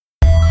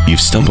You've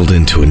stumbled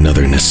into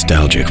another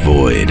nostalgic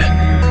void.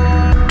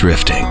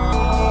 Drifting,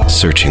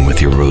 searching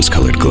with your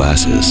rose-colored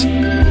glasses.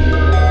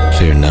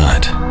 Fear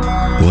not.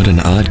 What an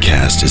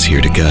Oddcast is here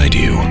to guide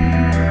you.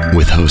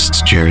 With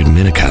hosts Jared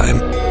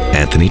Minikheim,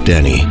 Anthony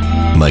Denny,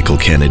 Michael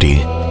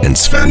Kennedy, and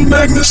Sven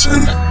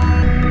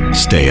Magnuson.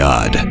 Stay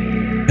odd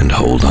and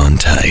hold on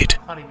tight.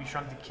 Honey, We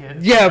Shrunk the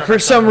Kids. Yeah, for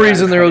some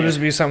reason there will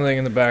just be something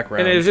in the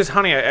background. And it was just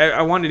Honey.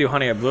 I wanted to do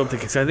Honey, I Blew Up the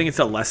Kids. I think it's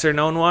a lesser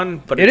known one,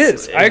 but It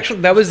is.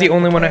 That was the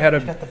only one I had.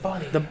 Got the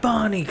bunny. the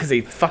bunny because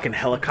they fucking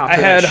helicopter. I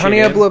had that Honey,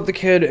 shit I in. Blew Up the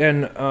Kid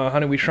and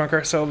Honey, We Shrunk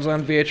Ourselves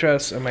on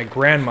VHS, and my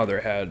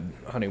grandmother had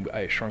Honey,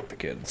 I Shrunk the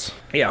Kids.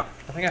 Yeah.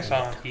 I think I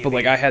saw it on TV. But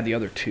like I had the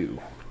other two.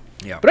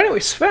 Yeah. But anyway,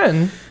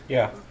 Sven,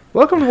 Yeah,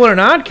 welcome to What an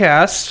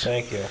Oddcast.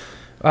 thank you.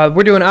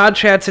 We're doing Odd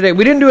Chat today.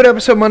 We didn't do an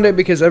episode Monday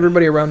because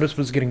everybody around us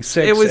was getting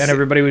sick, and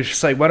everybody was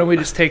just like, why don't we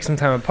just take some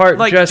time apart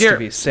just to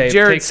be safe?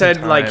 Jared take some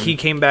said like time. he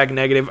came back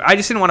negative. I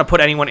just didn't want to put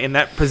anyone in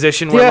that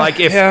position where like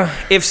if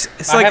it's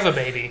I like have a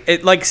baby.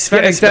 it like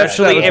Sven Yeah,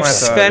 especially that if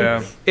was my thought, Sven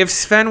yeah. if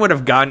Sven would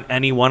have gotten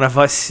any one of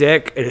us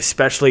sick,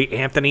 especially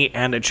Anthony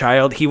and a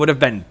child, he would have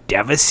been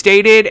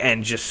devastated.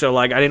 And just so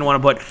like I didn't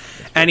want to put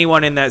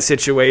anyone in that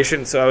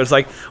situation, so I was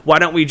like, why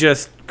don't we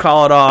just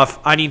call it off?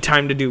 I need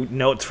time to do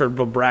notes for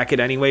the bracket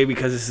anyway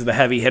because this is the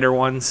heavy hitter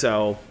one.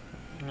 So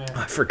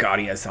I forgot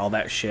he has all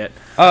that shit.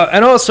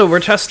 And also, we're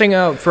testing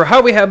out for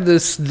how we have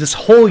this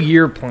whole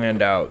year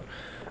planned out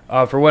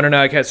for What an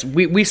Oddcast.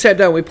 We sat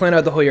down, we planned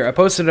out the whole year. I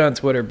posted it on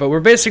Twitter, but we're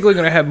basically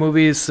going to have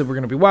movies that we're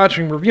going to be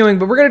watching, reviewing,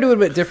 but we're going to do it a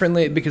bit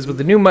differently because with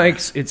the new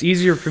mics, it's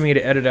easier for me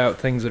to edit out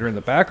things that are in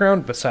the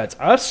background besides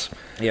us.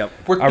 Yep.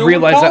 We're I doing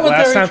realized that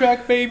last commentary time.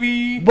 track,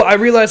 baby. But I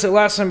realized it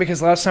last time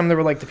because last time there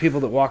were like the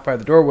people that walked by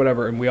the door or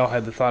whatever, and we all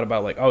had the thought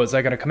about like, oh, is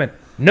that going to come in?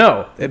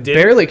 No, it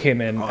didn't? barely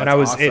came in, and that's I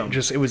was awesome.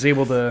 it was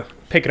able to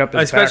pick it up.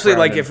 As Especially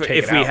like background if and take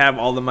if it we out. have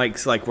all the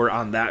mics like we're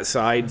on that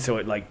side, so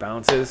it like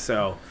bounces.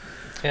 So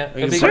Yeah, you can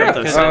it'd be put great, up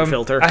the 'cause sound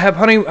filter. I have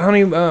Honey,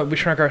 We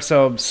Shrunk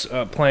Ourselves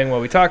playing while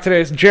we talk today.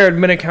 It's Jared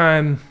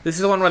Minikheim. This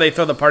is the one where they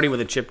throw the party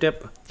with a chip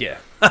dip. Yeah.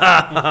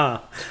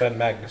 Sven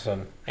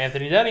Magnuson.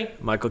 Anthony Denny.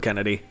 Michael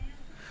Kennedy,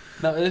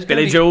 No, it's gonna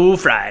Billy be, Joe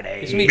It's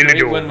Friday. gonna be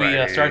great when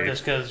we start this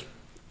because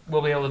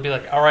we'll be able to be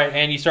like, all right,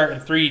 and you start in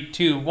 3,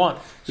 2, 1,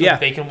 so Yeah.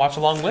 they can watch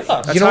along with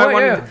us. That's You know how I what?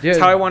 wanted. Yeah, That's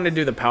yeah. how I wanted to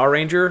do the Power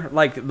Ranger,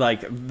 like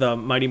the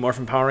Mighty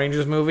Morphin Power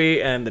Rangers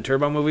movie and the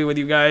Turbo movie with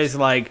you guys,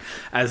 like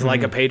as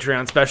like a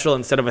Patreon special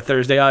instead of a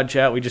Thursday Odd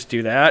Chat. We just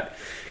do that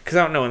because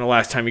I don't know when the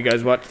last time you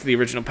guys watched the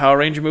original Power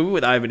Ranger movie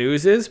with Ivan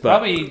Oozes, but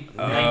Probably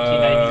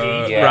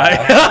 1998. Yeah,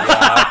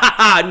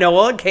 right. No,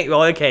 well,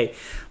 okay.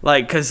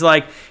 Like, cause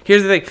like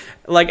here's the thing,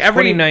 like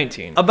every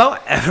 2019.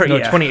 about every No,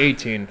 yeah.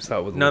 2018. So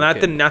that was No,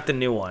 not the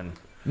new one.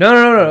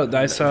 No.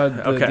 I saw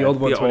the Okay, old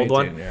one. the old 2018,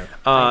 one? Yeah.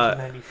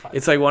 1995.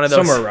 It's like one of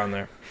those Somewhere around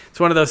there. It's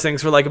one of those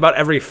things where like about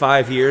every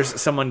 5 years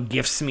someone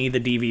gifts me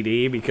the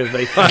DVD because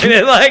they find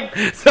it like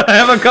so I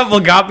have a couple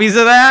copies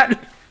of that.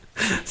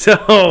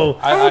 So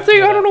I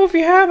don't know if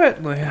you have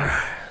it. Like,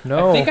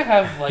 no. I think I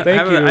have like.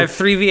 Thank you. I have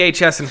 3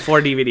 VHS and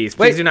 4 DVDs. Please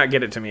Wait. do not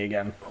get it to me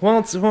again. Who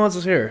else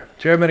is here?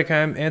 Jared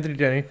Minikheim, Anthony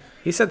Denny.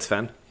 He said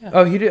Sven.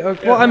 Oh, he did.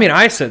 Okay. Well, I mean,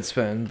 I said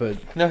Sven, but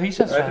No, he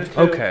says I so. did too.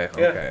 okay.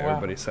 Yeah.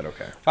 Everybody said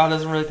okay. Bob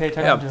doesn't really pay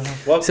attention to him.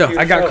 Welcome So, to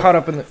your I got show. caught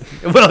up in the.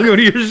 Welcome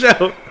to your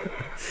show.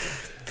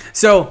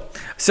 So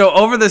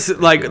over this,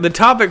 like the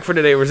topic for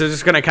today was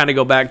just gonna kind of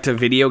go back to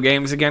video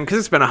games again because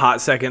it's been a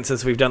hot second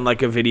since we've done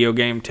like a video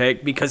game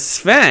take because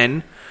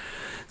Sven's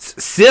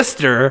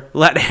sister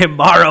let him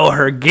borrow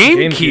her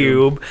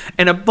GameCube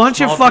and a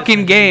bunch of Small fucking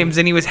business. games,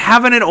 and he was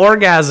having an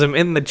orgasm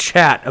in the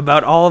chat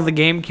about all of the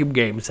GameCube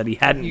games that he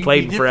hadn't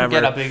played you in did forever.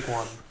 forget a big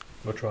one.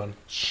 Which one?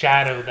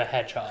 Shadow the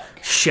Hedgehog.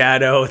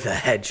 Shadow the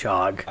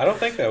Hedgehog. I don't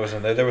think that was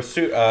in there. There was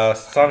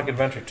Sonic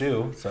Adventure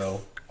 2,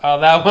 so... Oh,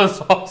 that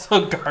was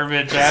also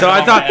garbage. So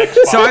I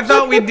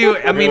thought we'd do.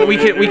 I mean, we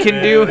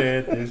can do.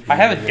 I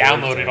have it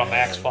downloaded on the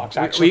Xbox.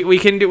 Actually, We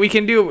can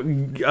do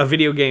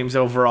video games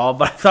overall,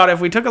 but I thought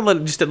if we took a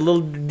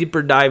little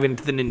deeper dive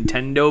into the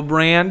Nintendo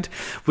brand,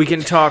 we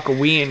can talk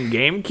Wii and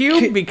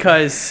GameCube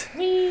because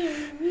now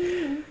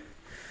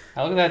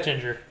look at that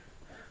ginger.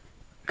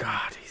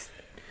 God, he's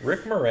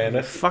Rick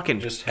Moranis Fucking-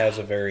 just has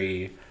a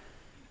very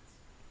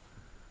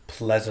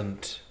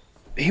pleasant...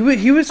 He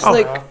was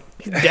like.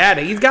 dad.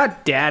 He's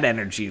got dad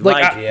energy.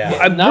 Like,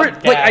 yeah.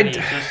 Not daddy,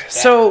 just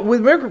so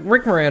with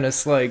Rick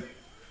Moranis, like,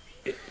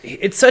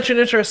 it's such an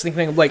interesting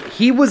thing. Like,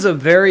 he was a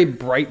very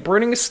bright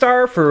burning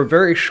star for a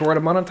very short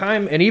amount of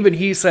time, and even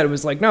he said it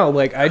was like, no,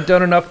 like I'd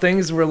done enough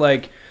things where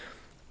like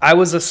I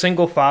was a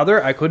single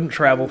father, I couldn't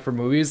travel for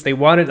movies. I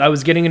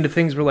was getting into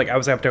things where like I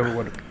was have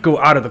to go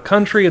out of the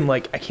country, and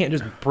like I can't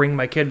just bring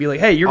my kid and be like,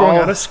 hey, you're going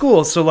out of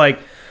school, so like.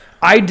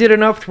 I did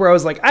enough to where I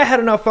was like, I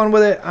had enough fun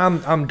with it.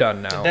 I'm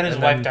done now. Then his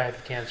And wife died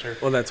of cancer.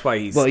 well, that's why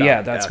he's. Well, stopped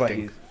yeah, that's why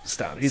acting. he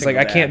stopped. He's like,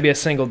 Single I can't dad. be a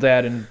single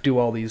dad and do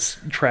all these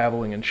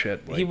traveling and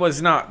shit. Like, He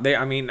was not.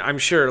 I mean, I'm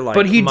sure like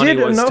But he money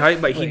did was enough, tight,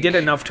 but he like- did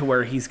enough to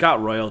where he's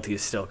got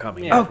royalties still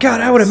coming. in oh from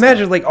god, all I would that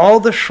imagine stuff. like all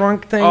the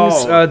shrunk things,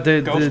 Oh,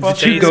 the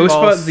two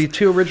Spaceballs. the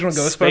two original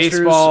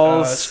Ghostbusters,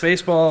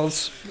 Spaceballs.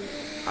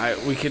 Spaceballs.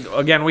 We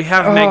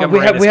have Oh, Mega we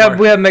Miranda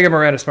have Mega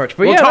Miranda Smarts,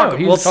 but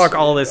We'll talk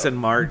all this in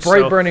March.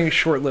 bright so- burning,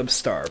 short-lived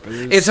star. But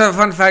It's a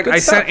fun fact. Good I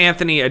stuff. sent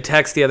Anthony a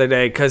text the other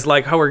day because,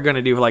 like, how we're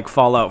gonna do like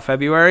Fallout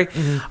February.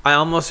 I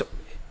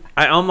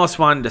almost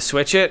wanted to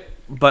switch it,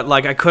 but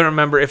like I couldn't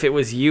remember if it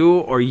was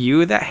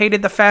you that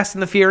hated the Fast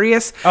and the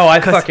Furious. I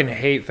fucking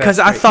hate Fast 'cause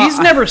I and Furious. thought- He's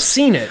never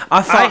seen it.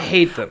 I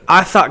hate them.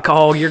 I thought,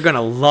 oh, you're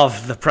gonna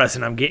love the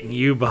present I'm getting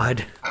you,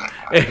 bud.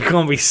 It's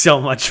gonna be so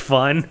much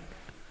fun.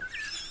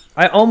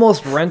 I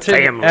almost rented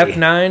Family.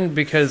 F9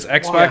 because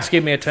Xbox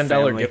gave me a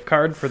 $10 Family. gift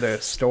card for the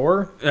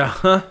store.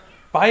 Uh-huh.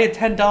 Buy a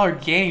 $10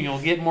 game, you'll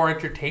get more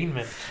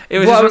entertainment. It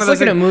was Well, just I one was of those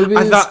looking at things-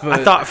 movies, I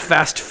but- thought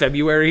Fast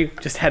February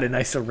just had a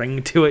nice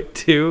ring to it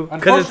too,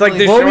 because it's like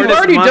the Unfortunately- Well, we've shortest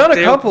already month, done a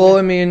too. couple.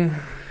 I mean,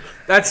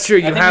 That's true. I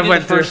You think have we did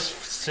went the through.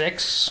 first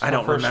 6. I or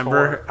don't first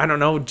remember. 4. I don't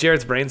know.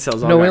 Jared's brain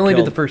cells all no, we got only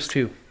killed. did the first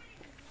 2.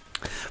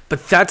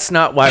 But that's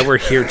not why we're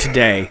here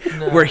today.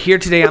 We're here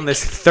today on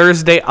this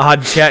Thursday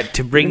Odd Chat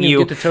to bring didn't even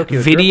you get to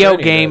Tokyo video Drift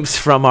or any of games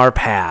from our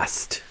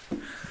past.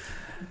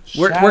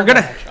 We're Shadow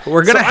gonna Hedgehog.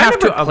 we're gonna So have I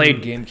never to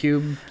played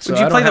GameCube. So Would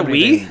you I don't play the have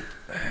Wii? anything.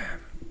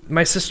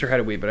 My sister had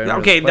a Wii, but I didn't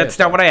Okay, play that's it.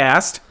 not what I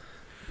asked.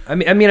 I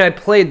mean, I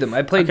played them.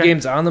 I played Okay.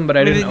 games on them, but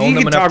I I mean, didn't you own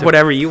them can enough talk to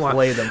whatever you want.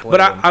 play them.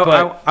 But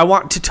I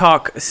want to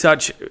talk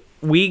such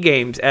Wii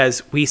games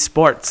as Wii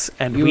Sports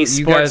and you, Wii you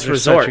Sports guys are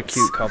Resorts. such a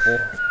cute couple.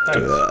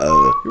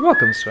 You're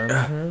welcome,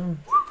 Sven.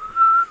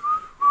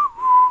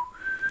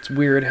 It's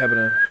weird having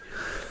a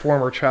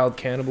former child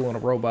cannibal and a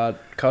robot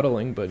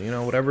cuddling, but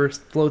whatever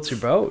floats your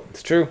boat.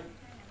 It's true.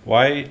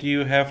 Why do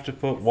you have to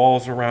put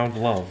walls around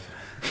love?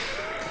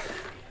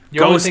 The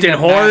only Ghost thing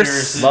and that matters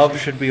horse. is- Love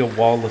should be a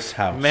wallless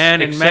house.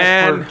 Man and Except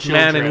man, for man and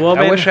children.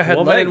 woman. I wish I had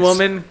woman and legs.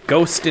 woman,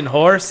 ghost and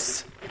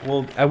horse.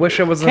 Well, I wish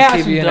I was on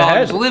Cats TV and and a head.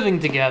 dogs living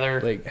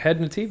together. Like, head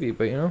and a TV,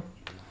 but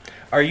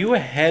are you a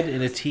head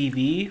in a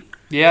TV?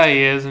 Yeah,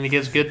 he is, and he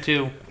gets good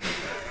too.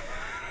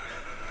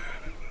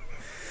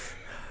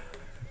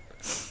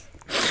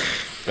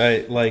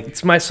 Like,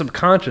 it's my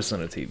subconscious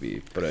on a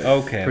TV, but I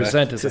Okay,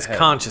 present It's as his a head.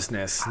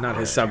 consciousness, not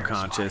his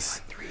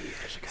subconscious.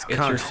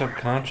 it's your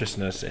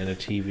subconsciousness in a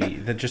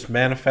TV that just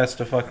manifests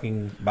a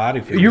fucking body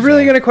for You're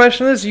really yourself. gonna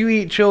question this? You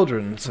eat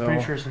children, so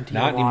Pretty sure it's in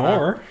Not Tijuana.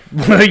 anymore.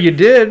 well, you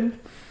did.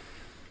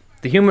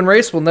 The human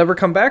race will never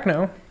come back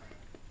now.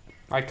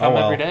 I come Oh,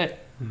 well. every day.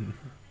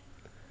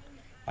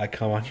 I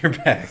come on your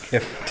back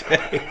every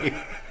day.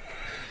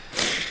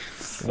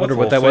 Wonder That's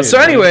what that all was. saying, So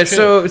man. anyway,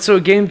 Shit. so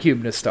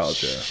GameCube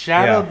nostalgia.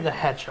 Shadow Yeah. the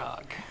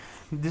Hedgehog.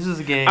 This is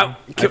a game. I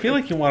feel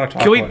like you want to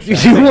talk Can we- about You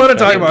Shadow. want to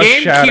talk about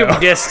Shadow? GameCube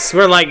discs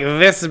were like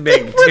this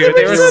big too.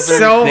 They were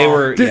so They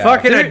were yeah.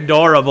 fucking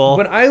adorable.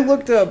 When I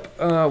looked up,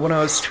 when I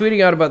was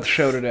tweeting out about the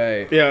show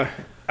today, Yeah.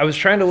 I was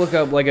trying to look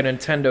up like a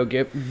Nintendo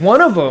game. One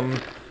of them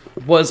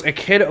was a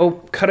kid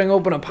cutting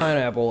open a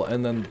pineapple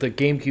and then the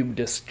GameCube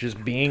disc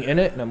just being in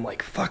it, and I'm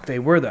like, fuck, they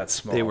were that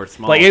small. They were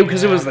small. Like,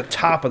 because it was Yeah. the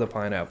top of the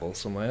pineapple,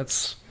 so I'm like,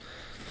 that's...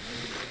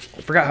 I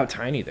forgot how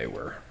tiny they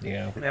were.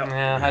 Yeah.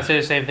 yeah, I say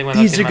the same thing when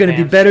These are going to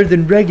be better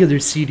than regular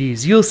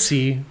CDs. You'll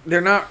see. They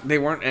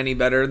weren't any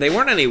better. They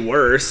weren't any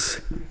worse.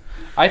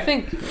 I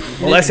think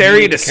Less You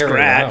area need to to carry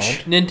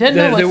scratch. Nintendo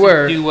They likes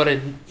were. to do what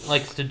it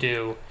likes to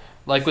do.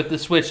 Like with the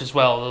Switch as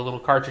well, the little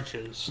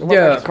cartridges.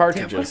 Yeah. the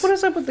cartridges. What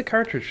is up with the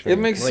cartridge thing? It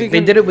makes like, you they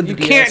can- did it with you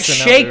the can't DS and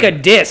now shake a they're-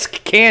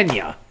 disc, can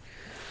ya?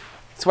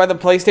 That's why the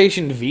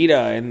PlayStation Vita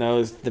and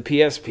the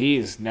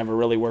PSPs never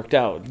really worked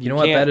out. You know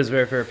what? can't- That is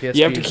very fair. PSPs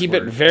You have to keep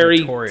it were very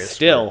notorious for-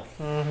 still.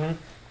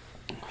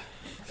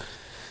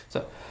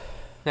 So,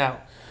 now,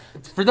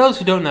 for those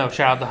who don't know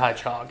Shadow the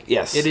Hedgehog,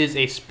 Yes. it is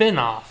a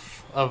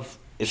spin-off of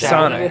It's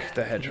Shadow Sonic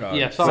the Hedgehog.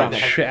 Yeah, Sonic the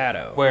Hedgehog.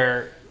 Shadow.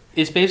 where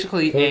it's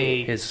basically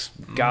a His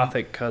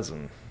gothic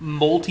cousin.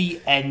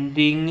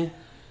 multi-ending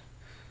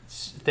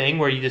thing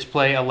where you just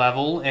play a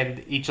level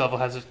and each level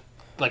has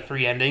like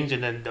 3 endings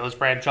and then those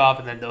branch off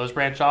and then those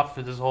branch off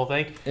for this whole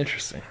thing.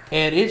 Interesting.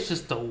 And it's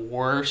just the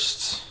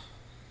worst.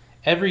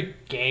 Every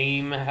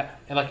game,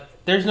 like,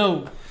 there's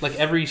no, like,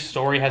 every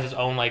story has its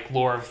own, like,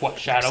 lore of what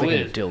Shadow like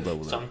a is. dildo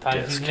with a Sometimes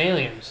he's disc. an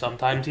alien.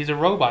 Sometimes he's a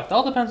robot. It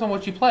all depends on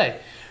what you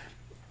play.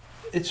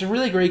 It's a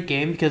really great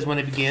game because when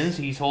it begins,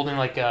 he's holding,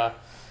 like, an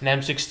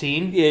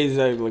M16. Yeah, he's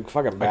like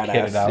fucking I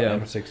kitted out Yeah.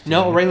 M16.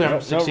 No, a regular No,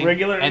 M16. no,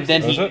 regular and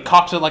then Was he it?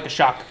 cocks it like a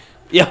shotgun.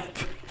 Yep.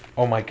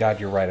 Oh my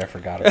god, you're right. I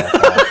forgot about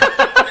that.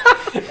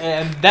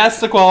 And that's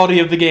the quality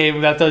of the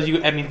game that tells you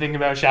anything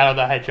about Shadow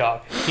the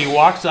Hedgehog. He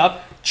walks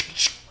up,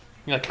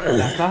 you're like,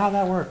 that's not how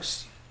that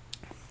works.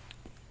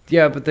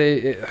 Yeah, but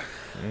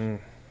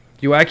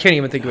I can't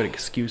even think of an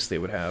excuse they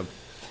would have.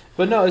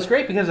 But no, it's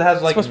great because it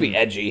has like Supposed to be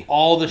edgy.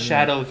 all the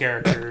Shadow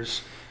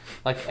characters,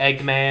 like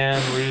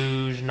Eggman,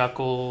 Rouge,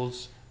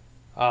 Knuckles,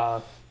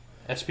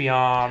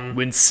 Espeon.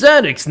 When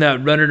Sonic's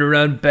not running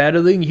around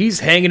battling, he's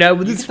hanging out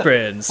with his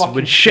friends. fucking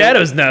When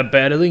Shadow's not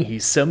battling,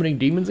 he's summoning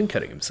demons and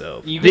cutting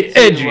himself. You The get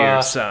to,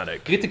 edgier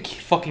Sonic. You get to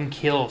fucking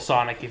kill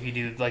Sonic if you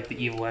do like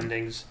the evil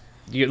endings.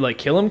 You like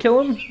kill him?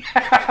 Kill him?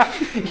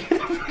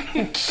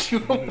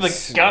 Shoot him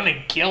with a gun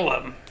and kill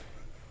him.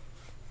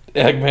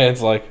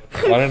 Eggman's like,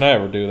 why didn't I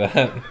ever do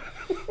that?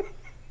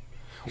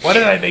 Why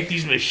did I make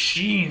these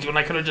machines when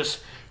I could have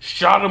just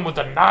shot them with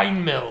a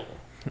 9mm?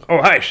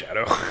 Oh, hi,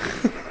 Shadow.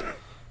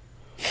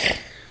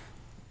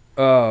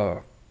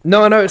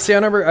 No. See, I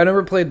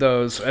never played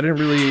those. I didn't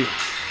really.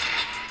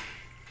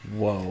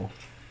 Whoa.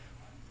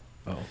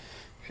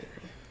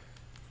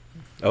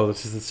 Oh,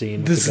 this is the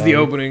scene. This is the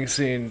opening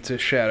scene to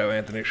Shadow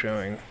Anthony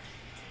showing.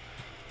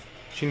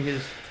 Shooting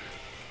his.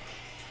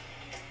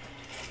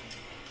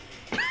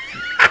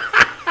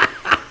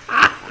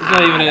 It's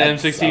not even an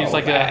M16. so it's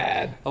like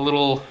a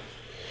little.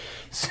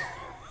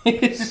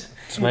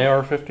 It's my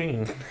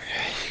AR-15.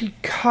 He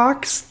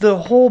cocks the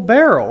whole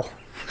barrel.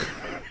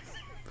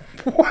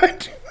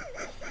 What?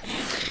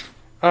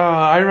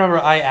 I remember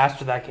I asked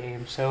for that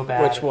game so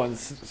bad. Which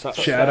one's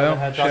Shadow?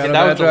 Hedgehog.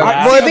 That was the Hedgehog.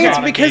 last Well, I think it's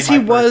Sonic because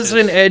game he I was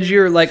an purchased.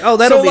 edgier, like, oh,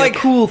 that'll So, be like- a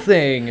cool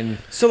thing. And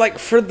So, like,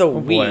 for the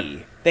boy.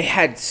 Wii, they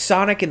had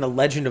Sonic and the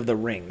Legend of the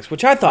Rings,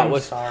 which I thought I'm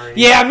was... sorry.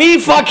 Yeah, me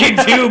fucking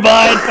too,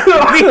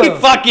 bud. Me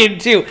fucking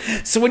too.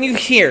 So when you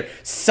hear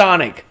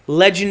Sonic,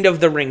 Legend of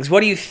the Rings,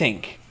 what do you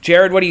think?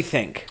 Jared, what do you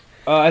think?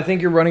 I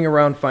think you're running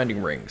around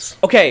finding rings.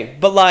 Okay,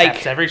 but like...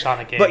 That's every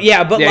Sonic game. But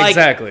yeah, but Yeah, like,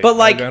 exactly. but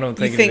like, I don't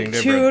you think think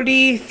anything different.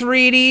 2D,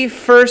 3D,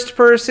 first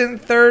person,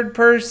 third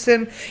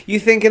person. You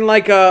thinking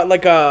like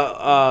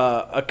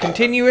a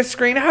continuous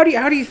screen? How do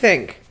you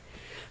think?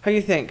 How do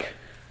you think?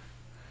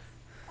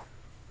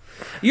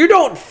 You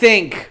don't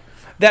think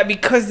that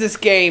because this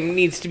game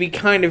needs to be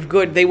kind of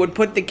good, they would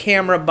put the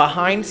camera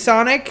behind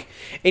Sonic?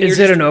 And Is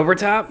you're it just, an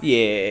overtop?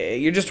 yeah,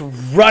 you're just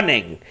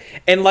running.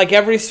 And like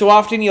every so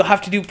often you'll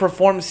have to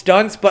perform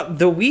stunts, but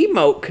the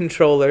Wiimote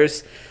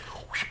controllers,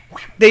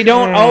 they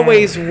don't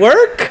always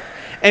work.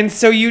 And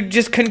so you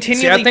just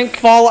continually think-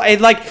 fall.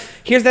 And like,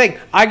 here's the thing.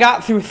 I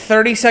got through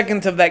 30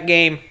 seconds of that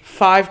game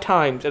 5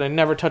 times, and I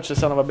never touched the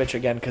son of a bitch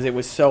again because it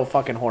was so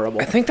fucking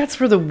horrible. I think that's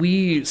where the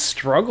Wii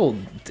struggled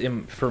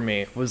for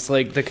me. Was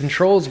like the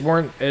controls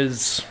weren't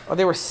as Oh,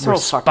 they were so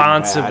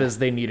responsive fucking bad. as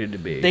they needed to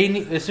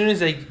be. as soon as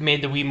they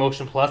made the Wii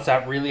Motion Plus,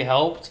 that really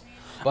helped.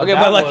 But Okay,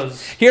 that but like,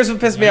 was here's what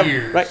pissed me off.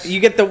 years. Right, you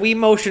get the Wii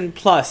Motion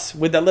Plus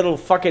with that little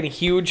fucking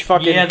huge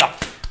fucking yeah,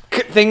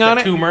 thing on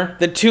the it. tumor.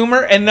 The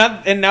tumor, and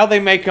now they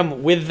make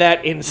them with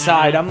that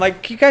inside. I'm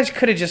like, you guys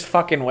could have just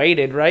fucking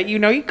waited, right? You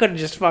know, you could have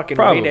just fucking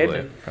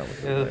waited.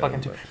 The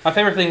fucking my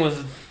favorite thing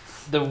was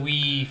the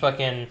Wii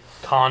fucking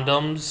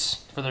condoms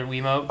for their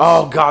Wiimote.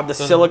 Oh god, the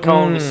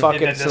silicone Mm. fucking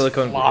This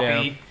silicone, floppy.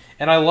 yeah.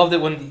 And I loved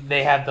it when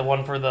they had the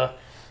one for the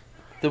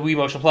Wii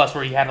Motion Plus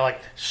where you had to like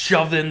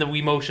shove in the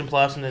Wii Motion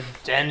Plus and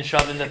then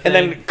shove in the thing.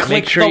 and then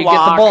click sure the you get the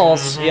lock.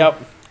 balls.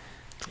 Yep.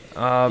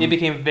 It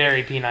became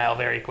very penile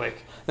very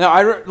quick. Now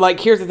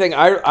here's the thing.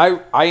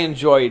 I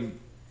enjoyed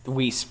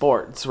Wii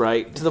Sports,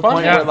 right? To the Fun,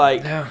 point yeah. where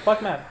like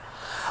Fuck Matt.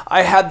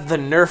 I had the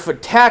Nerf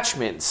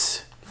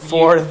attachments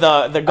for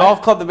the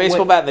golf club, the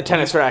baseball bat, and the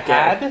tennis racket.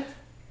 Had?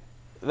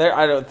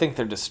 I don't think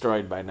they're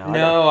destroyed by now. I don't-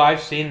 No,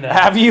 I've seen them.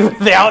 Have you?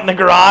 They out in the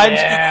garage?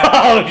 Yeah,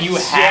 Oh, you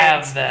shit.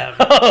 have them.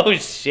 Oh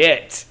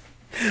shit!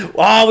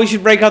 Wow, we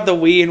should break out the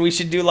Wii and we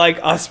should do like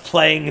us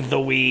playing the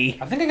Wii.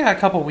 I think I got a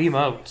couple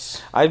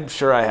Wiimotes. I'm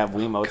sure I have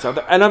Wiimotes out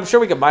there, and I'm sure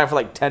we can buy them for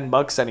like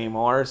 $10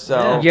 anymore.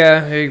 So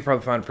Yeah, you can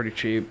probably find it pretty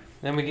cheap.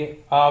 Then we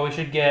get. We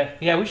should get.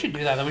 Yeah, we should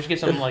do that. Then we should get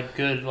some like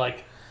good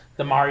like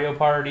the Mario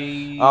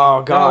Party.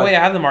 Oh, God. No, wait, I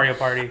have the Mario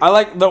Party. I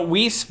like the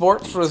Wii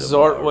Sports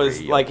Resort was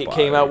Mario like it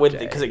came out with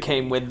Party. because it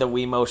came with the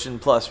Wii Motion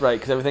Plus, right?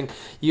 Because everything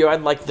you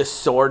had like the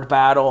sword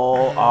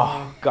battle.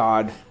 Oh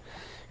God,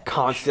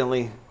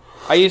 constantly.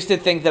 I used to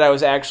think that I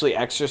was actually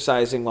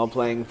exercising while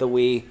playing the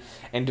Wii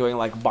and doing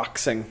like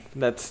boxing.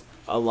 That's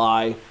a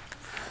lie.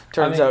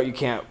 Turns out you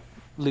can't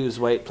lose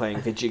weight playing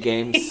video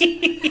games.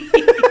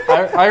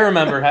 I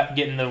remember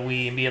getting the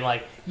Wii and being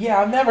like, yeah,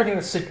 I'm never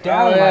gonna sit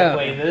down Oh, and yeah.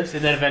 play this,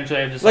 and then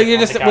eventually I'm just Like like you're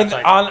on just the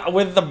couch,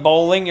 with the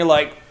bowling, you're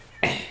like,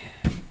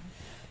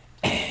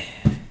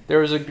 There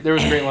was a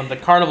great one, the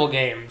Carnival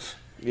Games,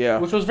 yeah.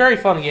 which was a very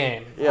fun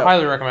game. Yeah. I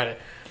highly recommend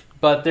it.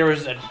 But there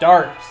was a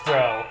darts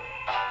throw,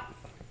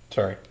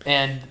 Sorry.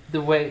 and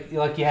the way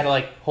like you had to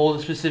like hold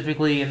it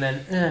specifically, and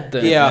then.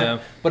 Yeah.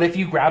 But if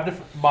you grabbed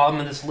the bottom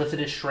and just lifted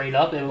it straight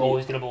up, it would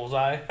always get a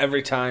bullseye.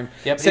 Every time.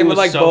 Yep, Same it with was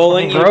like so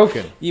bowling. fucking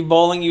Broken. You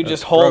bowling, you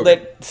just That's hold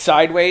broken. it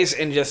sideways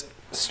and just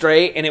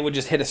straight, and it would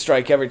just hit a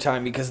strike every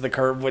time because the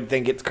curve would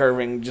think it's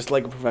curving, just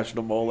like a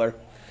professional bowler.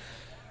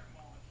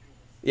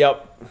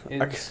 Yep,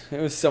 It's- it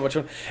was so much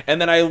fun.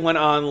 And then I went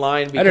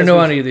online. Because I didn't know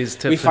we- any of these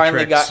tips We and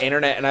finally tricks. got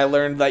internet, and I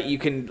learned that you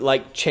can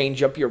like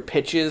change up your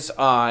pitches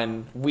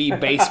on Wii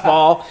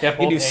Baseball. Yep, you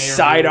do hold A or B.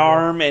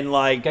 sidearm and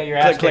like Got your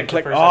ass click, kicked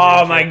click, the click. first time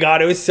Oh you my did it.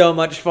 god, it was so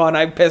much fun.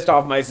 I pissed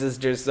off my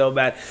sisters so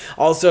bad.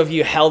 Also, if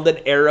you held an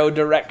arrow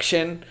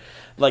direction.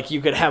 Like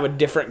you could have a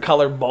different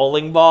color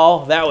bowling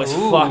ball. That was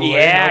Ooh, fucking. I didn't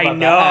Yeah, know I about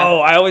know.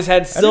 that. I always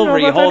had silver.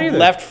 You about that hold either.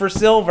 left for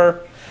silver.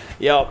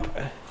 Yep,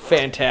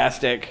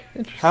 fantastic.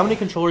 How many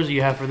controllers do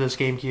you have for this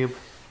GameCube?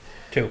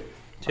 2.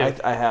 Two.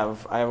 I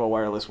have a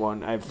wireless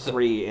one. I have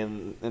 3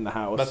 in the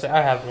house.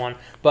 I have one,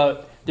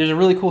 but there's a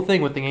really cool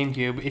thing with the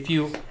GameCube. If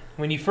you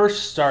when you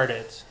first start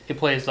it, it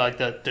plays like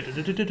the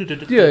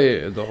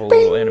Yeah, the whole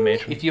little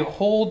animation. If you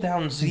hold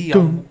down Z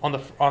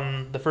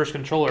on the first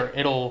controller,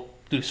 it'll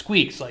do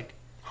squeaks like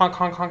honk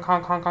honk honk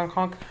honk honk honk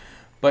honk.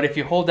 But if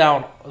you hold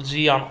down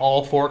Z on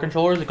all 4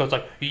 controllers, it goes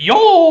like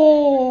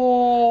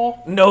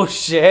yo. No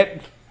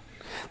shit.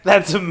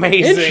 That's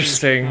amazing.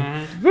 Interesting.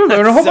 We're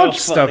learning a whole so bunch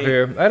of stuff funny.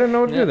 here. I didn't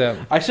know to do that.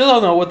 I still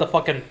don't know what the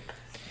fucking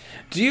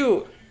Do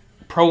you?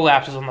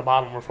 prolapses on the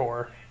bottom were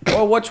for.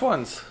 Well, which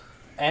ones?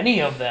 Any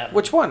of them.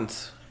 Which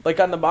ones? Like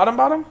on the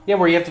bottom? Yeah,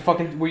 where you have to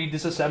where you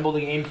disassemble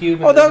the GameCube.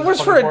 And Oh, that this was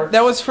fucking for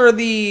parts.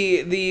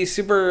 the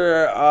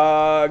Super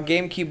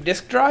GameCube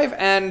disc drive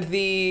and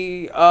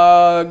the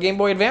Game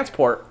Boy Advance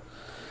port.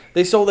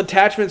 They sold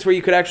attachments where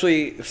you could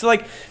actually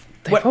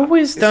They've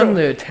always done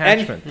the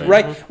attachment thing.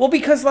 right? Well,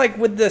 because like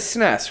with the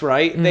SNES,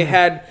 right? Mm-hmm. They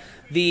had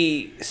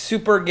the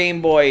Super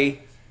Game Boy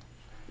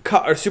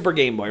or Super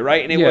Game Boy,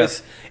 right? And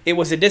it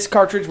was a disc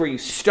cartridge where you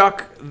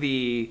stuck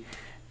the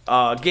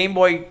Game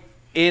Boy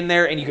in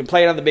there and you could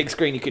play it on the big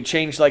screen. You could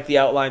change like the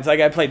outlines. Like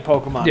I played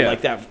Pokemon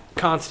like that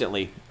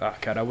constantly. Oh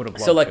god, I would have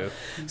loved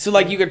to. So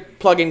you could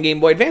plug in Game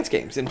Boy Advance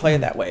games and play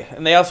it that way.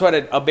 And they also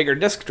had a bigger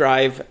disc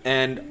drive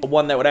and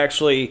one that would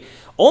actually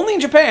only in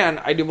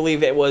Japan, I do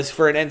believe it was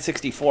for an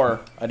N64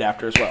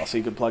 adapter as well. So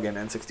you could plug in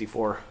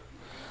N64,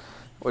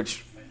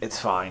 which it's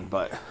fine,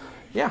 but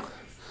yeah.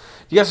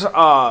 You guys,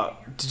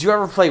 did you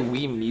ever play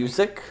Wii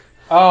Music?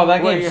 Oh,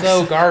 that game's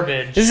so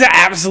garbage. This is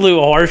absolute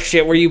horse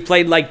shit where you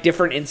played like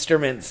different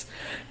instruments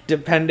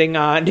depending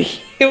on.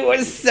 It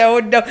was so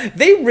dumb.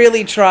 They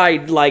really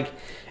tried like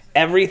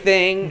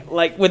everything,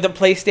 like with the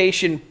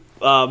PlayStation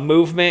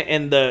movement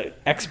and the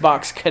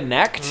Xbox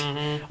Connect.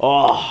 Mm-hmm.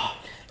 Oh,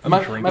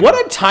 drinking.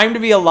 what a time to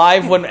be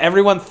alive when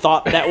everyone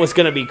thought that was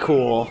gonna be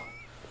cool.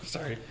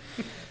 Sorry.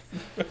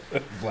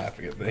 I'm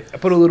laughing at me. I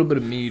put a little bit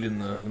of mead in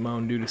the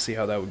Mountain Dew to see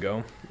how that would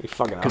go. You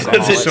fucking Does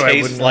alcoholic. it So I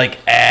taste wouldn't- like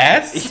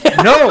ass?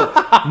 No,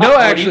 What are you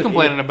actually.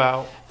 complaining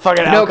about?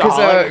 Fucking No,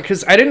 alcoholic.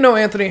 because I didn't know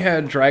Anthony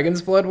had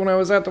Dragon's Blood when I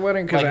was at the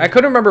wedding, because I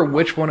couldn't remember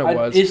which one it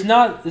was. It's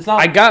not.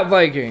 I got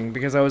Viking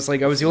because I was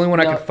the only one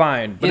I No, could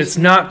find, but it's it's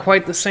not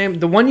quite the same.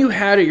 The one you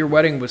had at your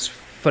wedding was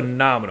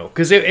phenomenal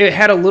because it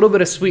had a little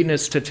bit of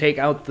sweetness to take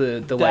out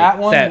That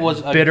one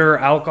was a- bitter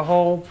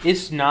alcohol.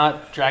 It's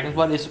not Dragon's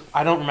Blood.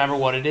 I don't remember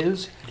what it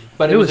is,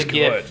 but It it was was a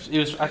gift. It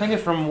was. I think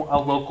it's from a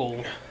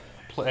local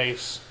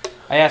place.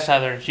 I asked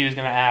Heather, and she was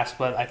gonna ask,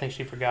 but I think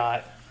she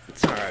forgot.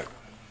 It's all right.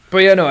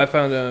 But yeah, no, I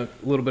found a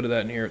little bit of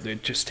that in here.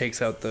 It just takes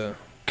out the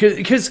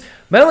because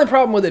my only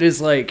problem with it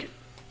is like,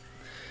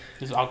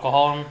 Is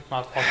alcohol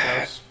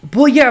gross?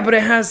 well, yeah, but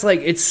it has like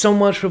it's so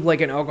much of like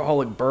an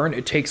alcoholic burn.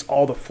 It takes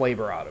all the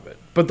flavor out of it.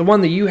 But the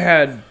one that you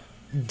had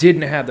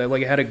didn't have that.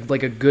 Like it had a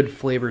good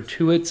flavor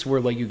to it, so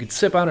where like you could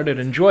sip on it and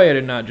enjoy it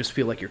and not just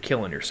feel like you're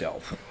killing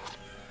yourself.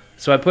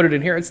 So I put it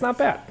in here. It's not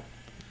bad.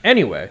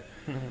 Anyway,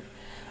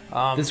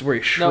 this is where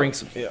he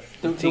shrinks.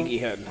 Tiki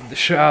head.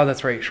 Oh,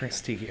 that's right. He shrinks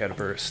the tiki head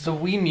first. The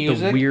Wii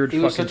Music. weird it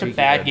was fucking such a tiki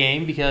bad head.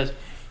 game because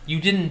you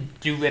didn't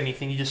do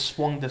anything. You just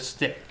swung the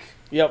stick.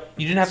 Yep.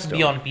 You didn't have to be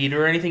Still. on beat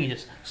or anything. You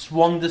just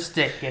swung the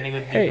stick and it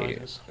would do Hey,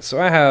 noises.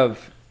 so I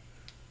have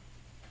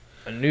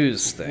a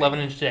news thing.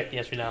 11-inch stick.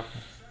 Yes, we know.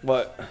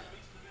 What?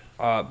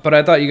 But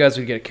I thought you guys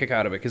would get a kick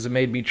out of it because it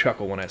made me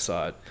chuckle when I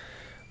saw it.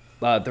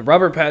 The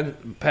Robert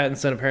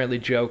Pattinson apparently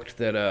joked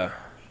that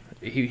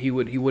he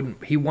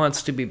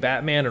wants to be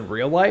Batman in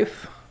real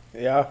life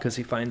Yeah. because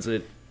he finds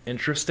it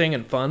interesting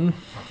and fun.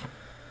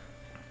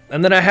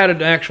 And then I had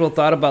an actual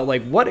thought about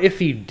like, what if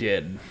he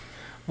did?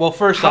 Well,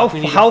 first How off,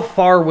 we need to- how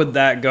far would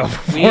that go we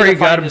need before to he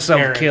got find his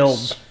himself parents.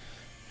 killed?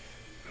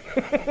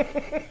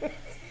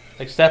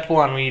 Like step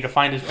one, we need to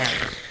find his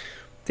parents.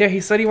 Yeah, he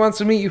said he wants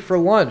to meet you for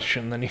lunch,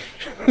 and then he.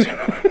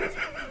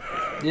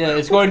 Yeah,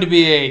 it's going to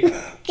be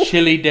a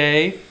chilly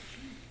day.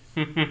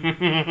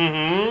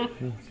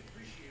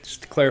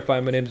 Just to clarify,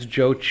 my name's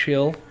Joe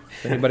Chill.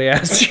 If anybody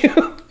asks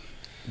you.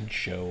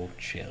 Joe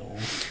Chill.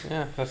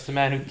 Yeah, that's the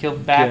man who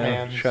killed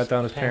Batman. Yeah, shot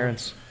down his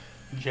parents.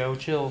 Joe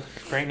Chill.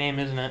 Great name,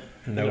 isn't it?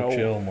 No, No.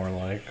 chill, more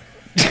like.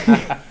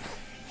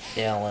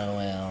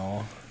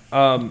 LOL.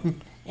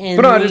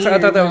 But no, I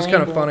thought that was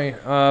kind of funny.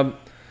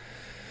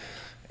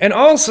 And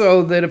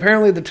also that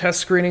apparently the test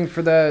screening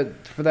for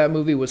that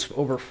movie was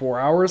over 4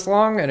 hours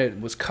long, and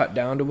it was cut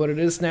down to what it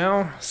is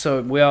now.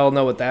 So we all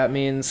know what that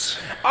means.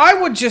 I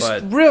would just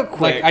But- real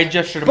quick. Like, I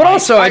gestured. But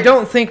also, I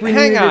don't think we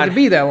Hang needed on. it to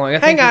be that long. I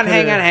Hang think we on,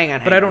 could've- hang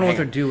on. But I don't know hang what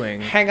they're on.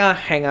 doing. Hang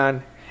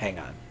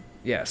on.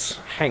 Yes.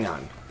 Hang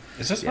on.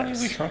 Is this honey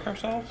Yes. we shrunk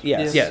ourselves?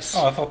 Yes. Yes.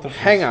 Oh, I thought this was...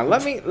 Hang on.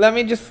 Let me Oh, no. I let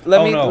me just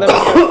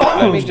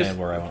understand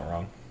where I went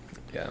wrong.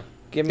 Yeah.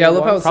 give me Yeah, I love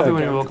one how it's Probably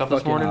second. when you woke up this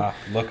Fucking-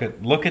 morning.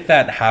 Look at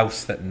that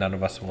house that none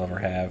of us will ever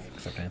have,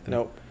 except Anthony.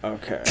 Nope.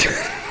 Okay.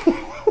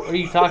 What are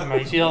you talking about?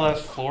 You see all that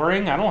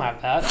flooring? I don't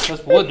have that.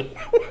 That's wood.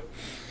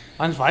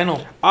 Mine's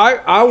vinyl.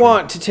 I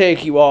want to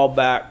take you all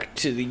back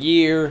to the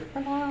year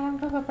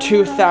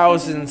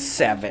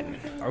 2007.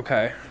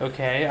 Okay.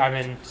 Okay, I'm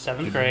in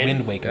 7th grade.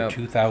 Wind Waker, Yep.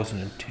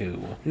 2002.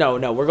 No,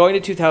 we're going to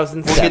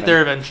 2007. We'll get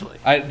there eventually.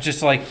 I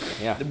just like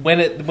Yeah.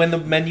 when the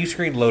menu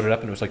screen loaded up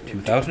and it was like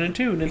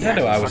 2002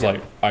 Nintendo. I was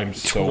like, I'm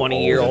so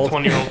 20-year-old.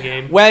 20-year-old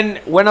game.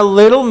 When a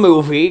little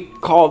movie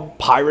called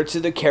Pirates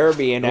of the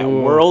Caribbean at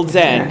World's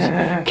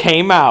End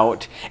came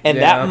out, and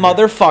Yeah. that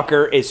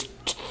motherfucker is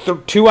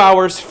 2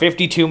 hours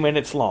 52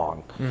 minutes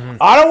long.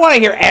 I don't want to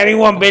hear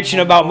anyone bitching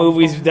about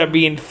movies that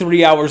being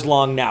 3 hours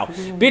long now.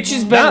 Bitch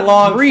has been Not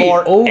long 3,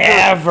 over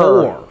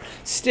forever. 4.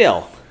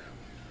 Still.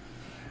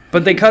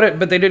 But they cut it.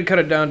 But they did cut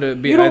it down to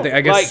be. You don't, I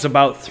guess like, it's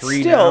about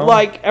 3 Still, now.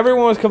 like,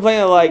 everyone was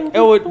complaining, like,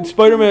 oh,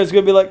 Spider-Man is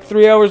going to be, like,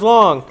 3 hours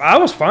long. I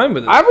was fine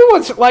with it.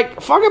 Everyone's,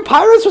 like, fucking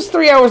Pirates was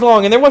 3 hours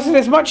long, and there wasn't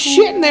as much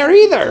shit in there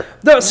either.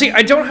 No, see,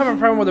 I don't have a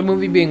problem with the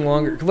movie being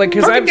longer. Like,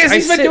 because Fucking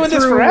Disney's been doing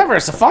this forever,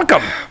 so fuck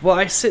them. Well,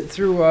 I sit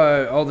through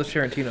all the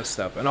Tarantino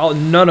stuff, and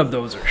none of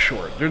those are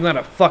short. There's not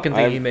a fucking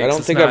thing he makes. I don't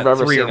that's think not I've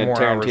ever 3 seen or a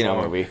more hours Tarantino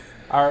long. movie.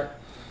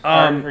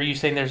 Are you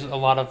saying there's a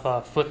lot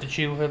of foot to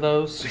chew for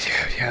those?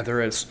 Yeah, there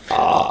is.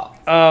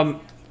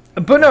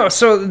 But no,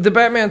 so the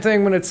Batman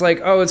thing, when it's like,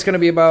 oh, it's going to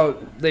be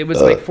about, it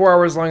was like 4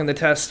 hours long in the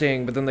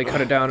testing, but then they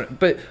cut it down.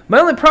 But my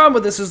only problem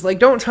with this is, like,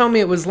 don't tell me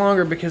it was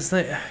longer, because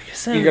then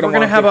we're You're gonna going to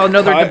want have the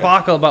another cut.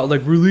 debacle about,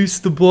 like, release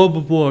the blah,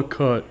 blah, blah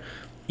cut.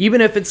 Even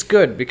if it's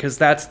good, because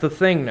that's the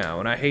thing now,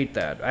 and I hate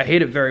that. I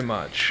hate it very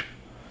much.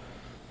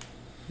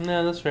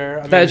 No, that's fair.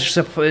 I mean, That's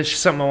it's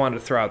just something I wanted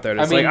to throw out there.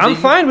 It's I mean, like, I'm the-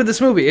 fine with this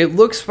movie. It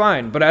looks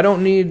fine, but I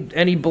don't need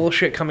any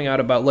bullshit coming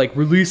out about, like,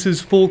 releases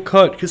full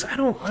cut, because I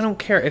don't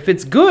care. If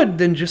it's good,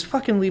 then just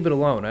fucking leave it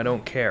alone. I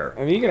don't care.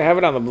 I mean, you can have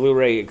it on the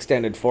Blu-ray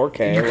extended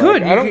 4K. You like,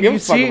 could. I don't You give a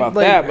could fuck see, about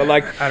like, that, but,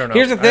 like, I don't know.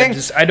 here's the thing.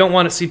 I don't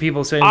want to see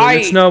people saying I-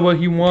 it's not what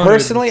you want.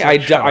 Personally,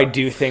 I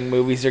do think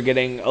movies are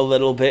getting a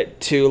little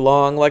bit too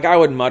long. Like, I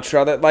would much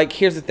rather, like,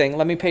 here's the thing.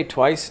 Let me pay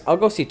twice. I'll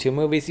go see 2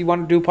 movies. You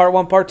want to do part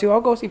 1, part 2? I'll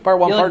go see part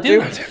 1, Yeah, part like,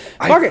 2. dude,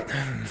 Fuck it.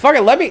 Fuck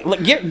it. Let me,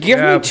 give Yeah,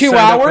 me I'm 2 signed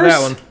up for that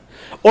hours one.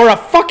 or a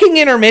fucking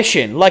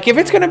intermission. Like, if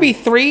it's going to be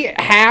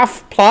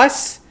 3.5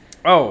 plus,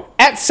 Oh,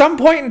 at some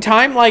point in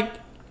time, like,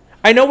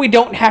 I know we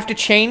don't have to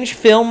change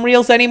film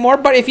reels anymore,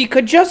 but if you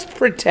could just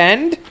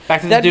pretend,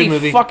 Back to the that'd Dune be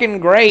movie. fucking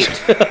great.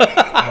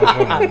 I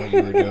was wondering what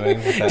you were doing.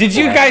 with that Did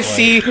you flash guys light.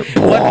 see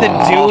what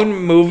the Dune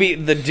movie,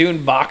 the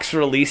Dune box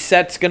release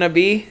set's gonna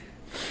be?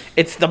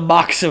 It's the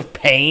box of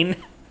pain.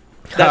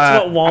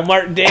 That's what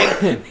Walmart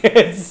did.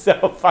 It's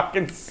so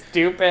fucking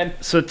stupid.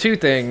 so 2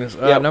 things.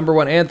 Yep. Number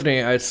 1,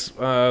 Anthony,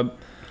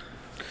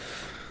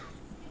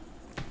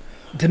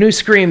 the new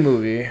Scream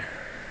movie.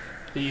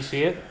 Did you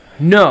see it?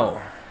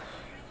 No.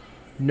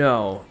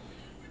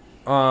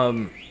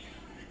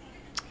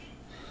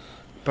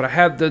 But I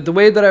have the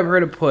way that I've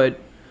heard it put,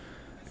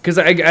 because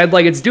I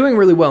like it's doing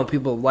really well and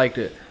people liked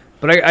it.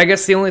 But I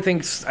guess the only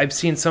thing I've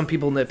seen some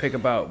people nitpick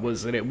about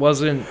was that it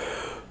wasn't.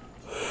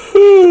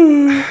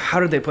 How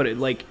did they put it?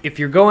 Like, if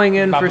you're going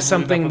in Baba for Booey,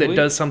 something Baba that Booey?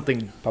 does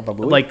something Baba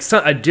Booey? like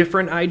a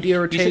different idea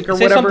or You take say, or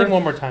say whatever, something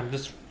one more time,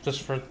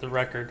 just for the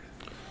record.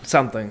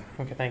 something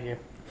Okay, thank you.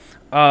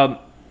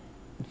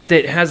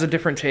 that has a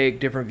different take,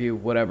 different view,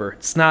 whatever.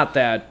 It's not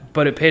that,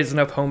 but it pays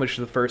enough homage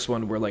to the first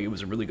one where, like, it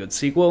was a really good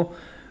sequel.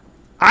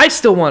 I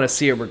still want to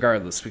see it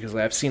regardless because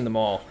I've seen them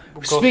all.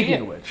 Go see Speaking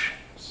it. of which,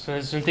 So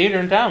it's in theater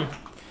in town.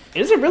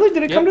 is it really?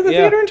 Did it come to the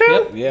yeah, theater in town?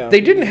 yep, yeah.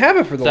 They didn't have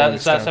it for the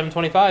It's at longest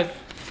time. 7:25.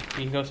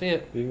 You can go see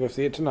it. You can go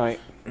see it tonight.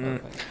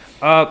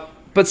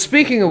 But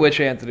speaking of which,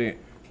 Anthony,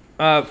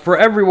 for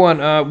everyone,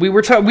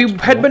 we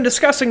had been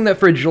discussing that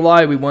for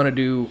July we want to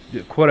do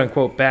quote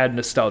unquote bad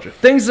nostalgia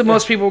things that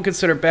most people would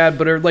consider bad,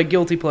 but are like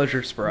guilty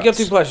pleasures for us.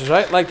 Guilty pleasures,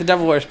 right? Like The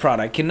Devil Wears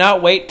Prada. I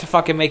cannot wait to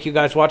fucking make you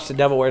guys watch The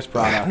Devil Wears I'm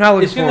Prada. not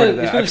looking It's gonna- forward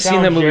to it's that. gonna I've seen that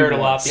challenge movie Jared a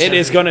lot once. because It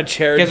is going to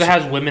charge. Because it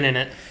has women in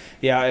it.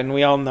 Yeah, and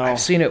we all know. I've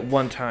seen it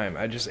one time.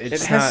 I just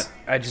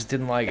I just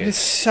didn't like it. It's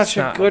such a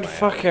not good on my end.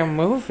 fucking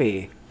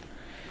movie.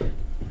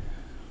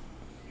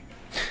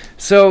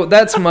 So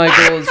that's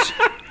Michael's. Take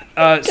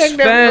that Sven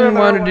further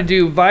wanted away. to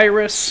do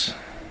Virus.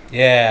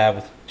 Yeah,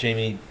 with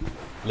Jamie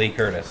Lee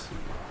Curtis,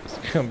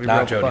 It's gonna be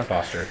not real Jodie fun.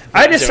 Foster.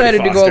 I decided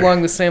to go Foster.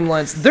 along the same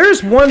lines.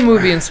 There's one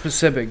movie in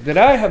specific that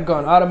I have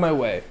gone out of my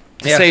way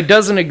to Yeah. say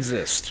doesn't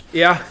exist.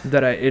 Yeah.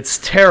 It's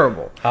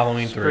terrible.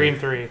 Halloween 3. Scream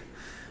 3.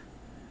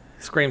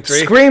 Scream 3.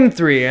 Scream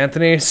 3,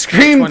 Anthony.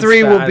 Scream one's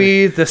 3 will that?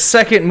 be the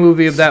second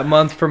movie of that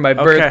month for my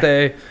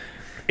birthday.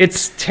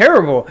 It's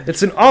terrible.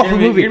 It's an awful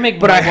movie. You're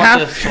making but me I watch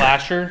have a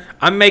slasher.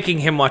 I'm making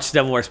him watch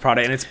Devil Wears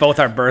Prada, and it's both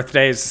our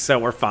birthdays, so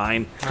we're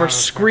fine. for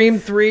Scream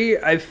 3,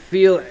 I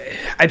feel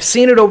I've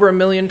seen it over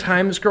 1,000,000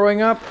 times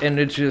growing up, and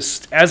it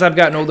just as I've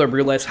gotten older, I've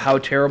realized how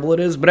terrible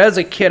it is. But as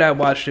a kid, I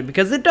watched it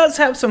because it does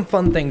have some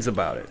fun things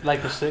about it.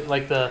 Like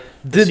the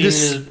Did scene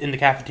this- in the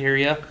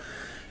cafeteria.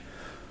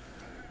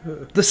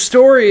 The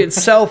story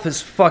itself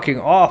is fucking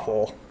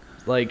awful.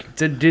 Like,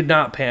 did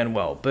not pan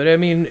well. But I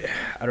mean,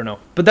 I don't know.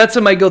 But that's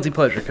my guilty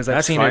pleasure because I've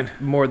That's seen fine. it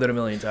more than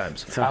 1,000,000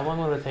 times. How long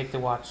will it take to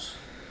watch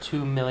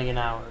 2 million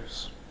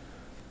hours?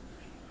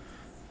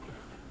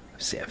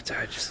 See, I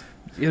just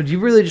you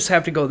really just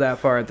have to go that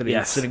far that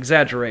Yes. it's an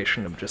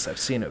exaggeration of just I've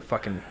seen it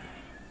fucking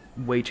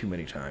way too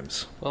many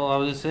times. Well, I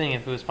was just saying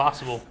if it was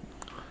possible.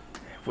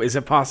 Is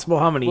it possible?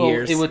 How many Well,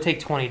 years? it would take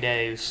 20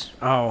 days.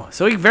 Oh,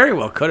 so he very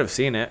well could have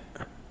seen it.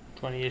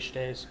 20-ish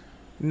days.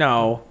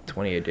 No,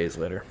 28 days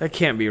later. that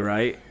can't be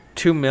right.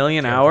 2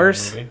 million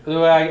hours?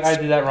 Well, I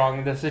did that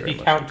wrong. This, if Very you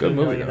much. count 2 Good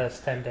movie, million, though. that's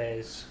 10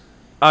 days.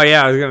 Oh,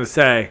 yeah, I was going to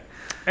say.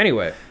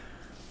 Anyway,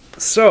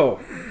 so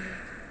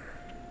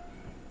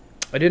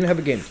I didn't have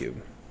a GameCube.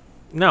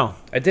 No.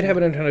 I did have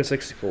a Nintendo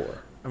 64.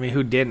 I mean,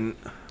 who didn't?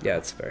 Yeah,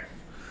 that's fair.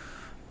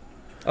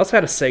 I also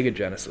had a Sega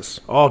Genesis.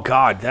 Oh,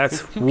 God,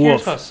 that's Who cares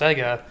woof. about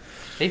Sega?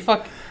 They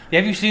fuck.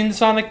 Have you seen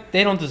Sonic?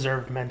 They don't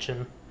deserve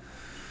mention.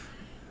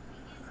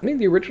 I mean,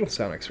 the original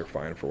Sonics are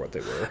fine for what they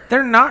were.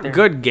 They're not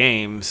good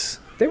games.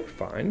 They were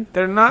fine.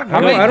 They're not How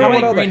good. many- I don't How know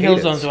many what all the Green Hill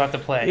hate Zones is. do I have to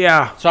play?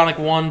 Yeah. Sonic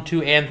 1,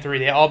 2, and 3.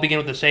 They all begin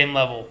with the same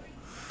level.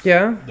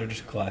 Yeah. They're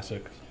just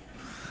classics.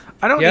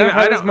 I don't Yeah, even.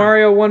 how I does don't,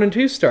 Mario 1 and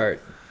 2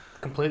 start?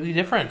 Completely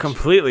different.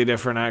 Completely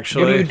different, What do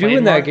actually. you do Played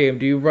in that Mar- game?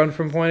 Do you run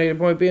from point A to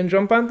point B and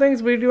jump on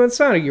things? What do you do in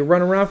Sonic? You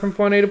run around from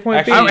point A to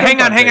point B. Actually, and jump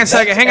hang on a things.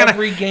 second. Hang on.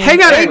 every game Hang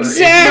on. ever.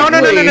 Exactly.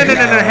 No.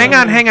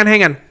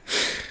 Hang on.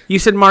 You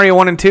said Mario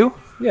 1 and 2?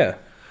 Yeah.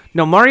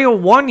 No, Mario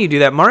 1, you do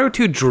that. Mario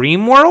 2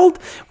 Dream World,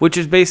 which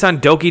is based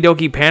on Doki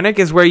Doki Panic,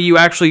 is where you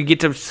actually get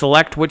to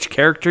select which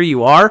character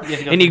you are, You have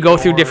to go and you through go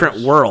through doors.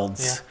 different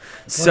worlds.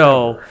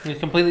 So, It's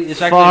completely.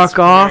 It's actually fuck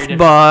off, very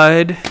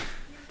different. bud.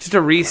 Just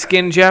a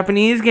reskin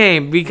Japanese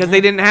game because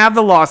they didn't have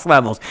the Lost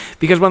Levels.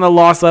 Because when the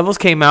Lost Levels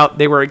came out,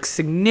 they were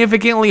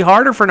significantly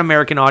harder for an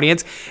American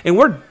audience, and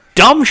we're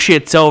dumb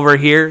shits over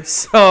here,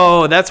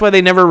 so that's why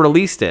they never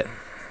released it.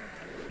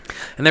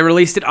 And they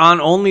released it on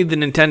only the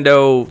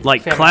Nintendo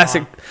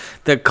Famicom.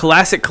 the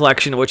classic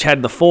collection, which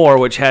had the 4,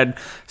 which had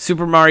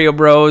Super Mario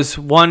Bros.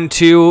 1,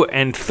 2,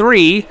 and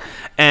 3,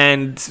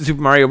 and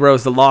Super Mario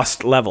Bros. The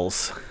Lost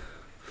Levels.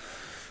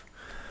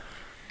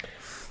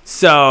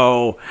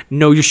 So,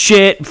 know your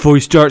shit before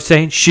you start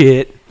saying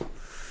shit.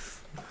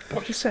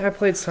 I'll just say I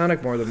played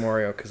Sonic more than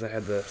Mario because I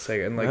had the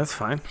Sega. And That's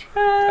fine.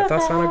 I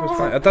thought Sonic was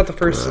fine. I thought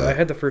I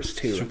had the first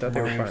 2. I Super thought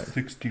they were Mario fine.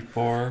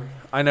 64.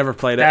 I never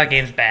played it. That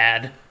game's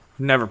bad.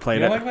 Never played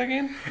You it. don't like that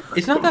game?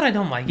 It's not that I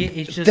don't like it.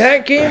 It's just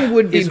That game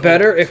would be It's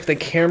better old. if the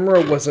camera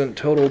wasn't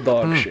total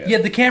dog shit. Yeah,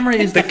 the camera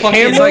is the,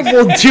 camera fucking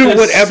will do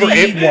whatever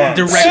it wants.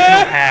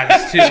 directional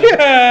pads too.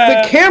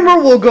 The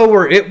camera will go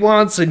where it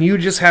wants, and you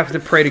just have to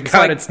pray to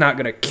God it's not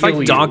going to It's kill like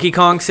you. Donkey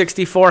Kong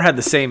 64 had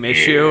the same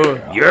issue.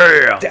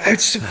 Yeah.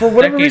 It's, for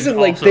whatever game's reason,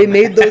 like also they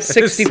made those so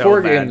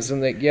 64 bad. games,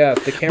 and the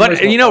cameras.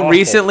 But you know,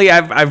 recently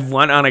I've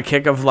went on a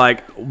kick of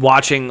like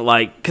watching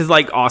because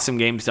Awesome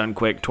Games Done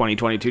Quick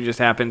 2022 just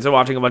happened, so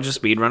watching a bunch of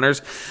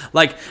speedrunners,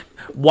 like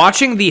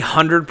watching the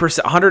 100%,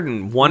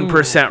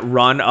 101%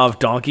 run of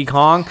Donkey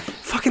Kong,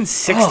 fucking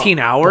 16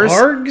 hours.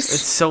 Bargs?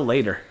 It's so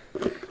later.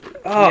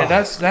 Yeah,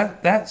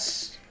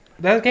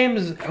 that game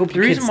is hope the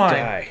your reason kids why.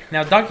 die.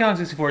 Now, Donkey Kong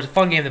 64 is a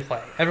fun game to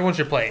play. Everyone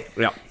should play it.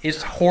 Yeah.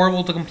 It's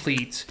horrible to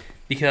complete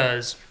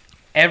because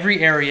every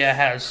area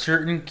has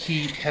certain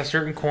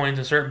coins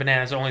and certain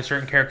bananas that only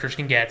certain characters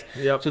can get.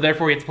 Yep. So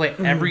therefore, you have to play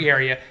every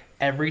area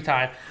every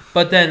time.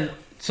 But then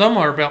some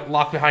are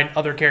locked behind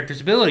other characters'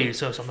 abilities,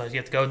 so sometimes you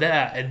have to go to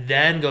that and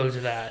then go to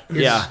that. It's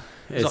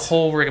a it's-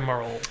 whole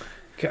rigmarole.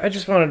 I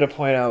just wanted to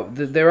point out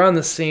that they were on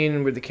the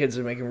scene where the kids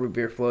are making root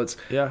beer floats.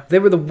 Yeah. They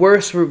were the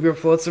worst root beer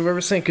floats I've ever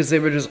seen because they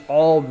were just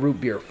all root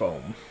beer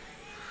foam.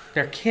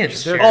 They're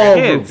kids. They're Jared. All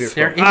kids. root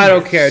beer They're foam. I don't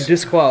idiots. care.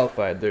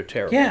 Disqualified. They're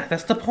terrible. Yeah,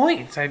 that's the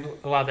point.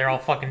 Wow, they're all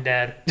fucking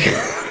dead.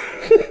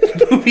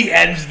 The movie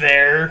ends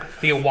there.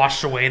 They get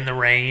washed away in the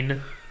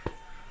rain.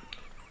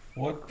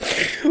 What?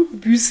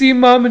 Have you seen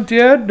Mom and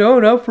Dad? No,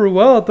 not for a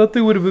while. I thought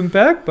they would have been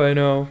back by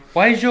now.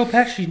 Why is Joe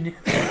Pesci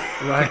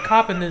a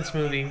cop in this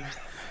movie?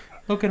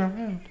 Looking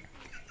around.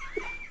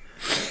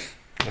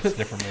 That's a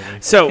different movie.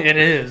 So It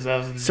is. That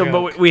was the So,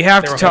 joke. but we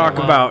have They to were talk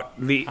home alone.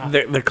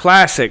 about the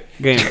classic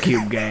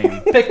GameCube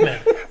game. Pikmin.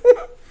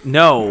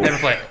 No, Never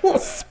played it.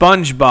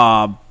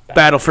 SpongeBob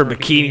Battle for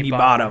Bikini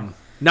Bottom.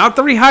 Not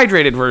the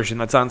rehydrated version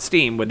that's on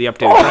Steam with the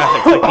updated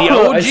graphics. Like the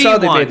OG I saw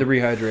they one. made the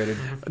rehydrated.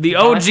 The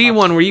OG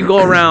one where you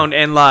go around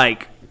and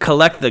like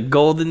collect the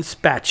golden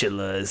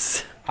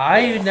spatulas.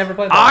 I never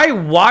played that. I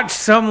watched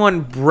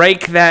someone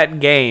break that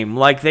game.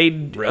 Like they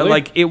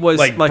like it was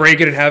Like, break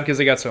it in half because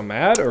they got so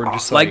mad, or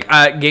just like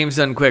Games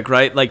Done Quick,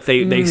 right? Like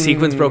they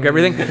sequence broke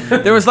everything.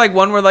 There was like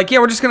one where like, yeah,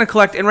 we're just gonna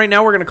collect, and right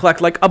now we're gonna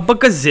collect like a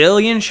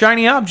gazillion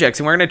shiny objects,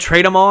 and we're gonna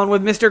trade them all in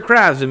with Mr.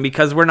 Krabs, and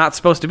because we're not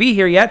supposed to be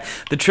here yet,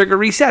 the trigger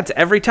resets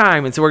every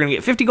time, and so we're gonna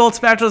get 50 gold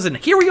spatulas, and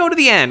here we go to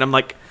the end. I'm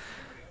like,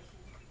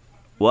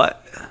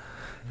 what?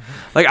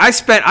 Like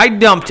I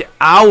dumped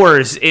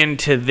hours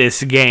into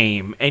this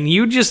game, and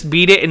you just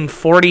beat it in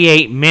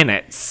 48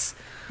 minutes.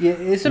 Yeah,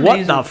 it's What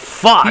amazing. the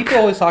fuck? People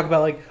always talk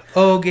about like,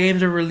 oh,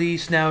 games are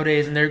released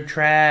nowadays and they're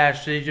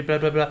trash. Blah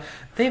blah blah.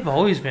 They've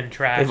always been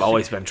trash. They've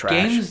always been trash.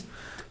 Games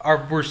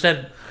were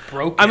said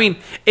broken. I mean,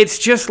 it's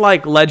just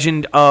like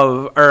Legend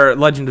of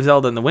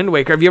Zelda and the Wind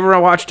Waker. Have you ever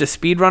watched a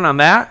speed run on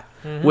that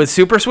with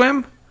Super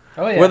Swim?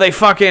 oh yeah. Where they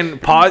fucking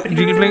pause,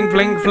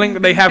 fling.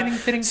 They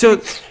have.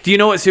 So, do you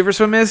know what Super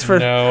Swim is?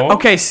 No.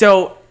 Okay,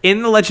 so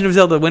in The Legend of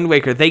Zelda Wind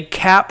Waker, they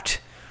capped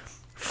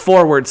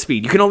forward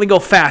speed. You can only go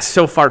fast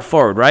so far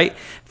forward, right?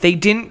 They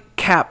didn't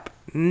cap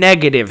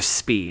negative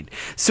speed.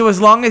 So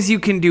as long as you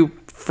can do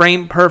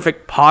frame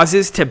perfect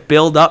pauses to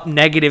build up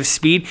negative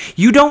speed,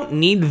 you don't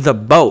need the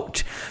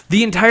boat.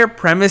 The entire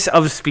premise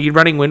of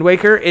speedrunning Wind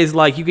Waker is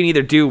like you can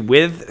either do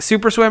with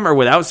Super Swim or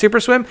without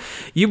Super Swim.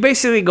 You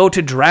basically go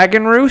to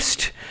Dragon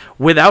Roost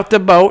without the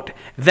boat,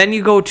 then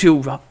you go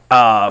to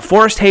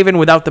Forest Haven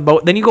without the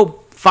boat, then you go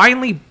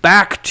finally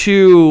back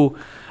to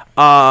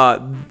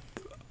The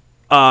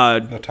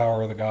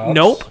Tower of the Gods.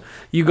 nope.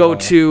 You go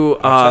to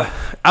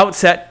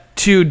Outset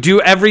to do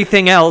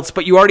everything else,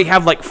 but you already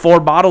have like 4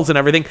 bottles and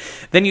everything.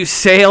 Then you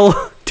sail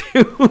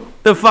to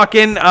the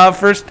fucking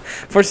first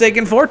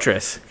Forsaken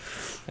Fortress.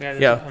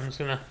 Yeah. I'm just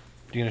gonna.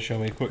 You gonna show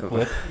me a quick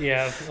clip?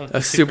 Yeah. of the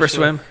A Super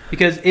Swim.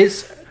 because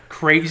it's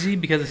crazy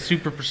because it's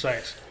super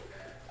precise.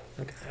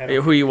 Okay, I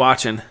don't- Who are you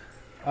watching?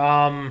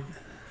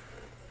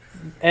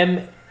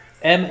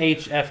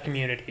 MHF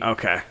community.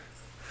 Okay.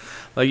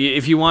 Like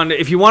if you want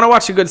to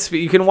watch a good speed,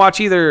 you can watch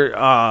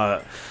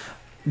either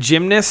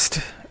Gymnast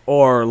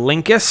or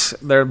Linkus.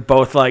 They're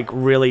both like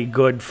really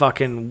good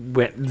fucking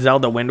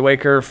Zelda Wind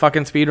Waker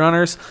fucking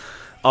speedrunners.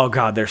 Oh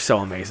god, they're so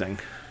amazing.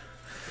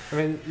 I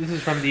mean, this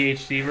is from the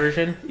HD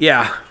version.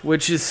 Yeah,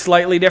 which is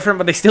slightly different,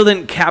 but they still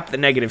didn't cap the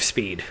negative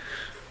speed.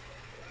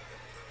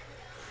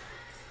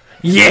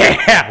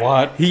 Yeah.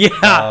 What? Yeah.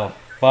 Oh,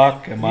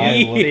 fuck am I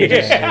looking Yeah.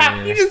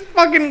 at? You just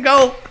fucking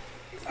go.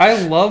 I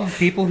love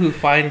people who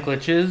find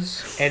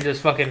glitches and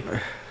just fucking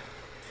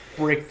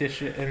break this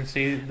shit and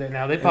see that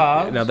now they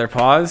pause. Now they're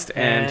paused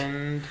and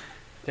and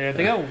there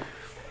they go.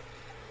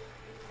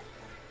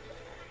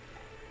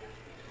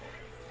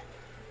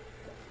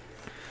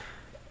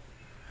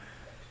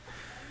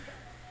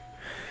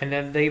 And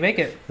then they make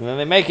it. then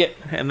they make it,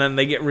 and then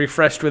they get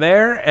refreshed with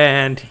air,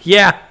 and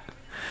yeah.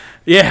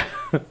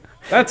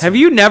 Have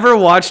you never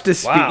watched a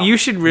speed? Wow. You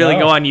should really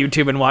No. go on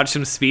YouTube and watch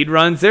some speed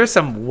runs. There's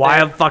some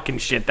wild fucking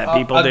shit that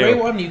people a do. great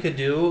one you could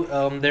do.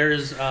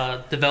 There's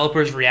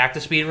developers react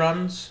to speed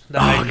runs.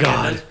 That IGN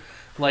God. does.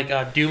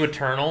 Like Doom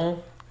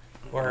Eternal,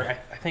 or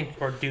I think,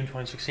 or Doom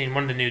 2016,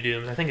 one of the new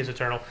Dooms. I think it's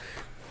Eternal.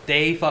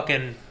 They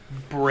fucking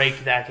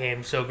break that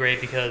game so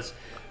great because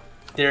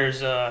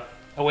there's a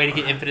way to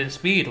get infinite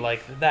speed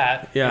like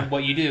that. Yeah. And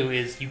what you do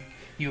is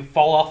you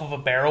fall off of a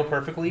barrel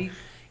perfectly.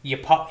 You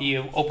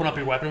open up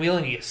your weapon wheel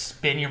and you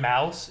spin your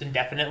mouse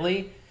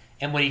indefinitely,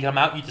 and when you come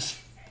out, you just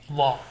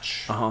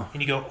launch,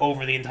 and you go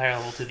over the entire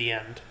level to the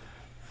end.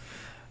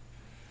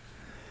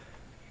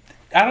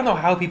 I don't know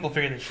how people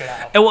figure this shit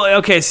out. Well,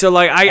 okay, so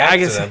like I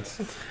guess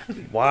Accidents.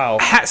 Wow.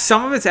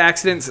 some of it's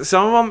accidents.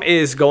 Some of them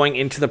is going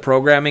into the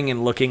programming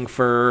and looking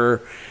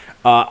for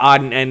odd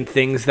and end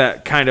things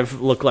that kind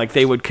of look like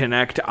they would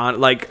connect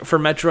on. Like for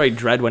Metroid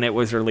Dread when it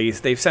was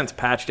released, they've since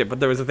patched it, but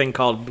there was a thing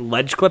called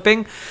ledge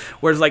clipping,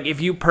 whereas like if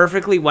you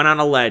perfectly went on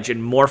a ledge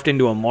and morphed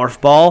into a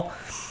morph ball,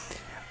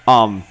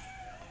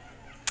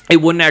 it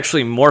wouldn't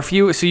actually morph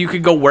you, so you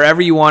could go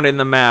wherever you wanted in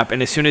the map,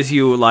 and as soon as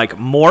you like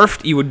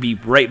morphed, you would be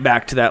right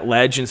back to that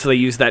ledge. And so they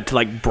used that to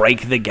like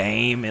break the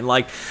game, and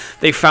like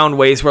they found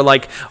ways where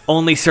like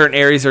only certain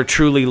areas are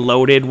truly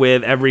loaded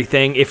with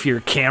everything if your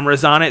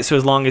camera's on it. So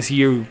as long as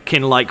you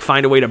can like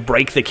find a way to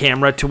break the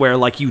camera to where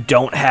like you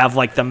don't have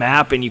like the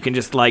map and you can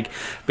just like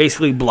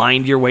basically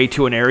blind your way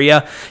to an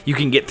area, you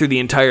can get through the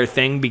entire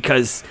thing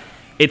because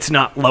it's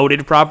not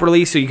loaded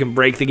properly, so you can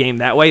break the game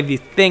that way. The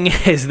thing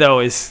is,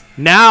 though, is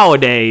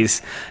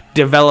nowadays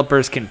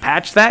developers can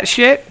patch that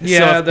shit. Yeah,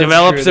 so if that's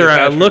developers true. They are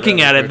patch it looking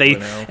at rather it, they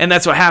quickly now. and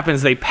that's what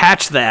happens. They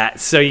patch that,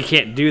 so you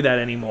can't do that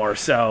anymore.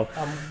 So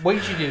What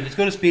you should do is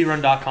go to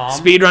speedrun.com.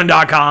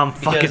 speedrun.com,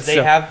 fuck it. Because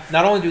they have,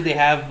 not only do they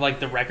have like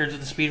the records of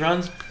the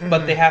speedruns,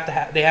 but they have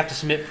to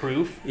submit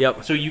proof.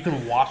 Yep. So you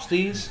can watch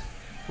these,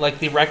 like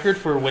the record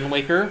for Wind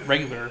Waker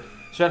regular.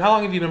 So how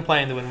long have you been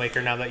playing the Wind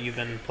Waker now that you've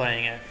been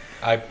playing it?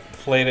 I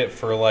played it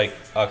for like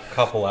a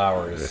couple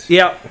hours.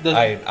 Yep.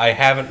 I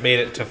haven't made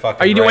it to fucking.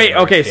 Are you doing? Wait,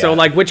 Ragnarok okay. So yet.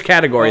 like, which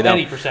category Well, though?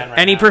 any percent right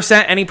any now.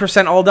 percent, any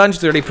percent all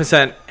dungeons,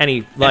 30%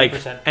 any like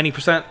percent. any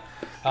percent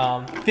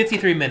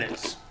 53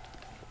 minutes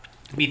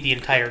to beat the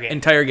entire game.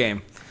 entire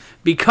game,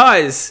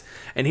 because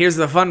and here's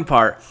the fun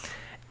part.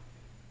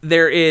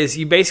 There is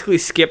you basically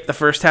skip the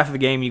first half of the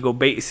game. You go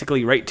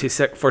basically right to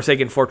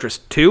Forsaken Fortress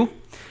 2,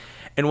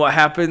 and what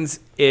happens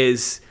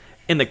is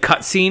in the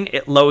cutscene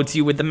it loads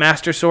you with the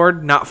Master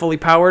Sword not fully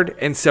powered,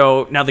 and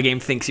so now the game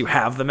thinks you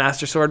have the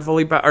Master Sword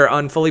fully or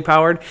unfully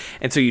powered,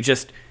 and so you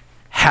just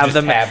have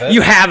just have it?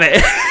 You have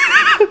it.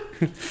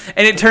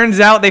 And it turns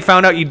out they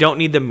found out you don't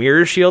need the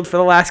mirror shield for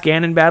the last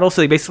Ganon battle,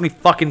 so they basically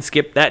fucking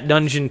skipped that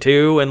dungeon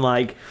too, and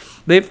like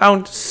they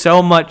found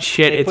so much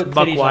shit. They It's put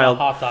buck titties wild.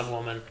 on a hot dog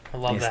woman. I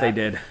love Yes, that. they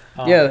did.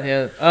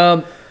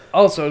 Yeah.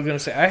 Also, I was gonna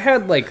say I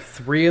had like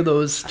 3 of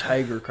those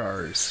tiger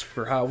cars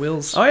for Hot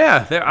Wheels. Oh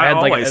yeah, I had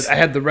always I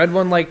had the red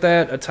one like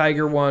that, a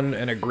tiger one,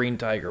 and a green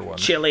tiger one.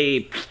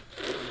 chili.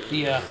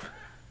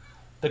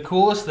 The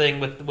coolest thing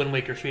with Wind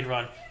Waker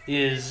speedrun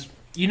is,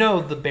 you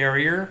know, the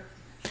barrier.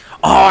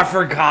 Oh, I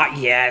forgot.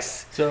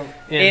 Yes, So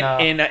in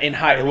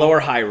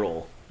Lower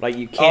Hyrule. Like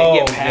you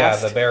can't get yeah,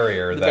 past the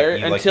barrier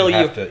until you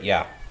have to.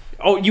 Yeah.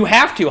 Oh, you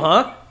have to,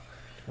 huh?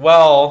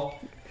 Well,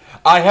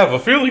 I have a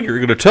feeling you're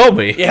going to tell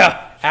me.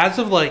 Yeah. As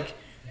of like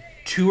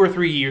 2 or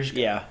 3 years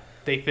ago, Yeah.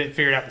 they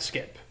figured out the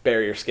skip.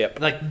 Barrier skip.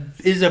 Like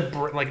is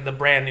like the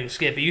brand new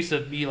skip. It used to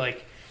be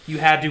like you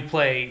had to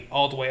play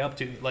all the way up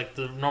to like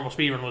the normal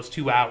speedrun was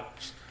 2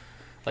 hours,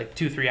 like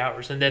 2-3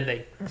 hours, and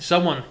then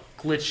someone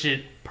glitched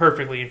it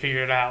perfectly and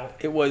figured it out.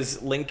 It was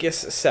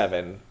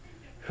Linkus7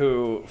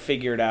 who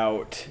figured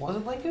out. Was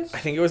it like this? I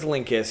think it was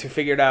Linkus who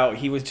figured out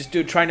he was just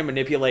trying to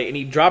manipulate, and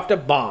he dropped a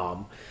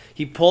bomb.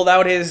 He pulled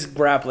out his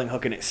grappling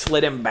hook and it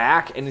slid him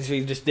back, and so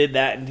he just did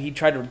that, and he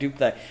tried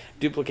to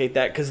duplicate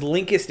that because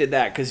Linkus did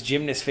that because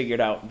Gymnast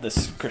figured out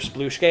this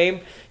Kersploosh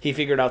game. He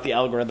figured out the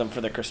algorithm for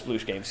the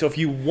Kersploosh game. So if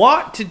you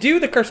want to do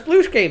the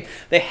Kersploosh game,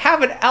 they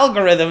have an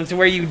algorithm to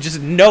where you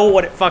just know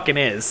what it fucking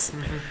is.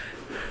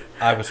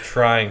 I was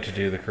trying to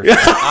do the Christmas.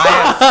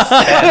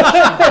 I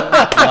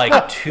have spent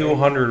like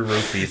 200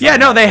 rupees. Yeah, on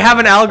no, that they have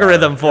an thing.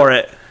 algorithm for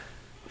it.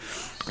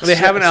 They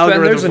have an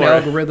algorithm There's an for it.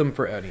 algorithm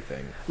for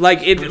anything.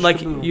 Like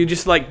you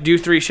just like do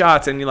 3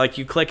 shots and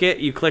you click it.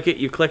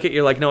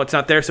 You're like, no, it's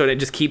not there. So it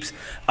just keeps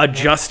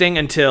adjusting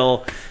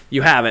until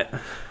you have it.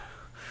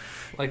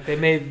 Like they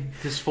made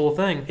this full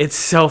thing. It's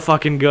so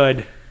fucking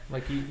good.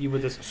 Like you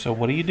would just So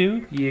what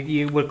do?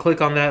 you would click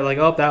on that like,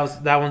 oh,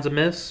 that one's a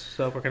miss.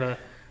 So we're gonna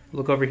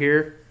look over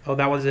here. Oh,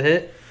 that one's a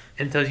hit.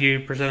 And tells you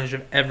percentage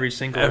of every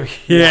single.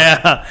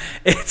 Yeah,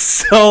 it's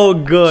so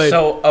good.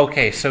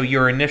 So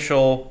your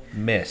initial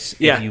miss.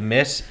 Yeah. If you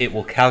miss, it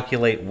will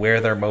calculate where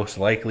they're most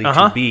likely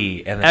Uh-huh. to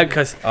be, and then,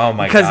 oh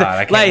my 'cause, god,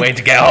 I can't like- wait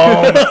to get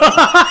home.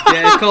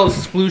 Yeah, it's called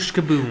Sploosh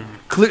Kaboom.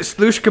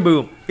 Sploosh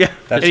kaboom. Yeah,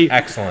 That's It-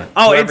 excellent.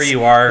 Oh, Whoever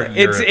you are,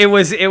 it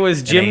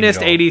was Gymnast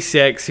angel.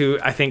 86 who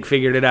I think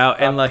figured it out,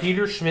 and like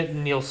Peter Schmidt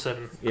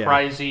Nielsen, Yeah.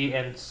 Crazy,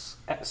 and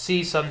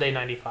C Sunday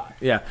 95.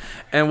 yeah,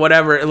 and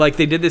whatever. Like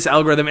they did this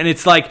algorithm, and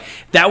it's like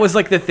that was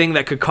like the thing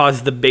that could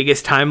cause the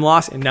biggest time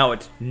loss, and now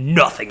it's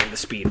nothing in the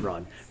speed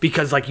run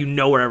because like you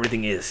know where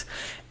everything is,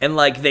 and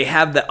like they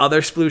have the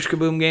other Sploosh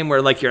Kaboom game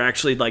where like you're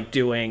actually like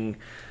doing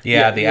the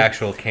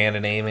actual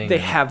cannon aiming. They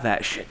have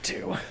that shit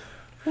too.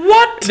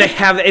 What? They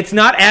have it's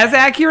not as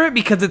accurate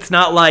because it's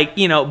not like,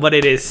 but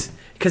it is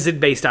because it's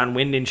based on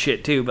wind and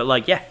shit too, but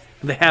like yeah,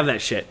 they have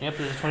that shit. Yep,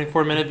 there's a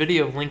 24-minute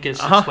video of Linkus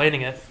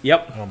explaining it.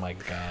 Yep. Oh my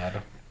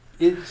god.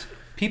 It's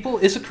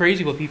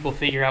crazy what people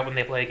figure out when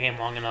they play a game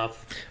long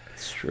enough.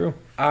 It's true.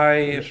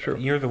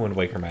 You're the Wind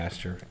Waker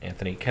master,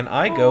 Anthony. Can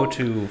I go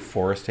to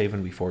Forest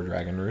Haven before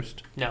Dragon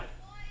Roost? No.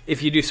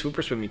 If you do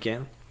Super Swim, you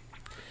can.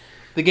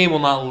 The game will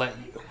not let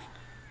you.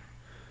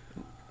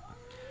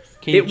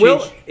 Can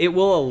you It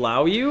will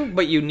allow you,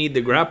 but you need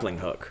the grappling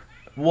hook.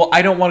 Well,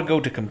 I don't want to go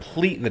to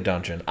complete the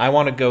dungeon. I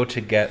want to go to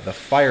get the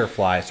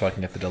Firefly so I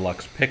can get the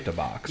deluxe Picta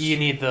box. You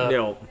need the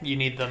No.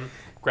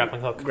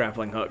 grappling hook.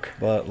 Grappling hook.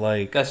 But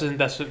like, That's in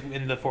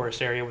the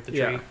forest area with the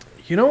tree.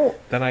 Yeah.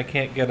 then I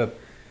can't get a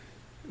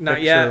Not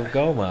picture yet. of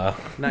Goma.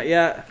 Not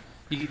yet.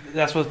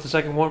 That's what the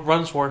second one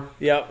runs for,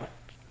 Yep.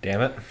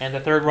 Damn it. and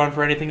the third run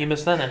for anything you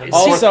missed then. And the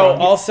fourth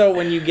Also, run-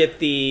 when you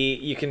get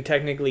you can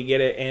technically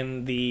get it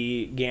in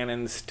the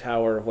Ganon's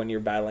tower when you're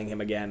battling him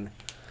again.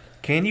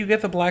 Can you get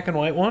the black and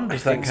white one?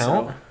 Does that think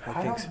count? so.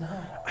 I think so. don't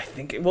know. I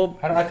think it will.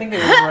 I think they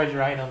override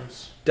your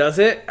items. Does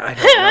it? I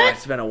don't know.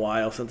 It's been a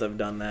while since I've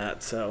done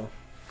that, so.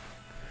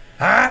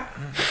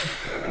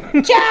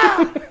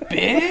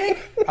 Big?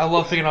 I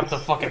love picking up the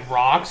fucking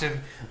rocks and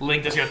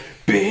Link just goes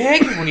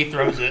big when he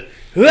throws it.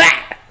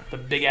 The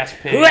big ass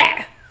pig.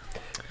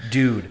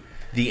 Dude,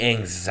 the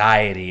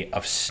anxiety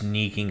of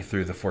sneaking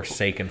through the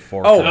Forsaken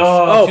Fortress.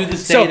 Oh, to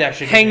this day so that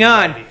shit hang gets me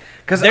on. anxiety.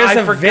 Because There's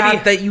I a forgot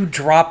video- that you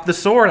dropped the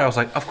sword. I was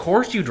like, of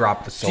course you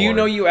dropped the sword. Do you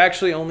know you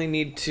actually only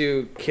need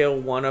to kill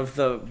one of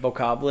the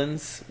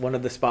bokoblins, one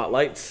of the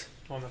spotlights?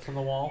 One that's on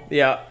the wall.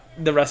 Yeah,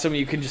 the rest of them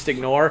you can just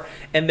ignore.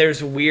 And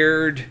there's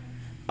weird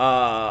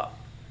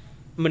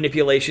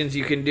manipulations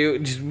you can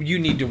do. You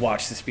need to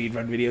watch the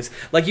speedrun videos.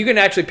 Like you can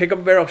actually pick up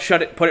a barrel,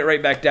 shut it, put it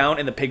right back down,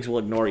 and the pigs will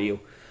ignore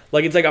you.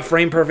 Like it's like a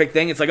frame perfect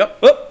thing. It's like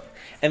up,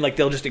 and like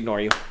they'll just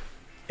ignore you.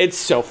 It's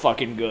so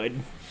fucking good.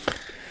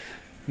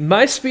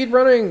 My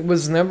speedrunning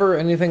was never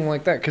anything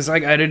like that because I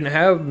didn't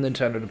have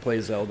Nintendo to play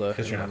Zelda.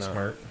 Because you're not And,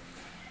 smart.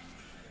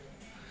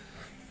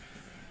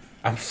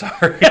 I'm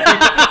sorry.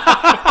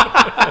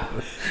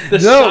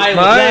 No,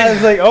 I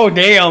was like, oh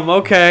damn,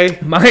 okay.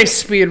 my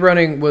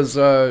speedrunning was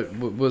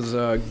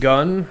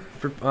Gun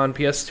on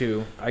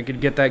PS2. I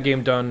could get that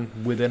game done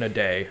within a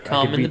day. I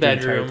Come could in the beat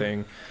entire bedroom.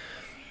 thing.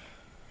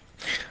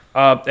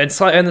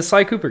 And the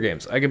Sly Cooper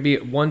games. I could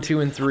beat 1, 2,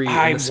 and 3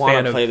 I in the want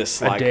span to of play the a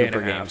Sly day and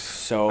Cooper a half. games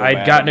so I'd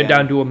bad, gotten it man.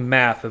 down to a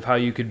math of how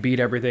you could beat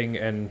everything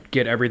and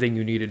get everything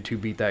you needed to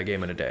beat that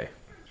game in a day,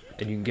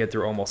 and you can get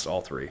through almost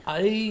all 3.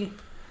 I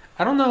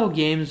don't know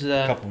games A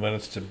that couple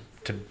minutes to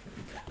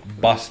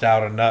bust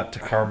out a nut to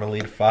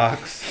Carmelita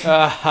Fox.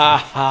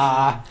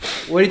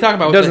 What are you talking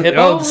about? With Doesn't, the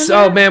hippo?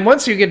 oh man,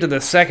 once you get to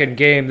the second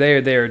game,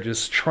 they're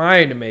just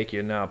trying to make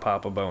you now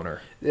pop a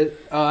boner.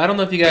 I don't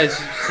know if you guys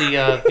see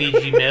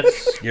VG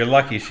Myths, You're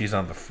lucky she's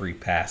on the free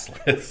pass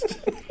list.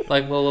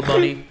 like Lola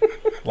Bunny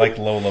Like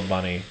Lola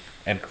Bunny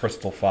and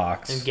Crystal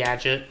Fox. and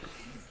Gadget.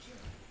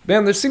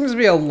 Man, there seems to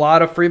be a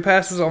lot of free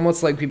passes,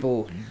 almost like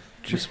people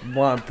just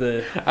want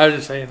the... I was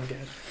just saying Gadget.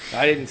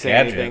 I didn't say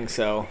Gadget. anything,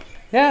 so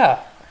Yeah.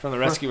 from the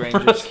Rescue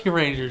Rangers. Rescue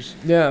Rangers.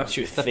 Yeah,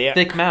 She was The thick.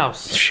 thick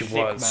mouse. she Thick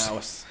was.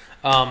 mouse.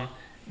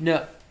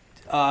 No.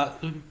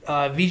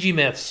 VG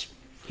Myths.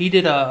 He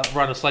did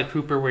run a Sly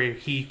Cooper where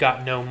he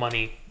got no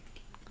money.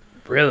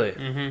 Really?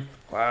 Mm-hmm.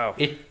 Wow.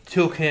 It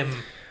took him.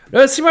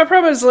 No, see, my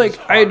problem is, like,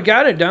 It's I had hard.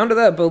 got it down to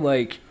that, but,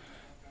 like,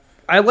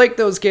 I like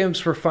those games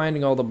for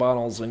finding all the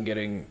bottles and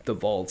getting the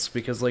vaults,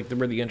 because, like, they're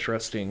really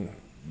interesting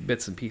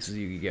bits and pieces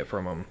you could get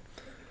from them.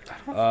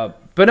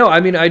 But no,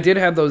 I mean, I did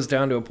have those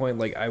down to a point,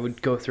 like, I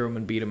would go through them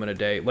and beat them in a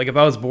day. Like, if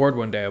I was bored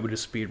one day, I would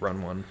just speed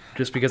run one,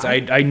 just because I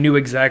knew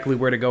exactly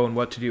where to go and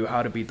what to do,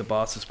 how to beat the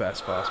boss as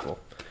fast as possible.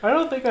 I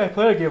don't think I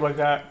played a game like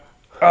that.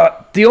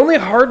 The only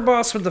hard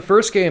boss with the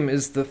first game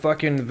is the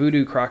fucking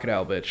voodoo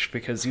crocodile bitch,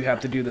 because you have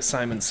to do the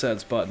Simon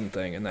Says button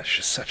thing, and that's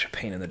just such a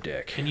pain in the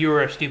dick. And you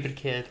were a stupid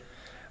kid.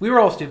 We were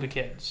all stupid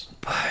kids.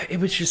 It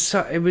was just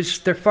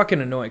they're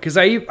fucking annoying, because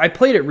I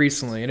played it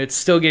recently, and it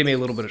still gave me a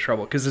little bit of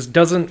trouble, because this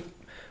doesn't,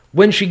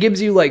 when she gives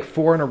you like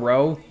 4 in a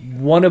row,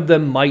 one of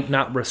them might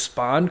not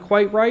respond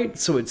quite right,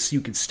 so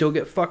you can still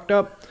get fucked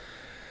up,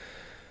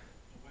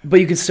 but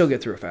you can still get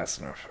through it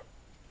fast enough.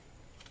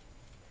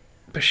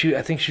 But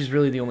I think she's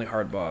really the only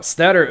hard boss.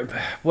 That or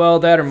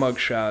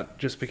Mugshot,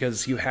 just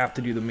because you have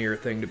to do the mirror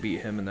thing to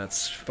beat him, and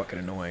that's fucking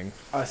annoying.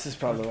 This is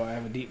probably why I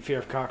have a deep fear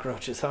of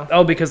cockroaches, huh?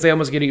 Oh, because they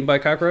almost get eaten by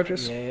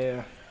cockroaches?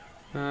 Yeah.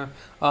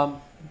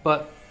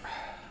 But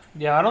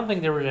yeah, I don't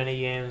think there were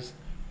any games.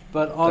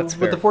 But That's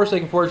fair. with the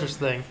Forsaken Fortress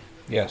thing,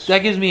 Yes.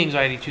 that gives me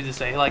anxiety to this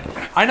day. Like,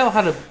 I know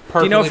how to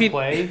perfectly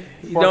play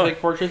don't- Forsaken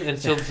Fortress, and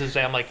still to this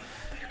day, I'm like,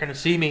 you're gonna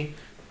see me.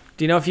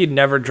 Do you know if you'd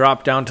never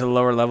drop down to the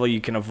lower level,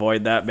 you can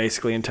avoid that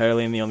basically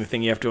entirely, and the only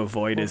thing you have to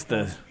avoid is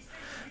the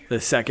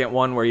second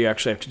one where you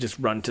actually have to just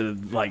run to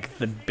like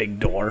the big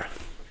door.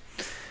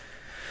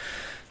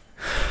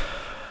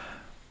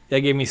 That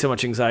gave me so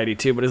much anxiety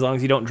too. But as long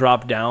as you don't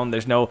drop down,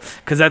 there's no,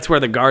 because that's where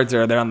the guards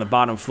are. They're on the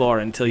bottom floor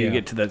until you Yeah.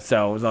 get to the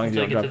cell. As long as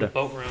you Until I don't get drop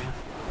to the down. boat room.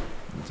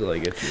 Until I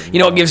get you. You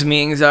know what gives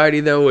me anxiety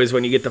though is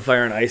when you get the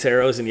fire and ice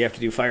arrows and you have to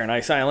do fire and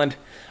ice island.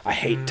 I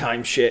hate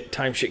time shit.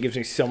 Time shit gives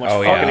me so much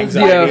Oh, fucking yeah.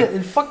 anxiety.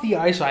 And fuck the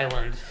ice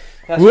island.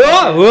 That's Whoa,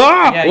 fucking- whoa,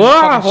 yeah, you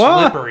whoa, fucking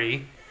whoa.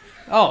 slippery.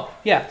 Oh,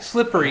 yeah,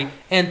 slippery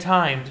and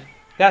timed.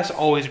 That's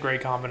always a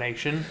great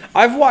combination.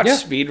 I've watched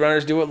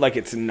speedrunners do it like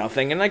it's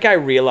nothing, and like I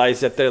realize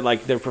that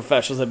they're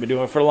professionals, have been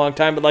doing it for a long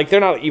time, but like they're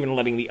not even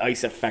letting the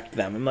ice affect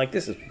them. I'm like,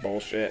 this is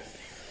bullshit.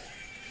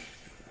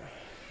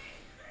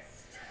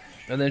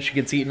 And then she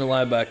gets eaten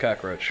alive by a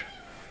cockroach.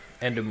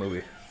 End of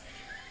movie.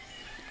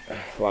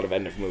 A lot of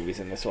end of movies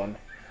in this one.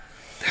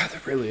 Yeah,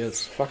 there really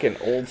is. Fucking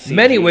old CG,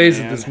 Many ways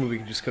man. that this movie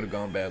just could have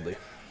gone badly.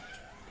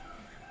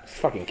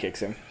 Fucking kicks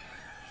him.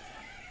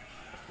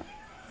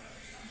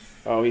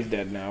 Oh, he's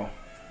dead now.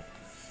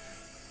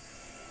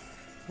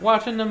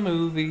 Watching the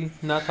movie,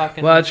 not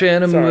talking.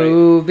 Watching a Sorry.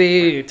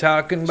 movie,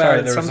 talking about Sorry,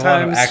 it there was a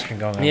lot of sometimes. action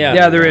going on. Yeah.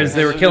 Yeah, there is.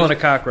 They It were was- killing a It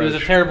was cockroach. a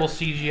terrible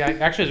CGI.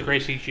 Actually, it was a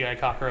great CGI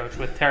cockroach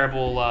with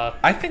terrible.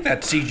 I think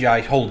that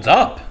CGI holds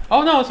up.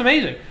 Oh no, it's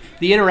amazing.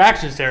 The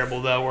interaction's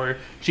terrible though, where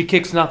she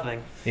kicks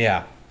nothing.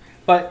 Yeah.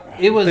 But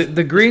it was.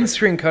 The green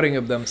screen cutting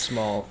of them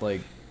small,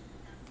 like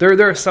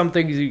there are some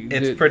things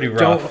It's that pretty don't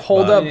rough,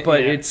 hold but- up,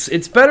 but Yeah.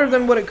 it's better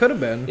than what it could have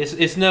been.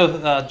 It's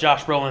no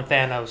Josh Brolin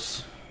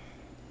Thanos.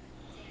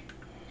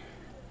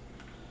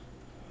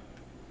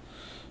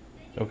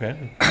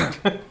 Okay.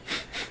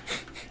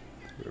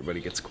 Everybody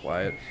gets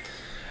quiet.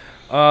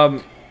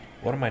 What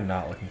am I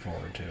not looking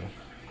forward to?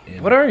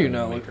 in What are you Wind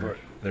not Waker? looking for?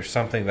 There's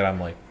something that I'm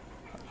like,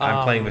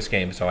 I'm playing this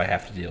game, so I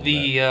have to deal with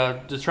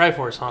it. The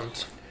Triforce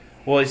Hunt.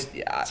 Well,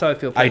 That's how I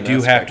feel. I playing do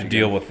Mass have Effect to again.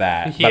 deal with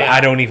that, but Yeah. I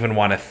don't even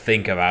want to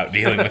think about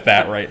dealing with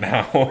that right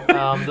now.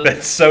 The-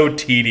 That's so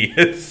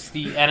tedious.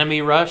 The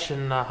enemy rush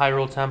in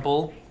Hyrule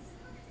Temple.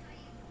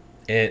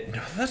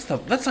 That's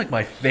like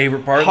my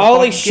favorite part.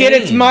 Holy of the shit,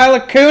 game. it's Mila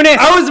Kunis!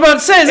 I was about to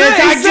say,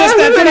 that's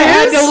what I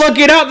had to look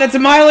it up. That's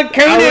Mila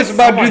Kunis. I was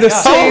about to do the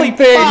God. same Holy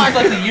thing. It was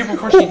like the year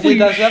before she did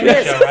that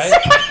shit. show,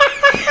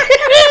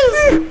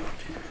 right?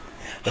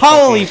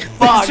 Holy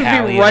fuck! This would be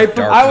Alley right of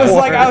Dark I was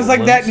Knight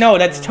like that. No,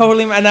 that's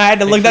totally. And I had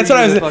to look. Make That's sure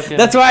what I you was. fucking-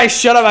 That's why I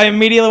shut up. I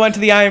immediately went to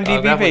the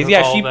IMDb that page. was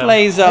Yeah, all she them.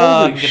 plays.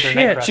 Holy get their neck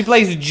shit. crest. She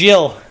plays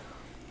Jill.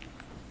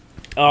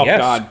 Oh Yes.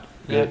 God.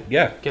 Good.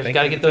 Yeah. You thank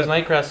gotta you get for those that.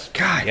 night crests.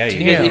 God Yeah, you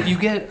damn. Because if you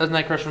get a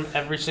night crest from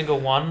every single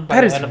one by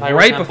That the is end of Hyrule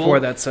right Temple, before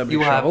that subject you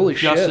will show. have Holy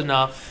just shit.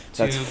 enough to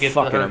That's get the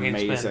fucking hurricane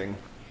spin. amazing.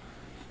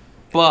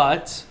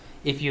 But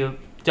if you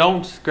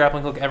don't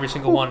grappling hook every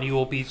single one, you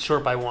will be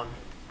short by one.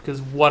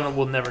 Because one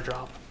will never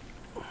drop.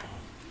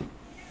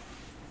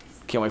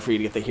 Can't wait for you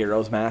to get the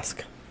hero's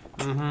mask.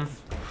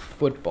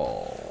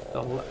 football.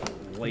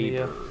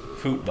 Labor.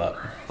 Foot butt.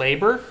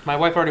 Labor? My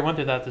wife already went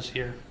through that this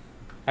year.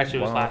 Actually,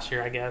 it was Wow. last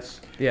year, I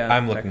guess. Yeah,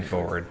 I'm looking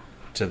forward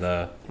to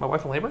the My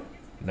wife in labor?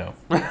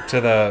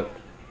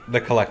 the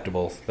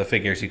collectibles, the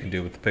figures you can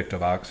do with the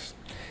Pictobox.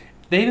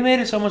 They made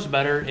it so much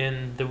better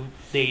in the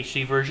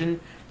HD version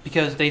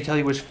because they tell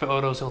you which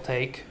photos he'll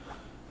take.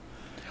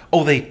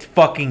 Oh, they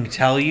fucking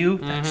tell you?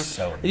 That's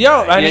so nice. Yo,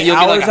 I mean, You'll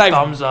get like hours a I've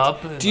thumbs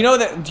up. Do you know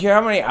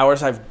how many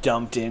hours I've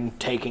dumped in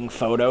taking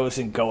photos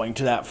and going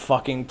to that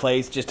fucking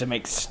place just to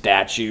make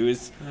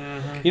statues?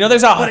 You know,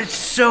 there's But it's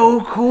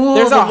so cool.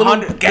 there's the a little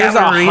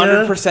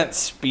 100%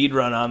 speed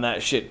run on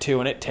that shit too,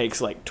 and it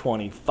takes like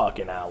 20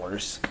 fucking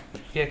hours.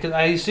 Yeah, because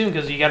I assume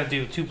because you got to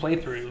do 2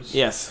 playthroughs.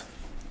 Yes.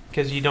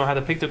 Because you don't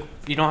have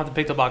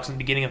the box in the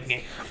beginning of the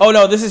game. Oh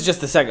no, this is just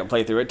the second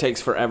playthrough. It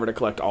takes forever to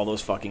collect all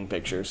those fucking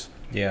pictures.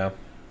 Yeah.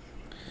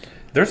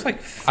 There's like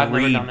I've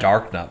never 3 done it.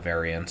 Dark Nut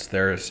variants.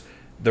 There's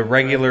the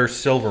regular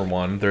silver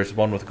one. There's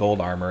one with gold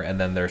armor,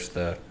 and then there's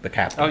the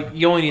captain. Oh,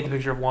 you only need the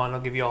picture of one.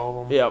 I'll give you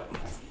all of them. Yep.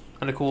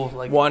 And a cool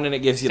like One, and it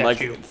gives you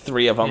statue. like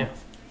 3 of them. Yeah.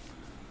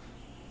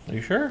 Are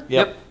you sure?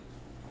 Yep.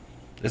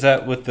 Is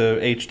that with the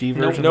HD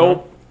version?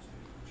 Nope.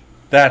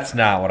 That's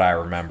not what I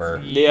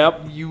remember.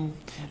 Yep. You.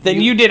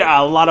 Then you did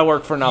a lot of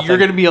work for nothing. You're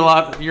gonna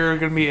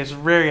be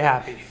very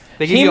happy.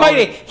 They give you all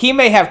He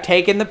may have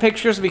taken the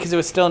pictures because it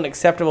was still an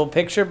acceptable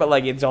picture, but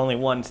like it's only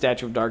one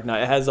statue of Dark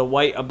Knight. It has a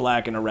white, a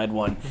black, and a red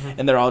one,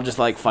 and they're all just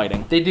like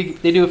fighting. They do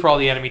it for all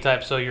the enemy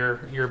types. So your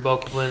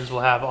Bokoblins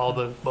will have all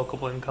the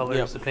Bokoblin colors,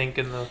 Yep. the pink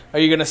and the. Are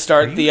you gonna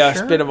start Are the you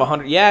sure? spin of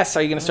 100? Yes.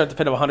 Are you gonna start the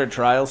pin of 100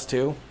 trials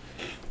too?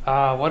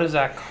 What is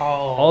that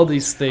called? all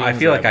these things. I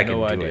feel like I have can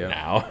no do idea. it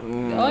now.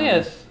 Oh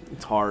yes.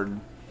 It's hard.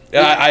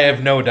 I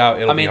have no doubt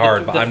it'll I mean, be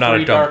hard, the but I'm not a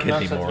 3 dumb Dark kid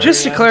Nuts, anymore. that's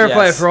Just to Yeah.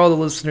 clarify Yes. for all the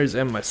listeners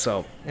and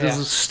myself, this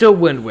Yeah. is still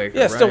Wind Waker.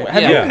 Yeah. Still, right?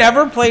 have Yeah. you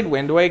never played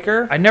Wind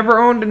Waker? I never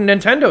owned a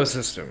Nintendo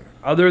system,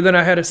 other than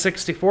I had a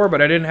 64,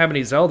 but I didn't have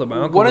any Zelda.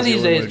 My uncle One of was the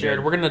these only days, one Jared,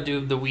 who we're gonna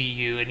do the Wii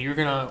U, and we're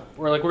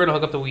gonna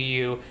hook up the Wii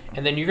U,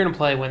 and then you're gonna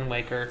play Wind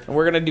Waker. And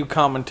we're gonna do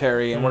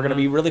commentary, and we're gonna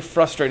be really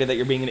frustrated that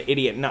you're being an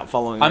idiot and not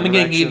following. I'm the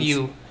gonna give directions.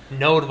 you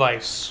no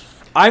advice.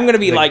 I'm gonna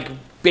be like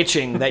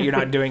bitching that you're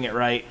not doing it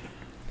right.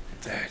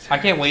 I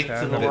can't wait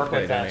I've to never work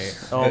with played any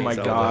that. Oh my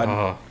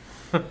Zelda.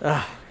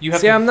 god. You have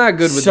See, to. I'm not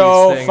good with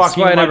So these things. That's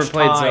fucking why I never much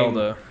played time.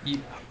 Zelda.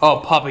 Oh,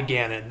 Papa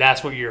Ganon.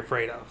 That's what you're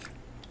afraid of.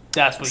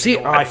 That's what See, you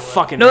don't I wanna do.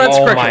 fucking. No, that's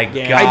Oh correct. my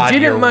Yeah. god, I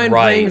didn't you're mind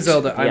right. playing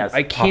Zelda. Yes,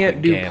 I can't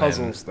Puppet do Ganon.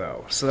 puzzles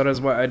though, so that is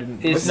why I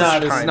didn't. It's This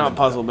not- is kind not of-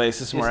 puzzle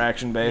based. It's more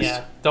action based.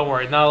 Yeah, don't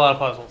worry. Not a lot of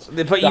puzzles.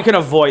 But you can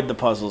avoid the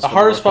puzzles. The for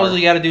hardest most part. puzzle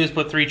you got to do is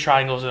put 3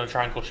 triangles in a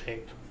triangle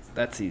shape.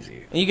 That's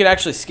easy. And you can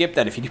actually skip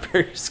that if you do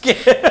parry skip.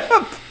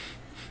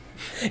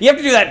 You have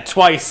to do that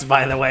twice,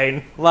 by the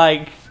way.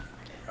 Like,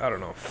 I don't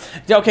know.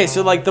 okay,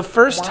 so like the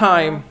first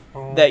time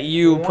that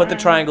you put the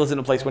triangles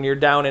into place when you're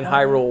down in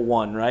Hyrule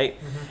 1, right?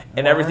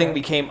 And everything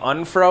became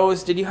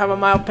unfroze. Did you have a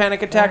mild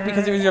panic attack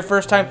because it was your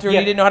first time through and Yeah.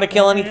 you didn't know how to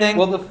kill anything?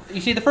 Well, you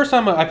see, the first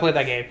time I played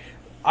that game,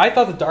 I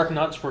thought the Dark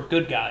Nuts were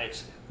good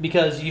guys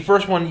because the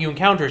first one you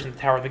encounter is in the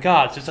Tower of the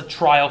Gods. It's a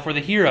trial for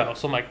the hero.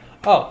 So I'm like,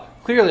 oh,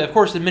 clearly, of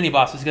course, the mini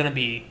boss is going to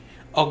be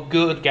a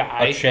good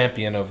guy. A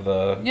champion of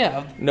the.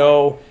 Yeah,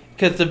 no.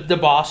 because the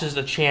boss is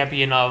the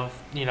champion of,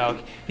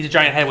 he's a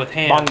giant head with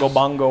hands.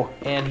 Bongo.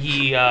 And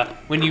he,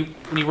 when you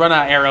run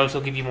out of arrows,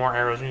 he'll give you more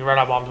arrows. When you run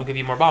out of bombs, he'll give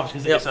you more bombs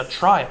because Yep. it's a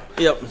trial.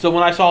 Yep. So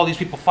when I saw all these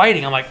people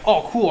fighting, I'm like,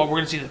 oh, cool, we're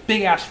going to see this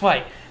big-ass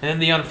fight. And then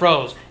they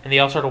unfroze, and they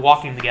all started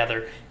walking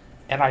together.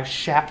 And I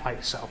shat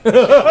myself.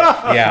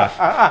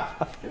 Yeah.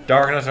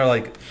 Darkness are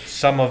like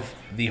some of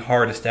the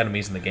hardest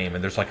enemies in the game,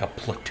 and there's like a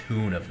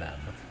platoon of them.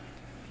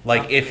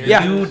 Like, if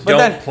Yeah, you but don't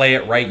then- play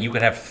it right, you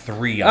could have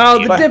 3 Oh,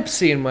 on you. the dip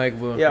scene, Mike.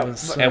 Yeah,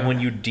 Was, And when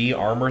you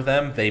de-armor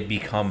them, they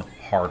become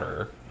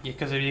harder.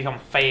 Because they become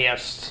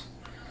fast.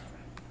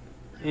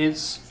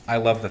 I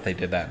love that they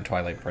did that in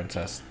Twilight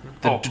Princess.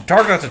 The Oh.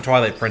 Darkness and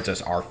Twilight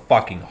Princess are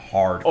fucking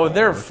hard. Oh,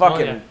 they're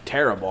fucking yeah.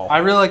 terrible. I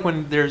really like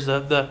when there's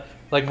the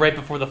like right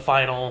before the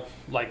final,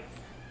 like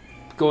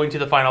going to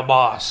the final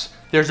boss.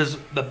 There's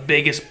the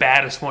biggest,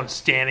 baddest one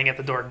standing at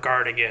the door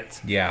guarding it.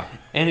 Yeah.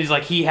 And he's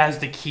like, he has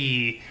the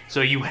key,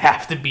 so you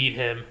have to beat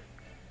him.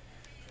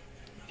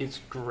 It's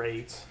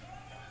great.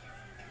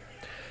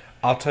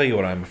 I'll tell you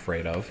what I'm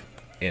afraid of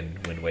in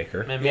Wind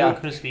Waker. Man, Yeah. Mila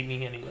couldn't beat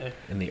me anyway.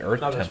 In the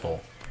Earth Not this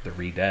Temple, the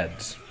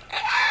Re-Deads.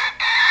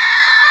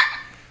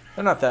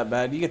 They're not that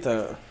bad. You get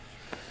the.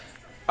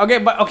 Okay,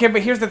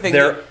 but here's the thing.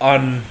 They're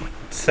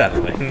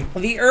unsettling.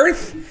 The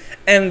Earth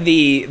and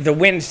the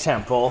Wind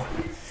Temple.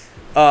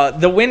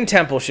 The Wind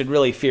Temple should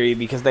really fear you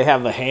because they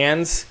have the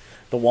hands,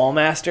 the Wall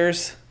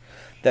Masters,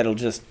 that'll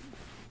just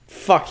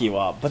fuck you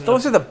up. But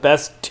those are the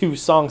best 2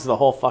 songs of the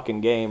whole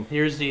fucking game.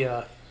 Here's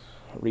the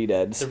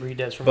Redeads.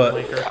 Redeads from But-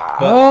 Wind Waker.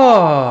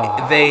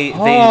 oh, They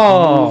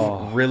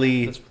Oh. move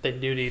really. That's what they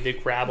do. They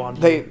grab on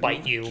you, They- and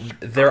bite you.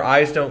 Their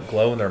eyes don't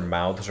glow and their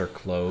mouths are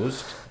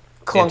closed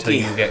until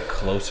Clunky. you get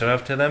close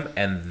enough to them,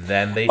 and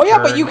then they Oh, yeah,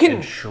 turn but you can-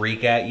 and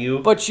shriek at you.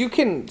 But you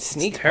can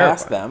sneak terrifying.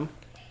 past them.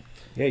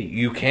 Yeah,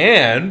 you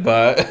can,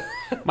 but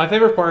My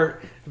favorite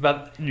part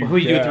about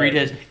what you do with Reed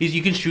is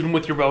you can shoot them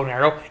with your bow and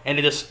arrow, and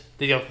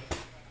they go,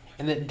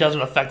 and it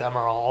doesn't affect them at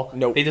all.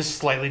 Nope. They just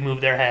slightly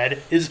move their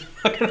head. It's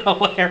fucking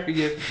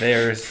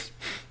hilarious.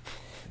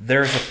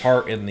 There's a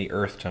part in the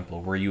Earth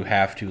Temple where you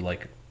have to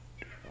like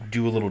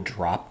do a little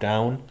drop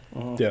down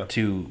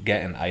to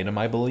get an item,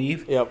 I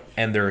believe. Yep.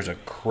 And there's a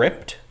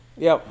crypt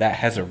Yep. that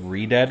has a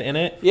Redead in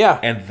it. Yeah.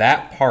 And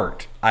that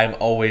part, I'm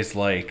always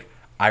like,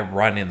 I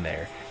run in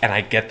there and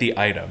I get the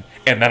item,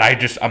 and then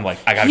I'm like,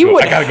 I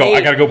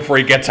gotta go before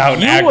he gets out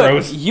and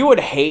aggro's. You would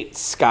hate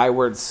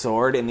Skyward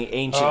Sword in the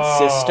Ancient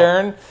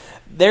Cistern.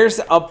 There's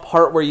a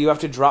part where you have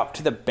to drop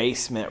to the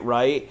basement,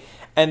 right?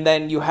 And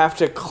then you have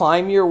to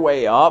climb your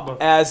way up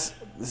as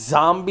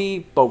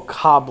zombie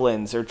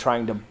bokoblins are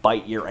trying to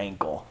bite your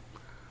ankle.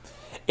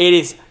 It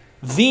is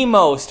the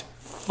most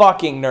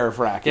fucking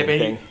nerve-wracking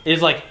thing.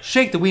 It's like,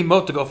 shake the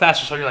Wiimote to go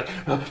faster, so you're like,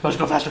 let's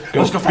go faster,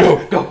 let's go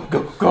faster,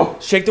 go.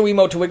 Shake the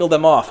Wiimote to wiggle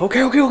them off.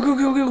 Okay.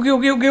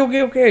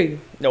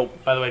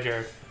 Nope. By the way,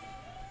 Jared.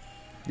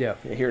 Yeah.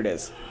 Here it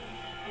is.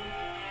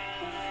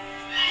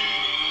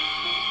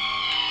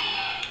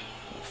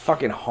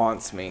 Fucking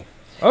haunts me.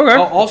 Okay.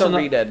 Also, It's a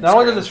Redead not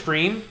only scream. does it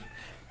scream,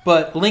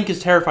 but Link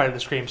is terrified of the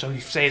scream, so he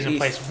stays in He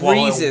place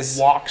freezes.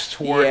 while it walks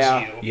towards Yeah.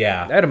 you.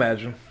 Yeah. I'd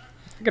imagine.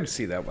 I can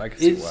see that. I can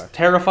see It's why.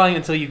 terrifying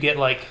until you get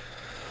like,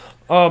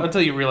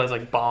 until you realize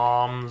like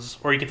bombs,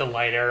 or you get the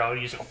light arrow,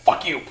 and you just go,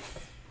 fuck you.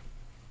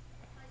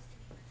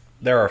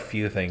 There are a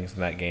few things in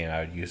that game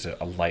I would use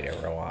a light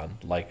arrow on,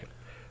 like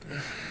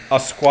a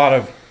squad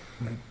of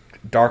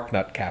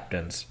Darknut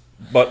captains,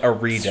 but a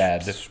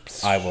Redead,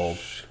 I will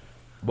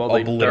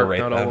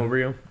obliterate all them. over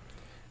you.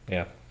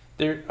 Yeah.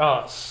 They're,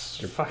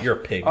 You're a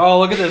pig. Oh,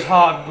 look at this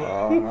hot.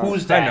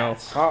 Who's that? I know.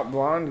 Hot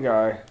blonde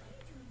guy.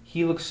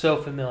 He looks so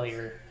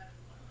familiar.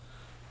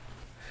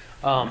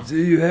 Do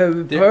you have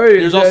a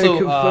There's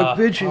also fuck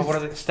bitches? what are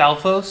they?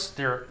 Stalfos.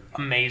 They're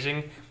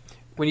amazing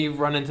when you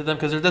run into them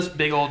because they're just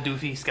big old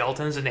doofy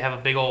skeletons and they have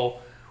a big old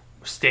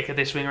stick that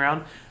they swing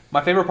around.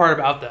 My favorite part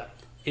about that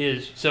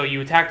is so you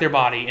attack their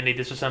body and they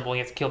disassemble and you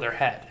have to kill their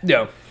head.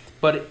 Yeah.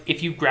 But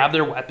if you grab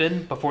their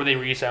weapon before they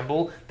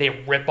reassemble, they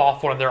rip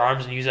off one of their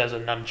arms and use it as a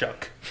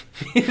nunchuck.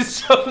 It's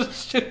so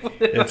stupid.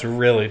 It's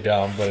really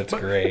dumb, but it's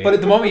great. But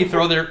at the moment you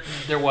throw their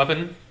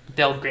weapon,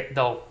 they'll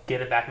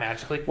get it back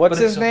magically. What's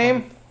But it's his so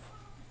name? funny.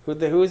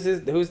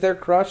 Who's their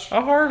crush?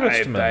 a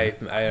harvestman.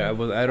 I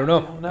don't know.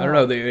 I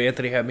don't know.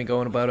 Anthony had me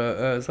going about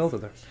a Zelda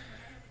there.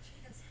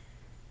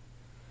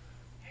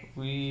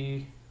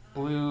 We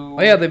blew.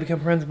 Oh yeah, they become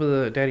friends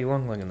with Daddy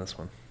Longling in this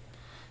one.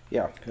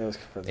 Yeah. That was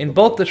for In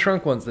both the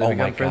Shrunk ones, they Oh become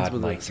my friends God,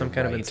 with Mike, some you're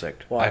kind of right.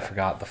 insect. Why? I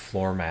forgot the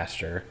floor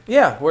master.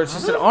 Yeah, where it's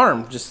just an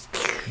arm. Just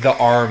The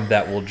arm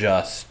that will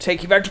just...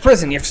 take you back to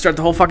prison. You have to start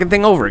the whole fucking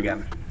thing over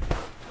again.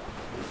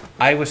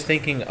 I was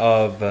thinking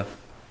of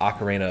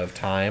Ocarina of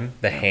Time,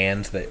 the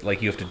hands that,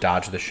 like, you have to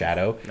dodge the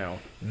shadow. No.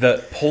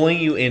 The pulling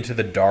you into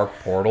the dark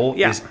portal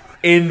Yeah. is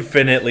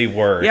infinitely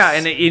worse. Yeah,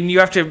 and you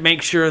have to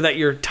make sure that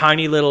your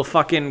tiny little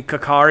fucking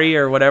Kakari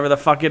or whatever the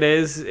fuck it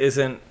is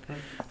isn't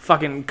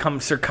fucking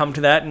succumb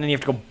to that, and then you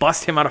have to go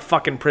bust him out of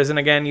fucking prison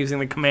again using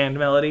the command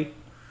melody.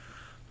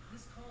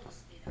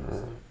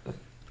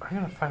 I'm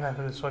gonna find out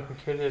who this fucking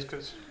kid is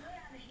because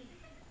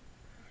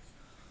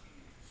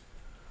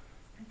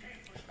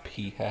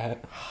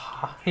P-hat.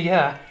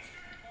 yeah,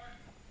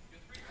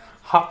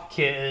 hot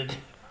kid.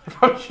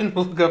 Probably shouldn't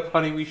look up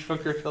Honey We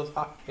Shrunk Ourselves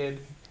hot kid.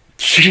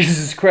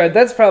 Jesus Christ,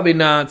 that's probably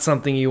not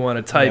something you want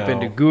to type No.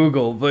 into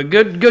Google. But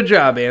good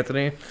job,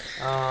 Anthony.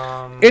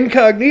 Um,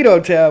 Incognito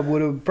tab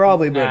would have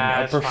probably been Nah,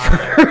 a it's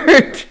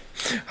preferred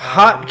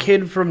hot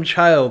kid from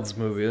Child's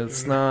movie.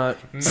 That's not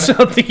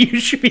something you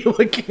should be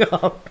looking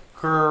up.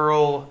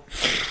 girl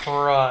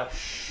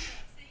crush.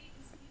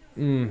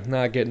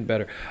 Not getting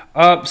better.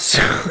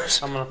 So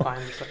I'm gonna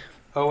find this.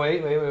 Oh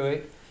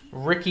wait.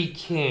 Ricky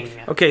King.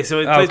 Okay, so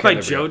it's Okay, played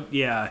by there we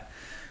Joe.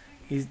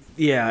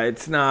 Yeah,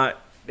 it's not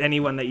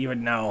anyone that you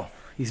would know.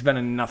 He's been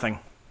in nothing.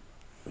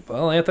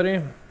 well,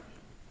 Anthony,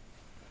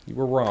 you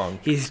were wrong.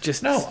 He's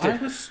just No,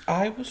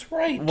 I was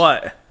right.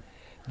 What?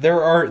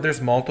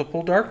 There's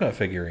multiple Darknut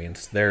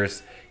figurines.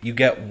 You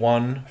get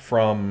one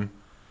from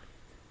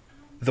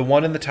the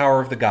one in the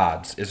Tower of the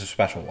Gods is a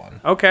special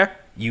one. Okay.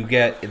 You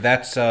get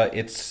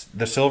it's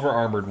the silver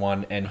armored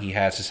one, and he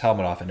has his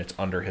helmet off, and it's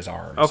under his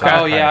arm. Okay.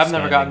 Oh yeah, I've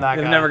never gotten that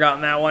I've guy. never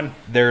gotten that one.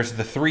 There's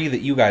the three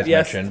that you guys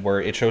Yes. mentioned, where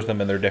it shows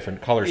them in their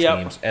different color Yep.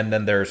 schemes, and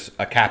then there's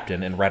a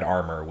captain in red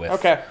armor with.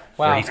 Okay.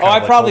 where Wow. he's Oh, kinda I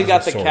like probably holding got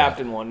his the sword.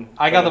 captain one.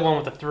 I got the one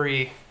with the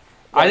 3.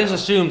 I just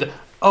assumed,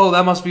 oh,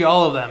 that must be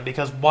all of them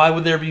because why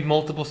would there be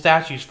multiple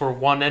statues for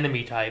one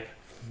enemy type?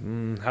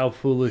 How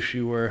foolish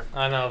you were.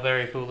 I know,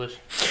 very foolish.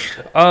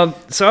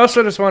 So I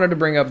also just wanted to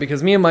bring up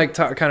because me and Mike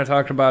kind of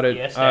talked about it.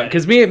 Yes, Daddy.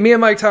 Because me and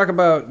Mike talk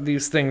about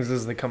these things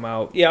as they come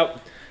out. Yep.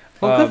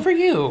 Well, good for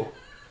you.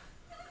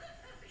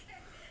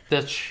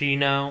 Does she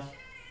know?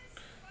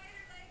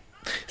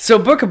 So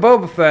Book of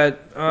Boba Fett.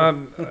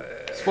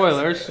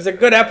 Spoilers. It's a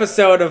good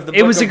episode of the.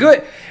 It was a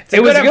good. It's a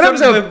It was good a good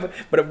episode, episode.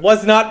 but it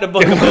was not the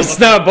book. It was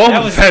not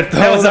Boba Fett though.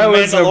 That was a That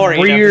was a Mandalorian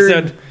weird.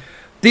 episode.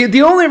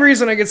 The only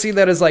reason I can see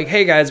that is like,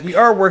 hey guys, we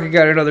are working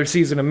on another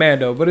season of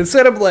Mando, but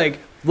instead of like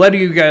letting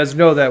you guys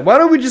know that, why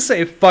don't we just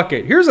say fuck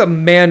it? Here's a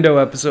Mando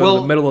episode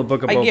in the middle of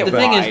Book of Boba get Fett. The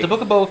thing Why? is, the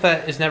Book of Boba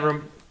Fett is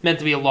never meant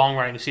to be a long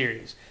running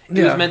series.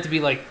 It was meant to be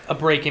like a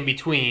break in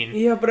between.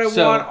 Yeah, but I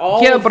So- want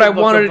all. Yeah, of but the I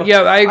Book wanted. of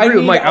Yeah, I agree with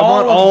need Mike. I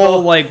want of all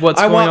the- like what's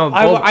I going want,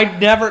 on. I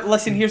never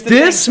listen. Here's the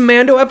This thing.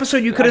 Mando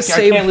episode you could have I can't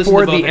saved listen for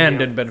to both the of end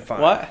you. and been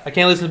fine. What? I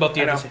can't listen to both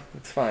the I know. others.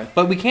 It's fine.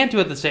 But we can't do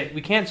it we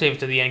can't save it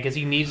to the end because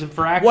he needs him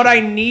for action. What I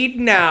need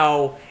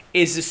now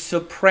is a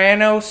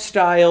Soprano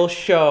style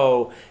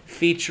show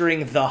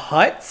featuring the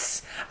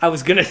Hutts. I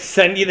was gonna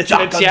send you this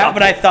in a chat,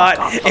 but I thought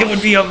it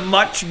would be a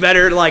much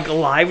better like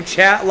live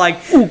chat, like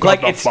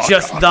it's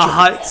just the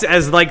Hutts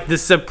as like the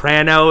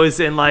Sopranos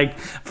and like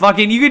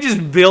fucking you could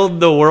just build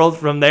the world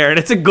from there, and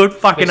it's a good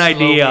fucking They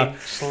idea.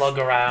 slowly slug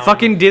around.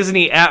 Fucking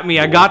Disney at me.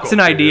 I got an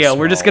idea.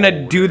 We're just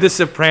gonna do the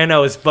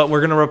Sopranos, but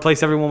we're gonna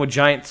replace everyone with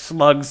giant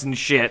slugs and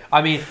shit.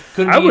 I mean,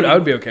 I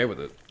would be okay with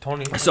it.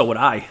 Tony. So would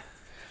I.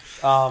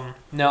 No,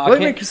 Well, I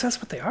can't. because that's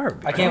what they are.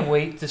 I can't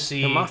wait to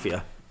see The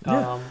Mafia.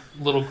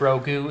 little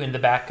Grogu in the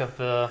back of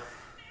the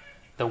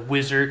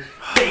wizard.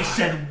 They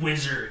said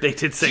wizard. They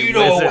did say Do you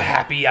know wizard. how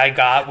happy I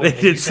got when They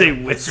he did said say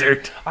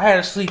wizard. I had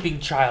a sleeping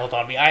child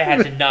on me. I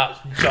had to not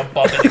jump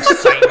up in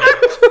excitement,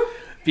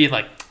 being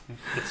like,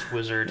 "It's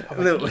wizard."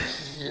 I'm like,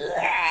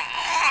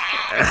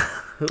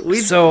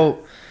 So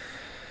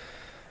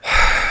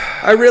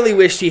I really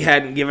wished he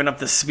hadn't given up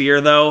the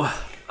spear, though.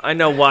 I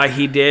know why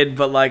he did,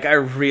 but like I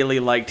really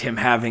liked him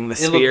having the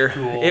It looked spear.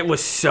 cool. It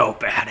was so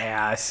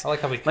badass. I like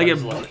how he cut Like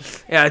his it, leg.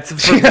 yeah, it's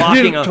for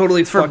blocking a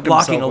Totally it's for fucked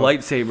blocking a himself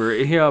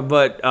lightsaber. Yeah,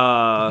 but It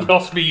could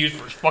also be used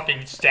for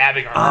fucking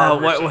stabbing or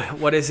armor.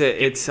 what is it?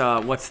 It's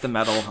what's the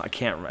metal? I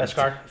can't remember.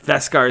 Beskar?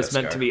 Beskar is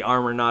meant to be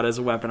armor, not as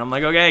a weapon. I'm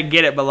like, okay, I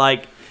get it, but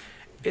like,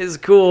 it's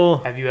cool.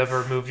 Have you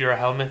ever moved your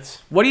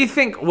helmets? What do you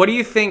think? What do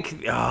you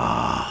think?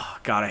 Oh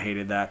God, I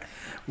hated that.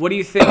 What do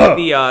you think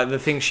the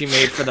thing she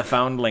made for the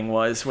foundling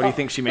was? What do you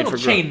think she made for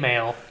Little Gro-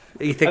 chainmail.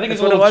 You I think think that's it's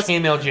a what it little was?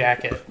 chainmail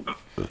jacket.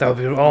 that would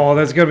be. Oh,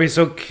 that's gonna be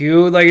so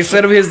cute. Like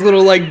instead of his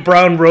little like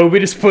brown robe, he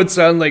just puts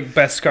on like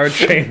Beskar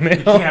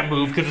chainmail. Can't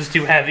move because it's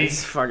too heavy.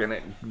 It's fucking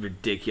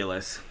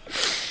ridiculous.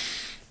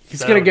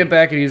 He's gonna get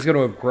back and he's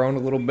gonna have grown a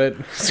little bit.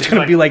 It's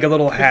gonna be like a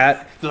little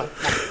hat.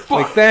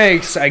 Like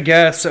thanks, I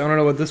guess. I don't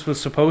know what this was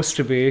supposed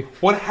to be.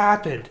 What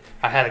happened?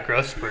 I had a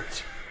growth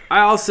spurt. I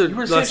also You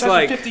were just saying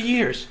like for 50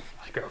 years.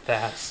 I grow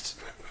fast.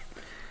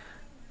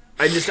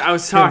 I was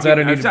Turns talking. out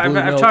I need I've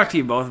blue milk. talked to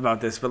you both about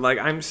this, but like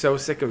I'm so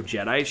sick of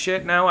Jedi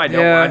shit now. I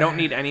Yeah. don't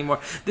need any more.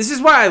 This is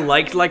why I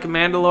liked like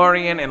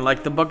Mandalorian and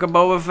like the Book of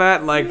Boba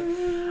Fett. Like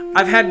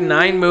I've had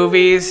 9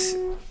 movies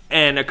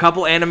and a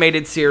couple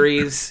animated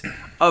series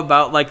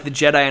about like the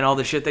Jedi and all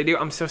the shit they do.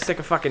 I'm so sick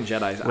of fucking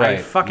Jedis. I Right,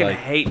 fucking like,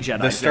 hate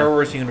Jedi. The Star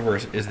Wars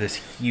universe is this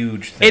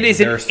huge thing. It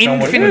is an There's so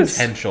much infinite-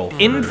 potential.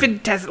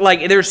 For,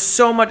 like there's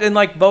so much, and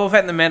like Boba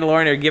Fett and the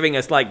Mandalorian are giving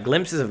us like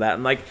glimpses of that.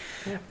 And like,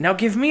 now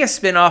give me a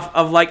spin-off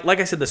of like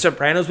I said, the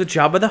Sopranos with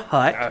Jabba the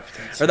Hutt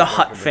or the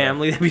Hutt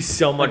family. That'd be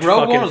so much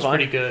Rogue fucking One was fun.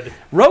 pretty good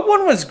Rogue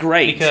One was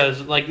great because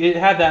like it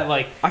had that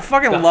like I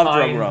fucking loved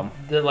Rogue One.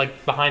 the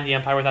like behind the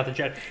Empire without the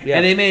Jedi, Yeah.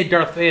 and they made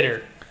Darth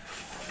Vader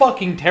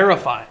fucking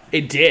terrifying.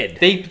 It did.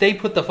 They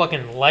put the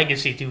fucking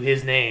legacy to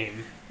his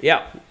name.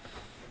 Yeah.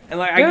 And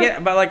like I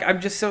get, but like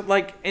I'm just so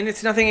like, and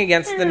it's nothing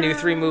against the new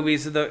 3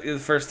 movies, the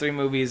first 3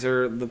 movies,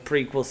 or the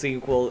prequel,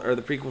 sequel, or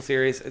the prequel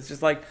series. It's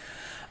just like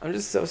I'm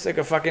just so sick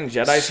of fucking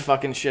Jedi's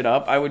fucking shit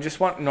up. I would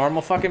just want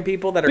normal fucking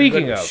people that are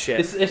Speaking good at of, shit.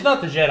 It's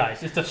not the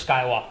Jedi's, it's the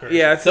Skywalkers.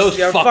 Yeah, it's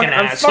those I'm fucking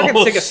assholes.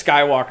 fucking sick of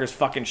Skywalker's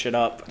fucking shit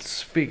up.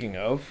 Speaking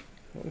of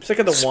I'm sick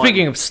of the one.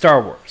 Speaking of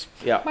Star Wars,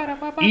 Yeah.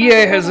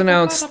 EA has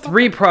announced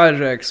 3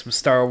 projects with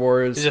Star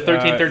Wars. Is it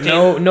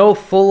 1313? No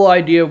full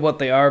idea of what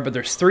they are, but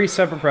there's 3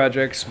 separate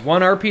projects: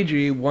 1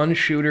 RPG, 1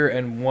 shooter,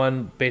 and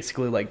 1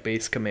 basically like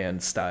base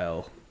command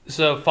style.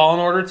 So Fallen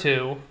Order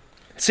 2.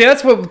 See,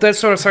 that's what I was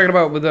talking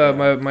about with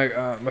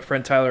my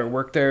friend Tyler at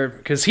work there,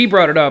 because he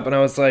brought it up, and I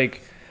was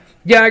like,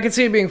 yeah, I can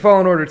see it being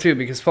Fallen Order 2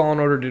 because Fallen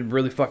Order did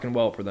really fucking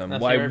well for them.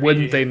 That's Why their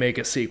wouldn't RPG. they make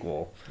a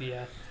sequel?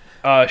 Yeah.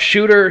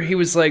 Shooter, he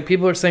was like,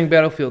 people are saying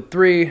Battlefield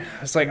 3. I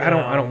was like, I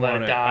don't let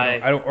want it it. die.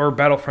 I don't, or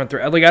Battlefront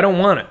 3. Like, I don't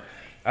want it.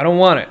 I don't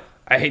want it.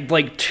 I hate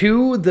like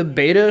 2. The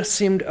beta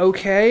seemed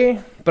okay,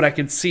 but I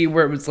could see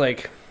where it was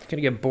like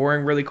gonna get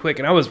boring really quick.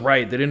 And I was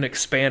right. They didn't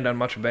expand on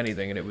much of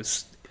anything, and it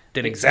was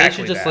did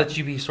exactly They should just that. let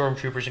you be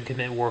stormtroopers and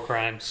commit war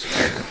crimes.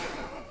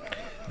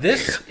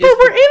 this is But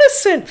we're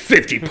innocent.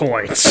 50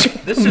 points.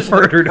 this is the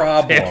Murdered a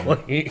problem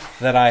family.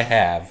 that I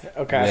have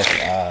Okay.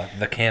 with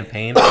the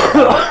campaign for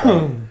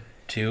Battlefront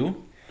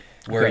 2,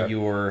 where Okay.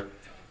 you were.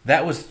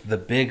 That was the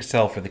big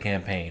sell for the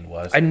campaign.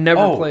 Was I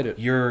never played it.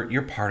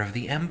 You're part of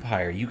the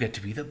Empire. You get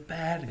to be the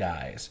bad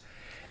guys.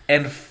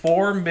 And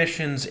 4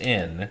 missions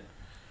in,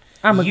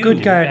 I'm a you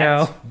good guy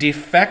now.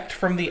 defect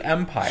from the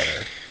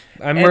Empire.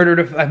 I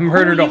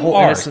murdered a whole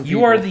innocent You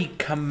people. are the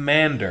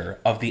commander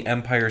of the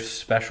Empire's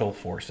special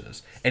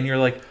forces, and you're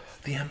like,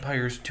 the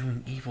Empire's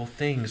doing evil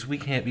things. We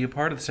can't be a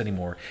part of this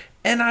anymore.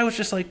 And I was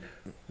just like,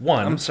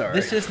 one, I'm sorry.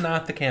 this is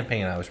not the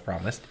campaign I was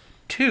promised.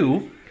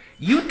 Two,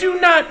 you do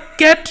not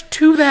get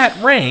to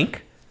that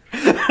rank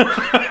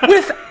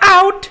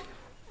without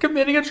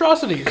Committing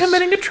atrocities.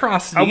 committing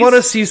atrocities. I want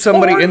to see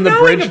somebody or in the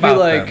knowing bridge be about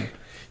like, them.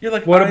 You're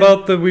like, "What I'm-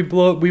 about the we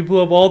blew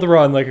up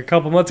Alderaan like a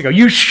couple months ago?"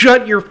 You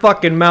shut your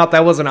fucking mouth. I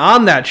wasn't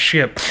on that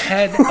ship.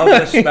 head of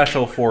the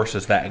special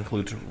forces that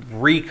includes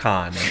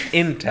recon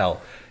and intel,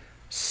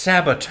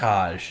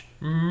 sabotage?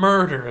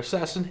 Murder,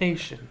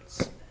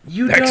 assassinations.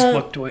 You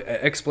don't.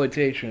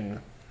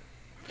 Exploitation,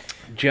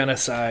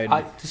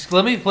 genocide. Just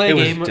let me play It a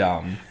was game.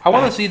 dumb. I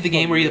want to see the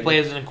game where you play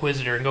as an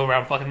Inquisitor and go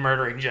around fucking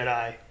murdering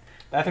Jedi.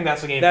 I think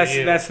that's the game for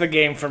you. That's the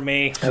game for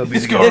me. That would be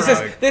the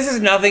game. This is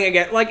nothing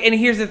again. Like, and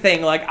here's the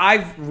thing. Like,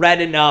 I've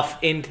read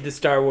enough into the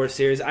Star Wars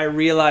series. I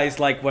realize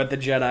like what the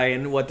Jedi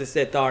and what the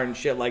Sith are and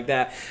shit like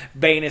that.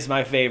 Bane is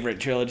my favorite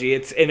trilogy.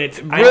 It really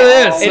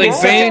is.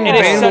 Like, Bane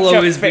will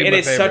always be It my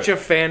is such a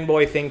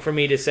fanboy thing for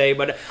me to say.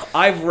 But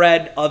I've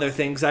read other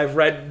things. I've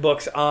read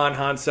books on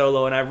Han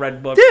Solo, and I've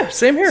read books. Yeah,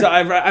 same here. So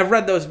I've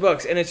read those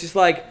books, and it's just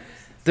like.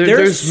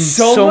 There's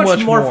so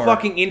much more more.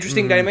 fucking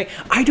interesting dynamic.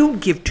 I don't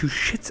give two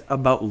shits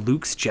about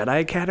Luke's Jedi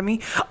Academy.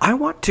 I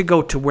want to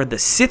go to where the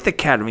Sith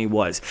Academy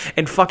was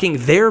and fucking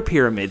their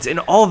pyramids and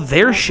all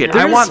their shit.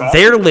 I want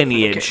their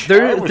lineage.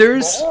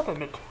 There's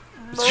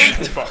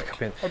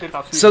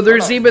so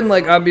there's even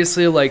like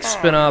obviously like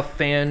spin-off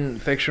fan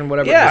fiction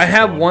whatever. Yeah, I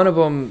have one of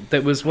them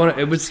that was one.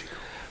 It was.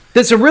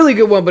 That's a really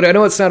good one, but I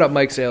know it's not up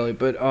Mike's alley.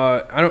 But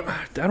I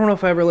don't know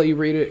if I ever let you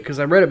read it because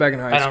I read it back in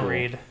high I school. don't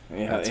read.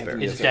 Yeah, that's fair.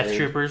 Is Death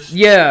Troopers?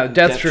 Yeah,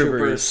 Death Death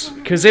Troopers.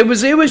 Troopers. Because it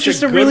was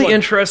just a good really one.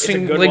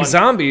 interesting It's a good like one.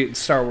 zombie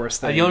Star Wars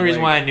thing. The only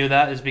reason like, why I knew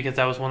that is because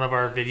that was one of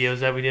our videos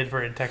that we did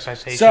for In Text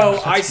Citation. So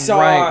I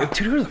saw. right,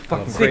 dude, it was a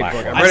fucking great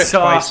book. I I read it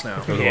saw- twice now.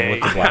 The one with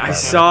the black I button.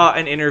 saw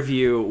an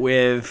interview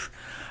with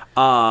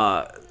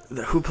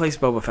who plays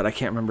Boba Fett. I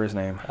can't remember his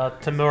name.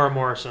 Tamura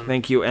Morrison.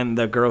 Thank you. And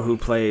the girl who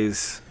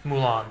plays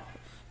Mulan.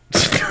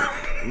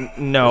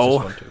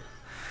 no,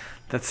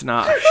 that's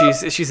not.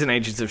 She's in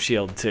Agents of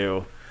Shield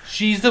too.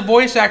 She's the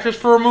voice actress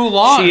for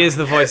Mulan. She is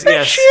the voice.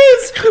 Yes. She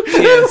is.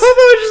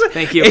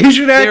 Thank you.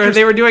 Asian They actress.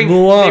 were doing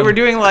Mulan. they were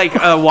doing like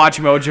a Watch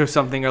Mojo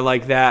something or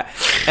like that,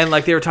 and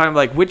like they were talking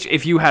like which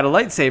if you had a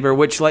lightsaber,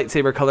 which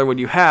lightsaber color would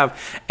you have?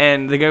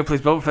 And the guy who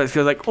plays Boba Fett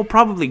feels like, oh,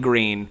 probably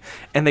green.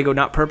 And they go,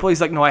 not purple.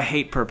 He's like, no, I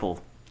hate purple.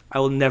 I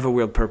will never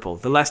wield purple.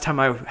 The last time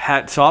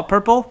I saw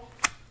purple.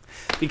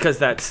 Because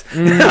that's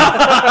and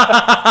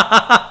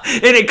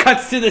it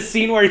cuts to the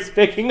scene where he's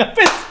picking up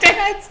his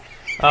dad's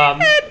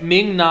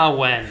Ming-Na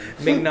Wen.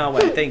 Ming-Na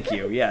Wen. Thank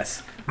you.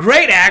 Yes,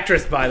 great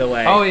actress by the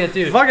way. Oh, yeah,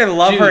 dude. Fucking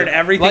love her Dude, in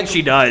everything like-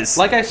 she does.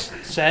 Like I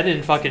said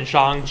in fucking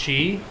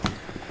Shang-Chi,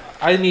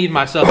 I need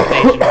myself an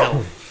Asian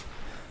MILF.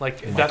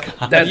 Like,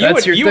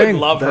 That's your you thing.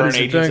 would love That her in is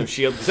your Agents thing. of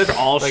Shield. That's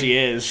all she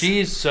is.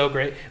 she's so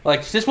great.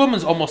 Like, this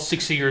woman's almost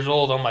 60 years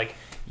old. I'm like,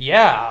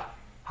 yeah,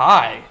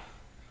 hi.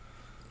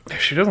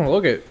 She doesn't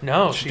look it.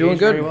 No, She's she doing aged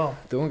good. very well.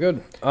 Doing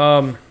good.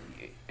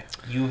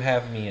 You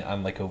have me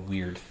on like a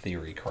weird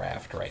theory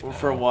craft right now.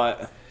 For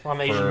what? On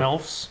Asian For-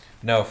 MILFs.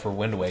 No, for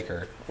Wind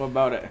Waker. What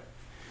about it?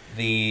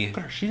 The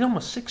She's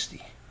almost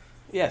 60.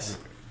 Yes.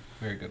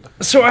 very good.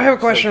 So I have a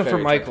question for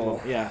Very Michael.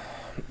 technical. Yeah.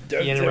 You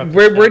interrupted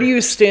Where them. do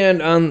you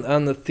stand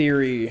on the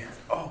theory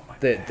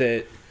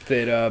that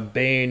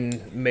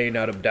Bane may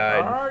not have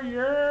died?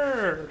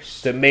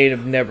 Yes. That may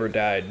have never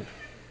died.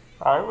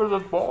 I was a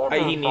border.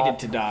 He needed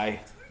to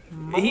die.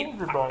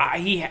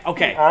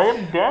 Okay.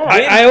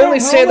 I only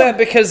say that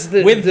because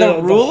With the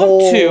rule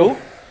whole- of two,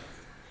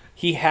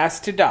 he has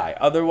to die.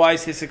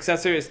 Otherwise, his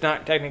successor is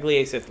not technically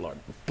a Sith Lord.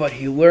 But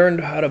he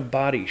learned how to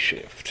body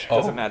shift.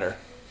 Doesn't matter.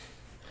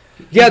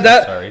 Yeah,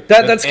 Sorry.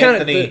 that's kind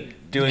of Anthony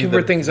doing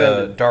where the, things the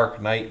ended.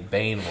 Dark Knight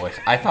Bane voice.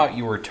 I thought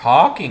you were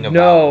talking about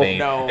No. Bane.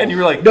 No. And you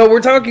were like, No,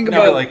 we're talking you were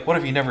about like, what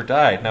if he never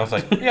died? And I was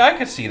like, yeah, I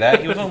could see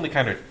that. He was only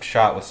kind of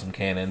shot with some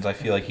cannons. I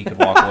feel like he could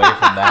walk away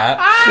from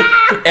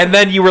that. And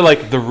then you were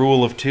like, the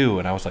rule of two.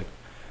 And I was like,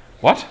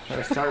 what?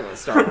 Let's talk about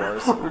Star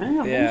Wars.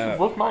 yeah.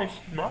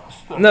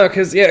 No,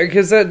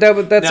 because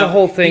that's No, a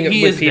whole thing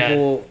he with is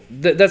people.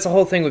 That's a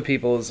whole thing with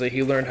people is that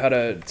he learned how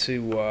to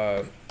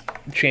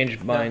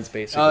change minds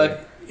basically.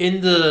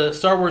 In the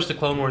Star Wars: The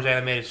Clone Wars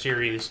animated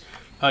series,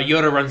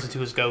 Yoda runs into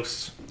his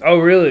ghosts. Oh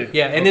really?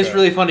 Yeah, and it's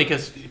really funny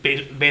because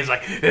Bane's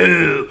like,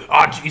 "Ooh,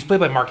 he's played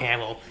by Mark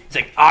Hamill. He's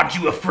like, aren't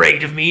you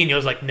afraid of me? And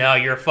Yoda's like, no,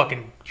 you're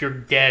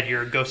dead.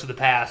 You're a ghost of the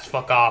past.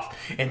 Fuck off.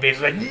 And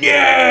Bane's like,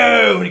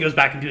 no! And he goes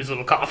back into his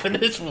little coffin.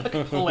 It's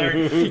fucking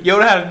hilarious.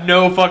 Yoda has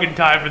no fucking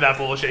time for that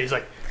bullshit. He's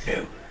like,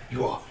 no,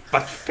 you are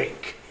but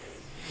fake.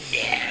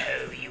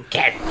 No, you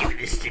can't do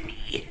this to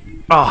me.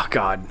 Oh,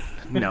 God.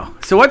 No.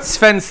 So what's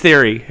Sven's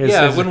theory?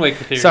 Wind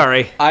Waker theory.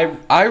 Sorry.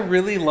 I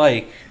really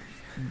like,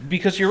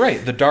 because you're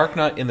right, the Dark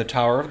Knight in the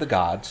Tower of the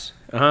Gods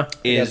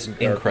is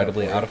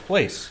incredibly out of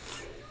place.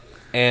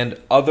 And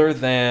other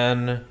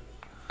than,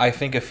 I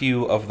think, a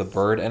few of the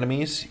bird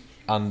enemies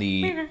on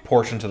the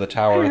portions of the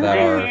tower that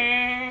are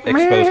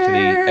exposed to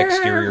the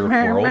exterior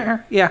world,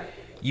 Yeah.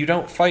 You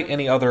don't fight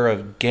any other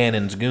of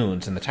Ganon's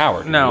goons in the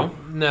tower, do No. you?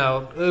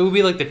 No, it would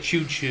be like the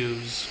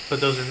choo-choos, but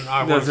those are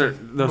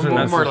Those are more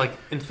necessary.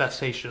 like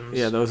infestations.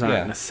 Yeah, those aren't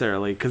Yeah.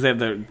 necessarily because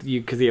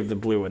they have the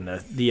blue and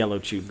the yellow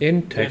tube.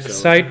 Into So-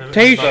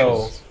 citation.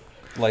 So,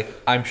 like,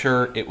 I'm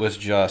sure it was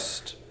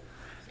just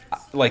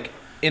like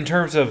in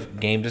terms of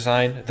game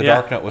design, the Yeah.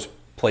 Dark Knight was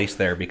placed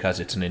there because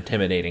it's an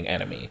intimidating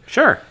enemy.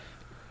 Sure.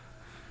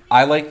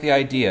 I like the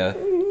idea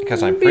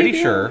because I'm pretty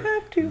sure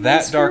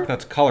that Dark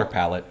Knight's color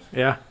palette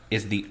Yeah.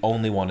 is the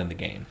only one in the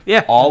game.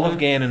 Yeah. All of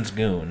Ganon's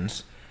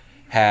goons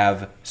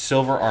have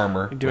silver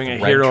armor. Doing a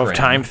with red Hero of trim.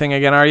 Time thing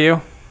again, are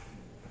you?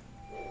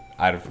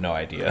 I have no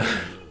idea.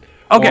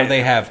 Okay. Or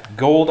they have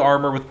gold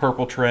armor with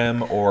purple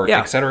trim, or Yeah.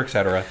 et cetera, et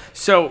cetera.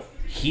 So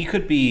He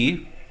could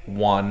be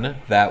one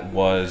that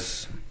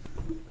was.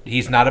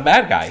 He's not a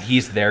bad guy.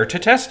 He's there to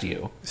test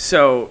you.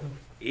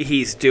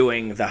 he's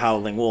doing the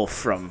Howling Wolf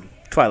from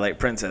Twilight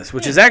Princess,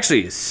 which is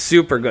actually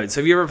super good.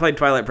 So have you ever played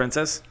Twilight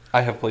Princess?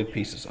 I have played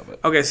pieces of it.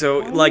 Okay, so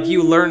like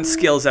you learn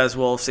skills as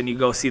wolves, and you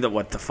go see the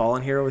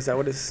Fallen Hero. Is that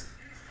what it is?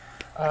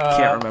 I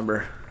can't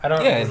remember. I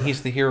don't. Yeah, and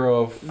he's the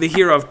hero of. The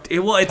hero of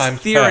it's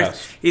Time's theory.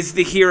 past. He's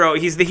the hero.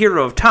 He's the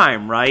hero of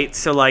time, right?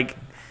 So like,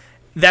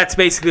 that's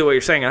basically what you're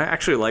saying. I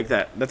actually like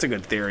that. That's a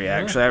good theory.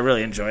 Actually, I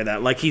really enjoy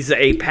that. Like he's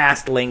a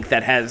past Link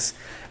that has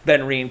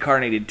been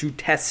reincarnated to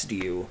test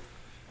you.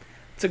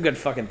 It's a good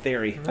fucking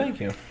theory. Thank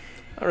you.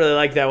 I really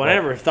like that one. I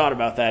never thought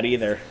about that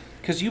either.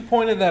 Because you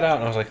pointed that out,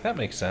 and I was like, that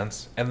makes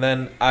sense. And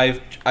then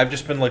I've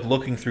just been like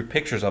looking through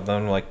pictures of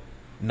them, and like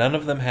none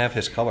of them have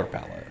his color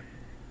palette.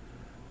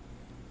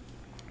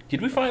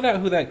 Did we find out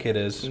who that kid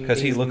is?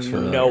 Because he looks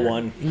familiar. No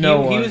one.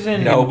 No he one. was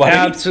in. Nobody.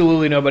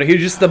 Absolutely nobody. He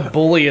was just the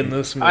bully in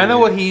this movie. I know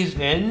what he's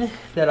in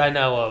that I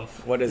know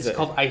of. What is it's it?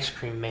 called Ice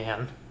Cream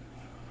Man.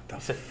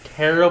 It's a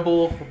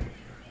terrible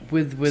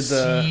with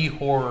sea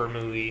horror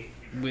movie.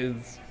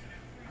 with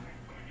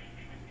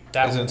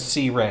That As in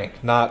C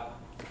rank, not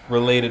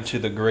related to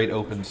the Great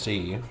Open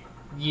Sea.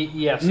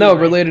 yes. no you're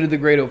right. related to the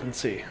Great Open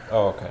Sea.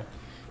 Oh, okay.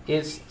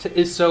 It's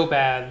so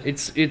bad.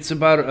 It's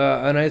about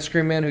an ice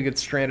cream man who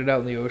gets stranded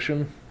out in the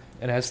ocean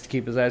and has to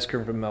keep his ice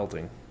cream from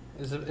melting.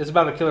 It's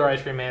about a killer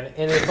ice cream man,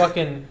 and it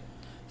fucking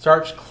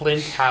starts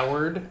Clint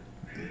Howard.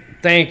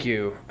 Thank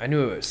you. I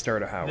knew it would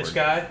start a Howard. This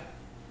guy.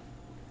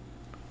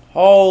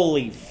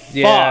 Holy fuck.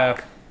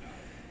 Yeah.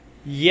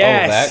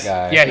 Yes. Oh,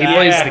 that guy. Yeah, he Yeah.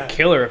 plays the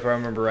killer if I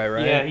remember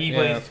right? Yeah, he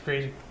plays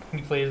crazy.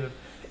 He plays it,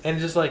 and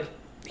just like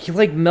He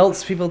like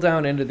melts people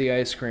down into the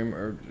ice cream,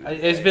 or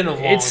it's been a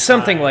long. it's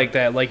something time. like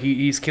that. Like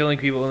he's killing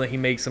people and then he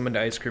makes them into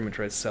ice cream and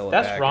tries to sell it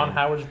That's back. Ron and-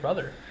 Howard's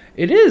brother.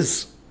 It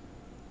is.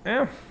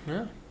 Yeah.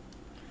 Yeah.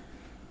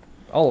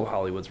 All of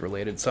Hollywood's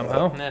related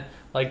somehow. Yeah,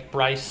 like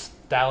Bryce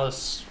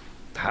Dallas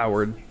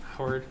Howard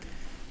Howard,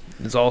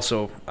 is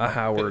also a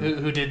Howard.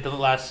 who did the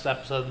last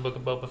episode of the Book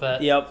of Boba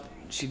Fett. Yep.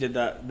 She did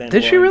that. Then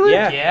Did she really?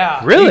 Yeah.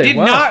 Yeah. Really? You did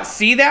Wow. not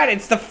see that?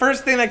 It's the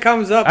first thing that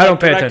comes up. I don't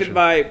pay directed attention.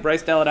 by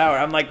Bryce Dallas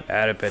Howard. I'm like,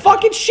 I didn't pay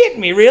fucking shit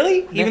me,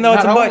 really? Even though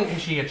it's a Not boy. only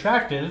is she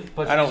attractive,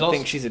 but I don't she's also,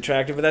 think she's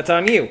attractive, but that's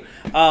on you.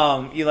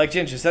 You like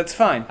gingers, that's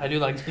fine. I do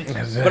like.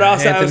 But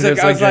also, I was Anthony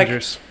does like,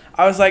 gingers.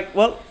 I was like,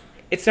 well,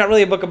 it's not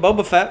really a Book of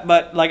Boba Fett,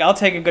 but like, I'll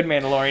take a good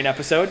Mandalorian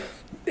episode.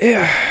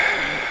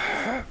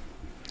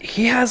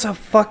 He has a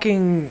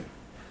fucking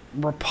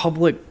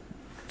Republic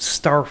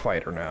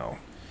starfighter now.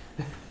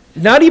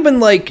 Not even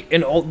like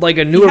an old, like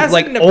a newer,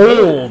 like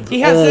old.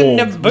 He has old.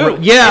 a Naboo.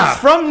 Yeah. It's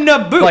from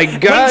Naboo.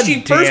 Like, when she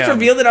first goddamn.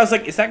 revealed it, I was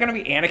like, is that going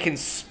to be Anakin's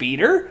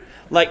speeder?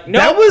 Like, no.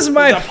 That was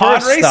my the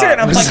pod first racer, thought,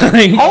 and I'm was like,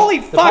 like- holy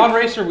The pod fuck.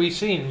 racer we've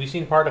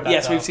seen part of that.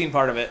 Yes, though. we've seen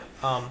part of it.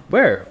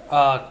 Where?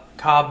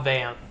 Cobb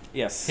Vanth.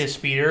 Yes. His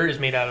speeder is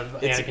made out of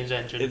It's- Anakin's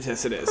engine.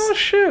 Yes, it is. Oh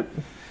shit.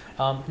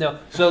 No,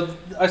 so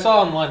I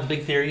saw online the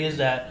big theory is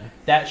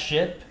that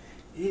ship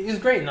is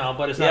great now,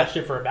 but it's not Yeah. a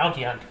ship for a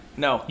bounty hunter.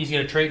 No. He's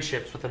going to trade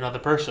ships with another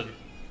person.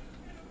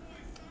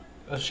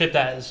 A ship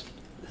that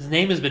his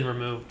name has been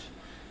removed,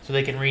 so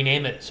they can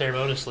rename it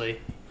ceremoniously.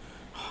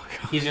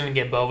 He's going to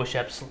get Boba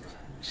Fett's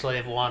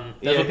Slave 1. That's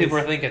Yeah, what people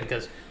his- are thinking,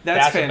 because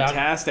That's a bounty-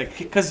 fantastic.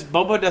 Because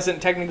Boba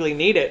doesn't technically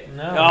need it.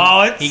 No.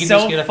 Oh, He it's can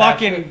just so get a fast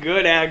fucking ship.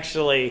 good,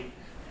 actually.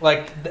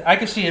 Like, I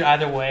could see it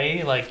either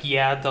way. Like,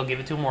 yeah, they'll give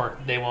it to him, or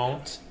they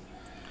won't.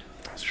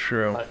 That's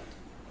true. But-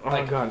 Oh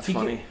my god, it's he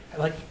funny. Can,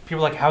 like,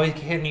 people are like, how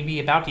can he be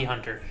a bounty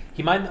hunter?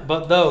 He might,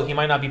 he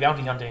might not be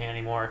bounty hunting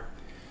anymore.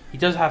 He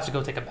does have to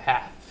go take a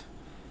bath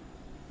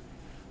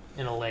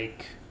in a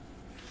lake.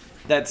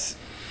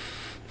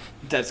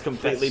 That's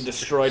completely That's-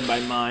 destroyed my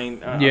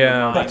mind.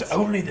 Yeah. That's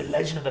only the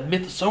legend of the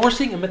myth. So we're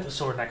seeing a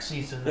mythosaur next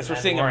season. Yes, in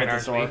we're seeing a Mandalorian,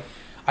 aren't mythosaur. we?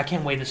 I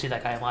can't wait to see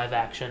that guy in live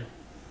action.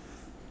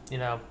 You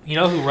know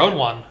who wrote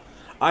one?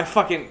 I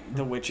fucking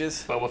the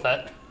witches. Boba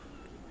Fett.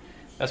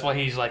 That's why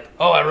he's like,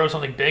 oh, I wrote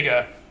something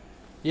bigger.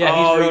 Yeah,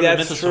 oh, he's wrote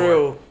that's a mythosaur.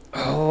 true.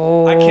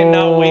 Oh. I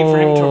cannot wait for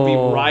him to be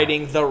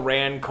riding the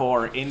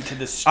Rancor into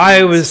the streets.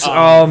 I was. of-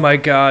 Oh my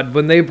god!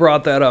 When they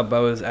brought that up,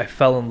 I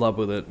fell in love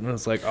with it, and I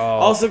was like, oh.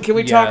 Also, can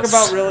we talk yes,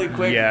 about really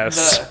quick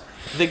Yes.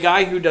 the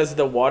guy who does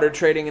the water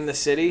trading in the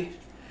city?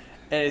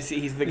 And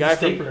he's the guy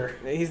from stapler.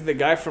 he's the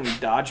guy from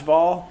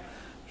Dodgeball.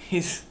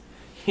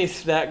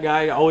 He's that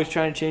guy always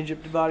trying to change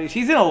up the bodies.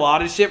 He's in a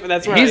lot of shit, but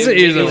that's where He's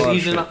in a lot of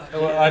He's in.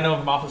 I know him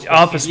from Office Space.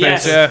 Office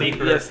Space, yeah.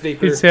 Yes,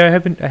 Staker. It's,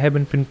 I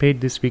haven't been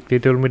paid this week. They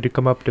told me to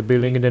come up to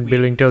billing, and then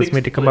billing tells me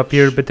to come up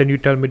here, but then you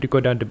tell me to go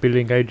down to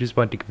billing. I just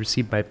want to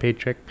receive my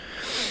paycheck.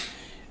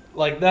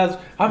 Like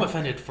I'm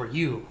offended for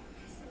you.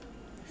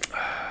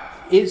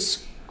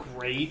 It's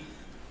great.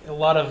 There's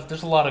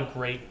a lot of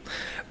great.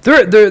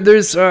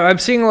 There's I'm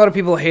seeing a lot of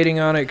people hating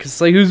on it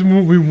because like, here's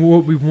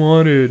what we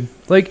wanted.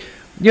 Like,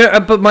 yeah,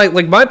 but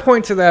my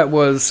point to that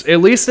was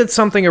at least it's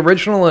something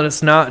original and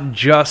it's not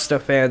just a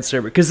fan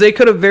service, because they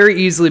could have very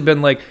easily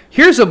been like,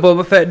 here's what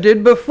Boba Fett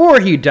did before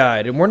he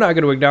died, and we're not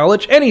going to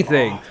acknowledge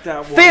anything.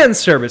 Fan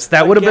service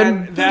that would have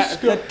been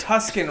the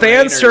Tusken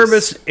fan Raiders.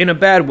 service in a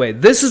bad way.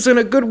 This is in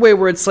a good way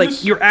where it's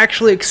like you're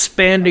actually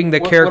expanding the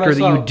character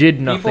that you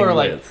did nothing People are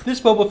like, with.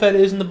 this Boba Fett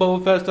isn't the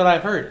Boba Fett that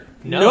I've heard.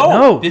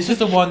 No. This is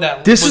the one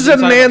that. This was is a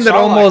inside man the that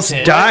Sarlacc almost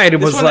pit. died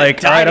and This was one that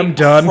like, all right, died I'm and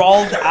done.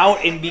 Crawled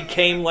out and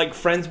became like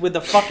friends with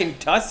the fucking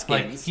Tuskens.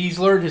 Like he's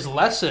learned his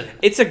lesson.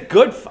 It's a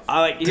good.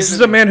 This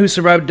is a man who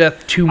survived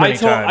death too many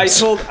times.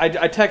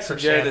 I texted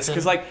Jared this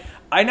because like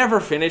I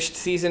never finished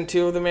season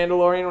 2 of The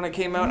Mandalorian when it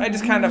came out. I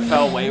just kind of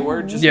fell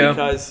wayward just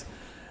because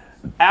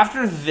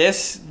after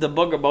this, the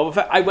Book of Boba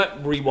Fett, I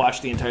went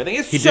rewatched the entire thing.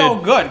 It's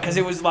good because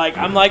it was like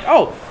I'm like,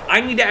 oh,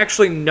 I need to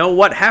actually know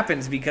what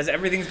happens because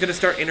everything's gonna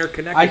start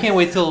interconnecting. I can't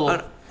wait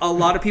till. A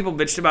lot of people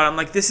bitched about it. I'm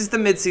like, this is the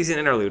mid-season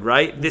interlude,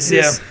 right? This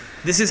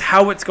is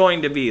how it's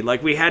going to be.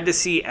 Like, we had to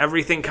see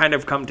everything kind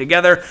of come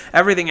together.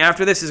 Everything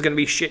after this is going to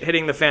be shit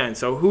hitting the fan.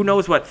 So who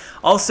knows what.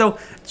 Also,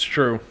 it's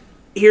true.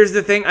 Here's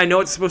the thing. I know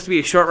it's supposed to be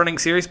a short-running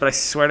series, but I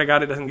swear to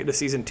God it doesn't get to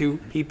season 2.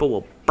 People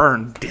will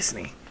burn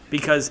Disney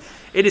because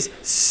it is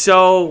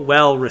so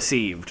well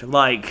received.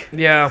 Like,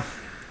 yeah.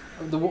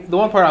 The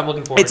one part I'm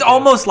looking for. It's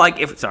almost like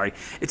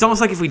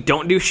if we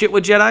don't do shit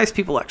with Jedis,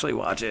 people actually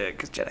watch it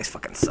because Jedis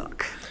fucking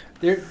suck.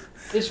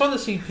 It's fun to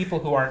see people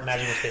who aren't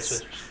magical space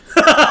wizards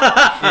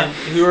and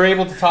who are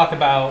able to talk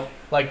about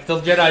like the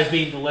Jedi's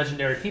being the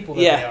legendary people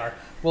that they are.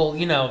 Well,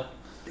 in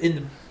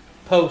the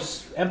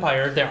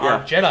post-Empire, there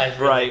aren't Jedi's,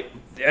 really.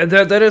 Right?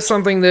 That is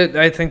something that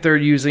I think they're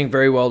using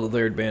very well to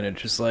their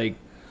advantage. It's like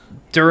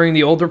during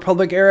the Old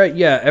Republic era,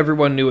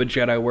 everyone knew what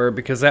Jedi were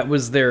because that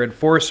was their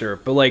enforcer.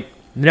 But like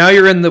now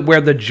you're in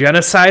where the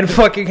genocide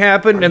fucking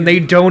happened and they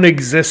don't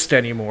exist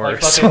anymore.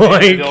 Like, so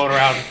going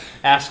around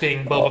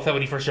asking Boba Fett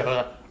when he first showed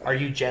up, "Are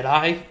you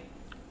Jedi?"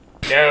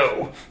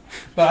 No.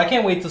 But I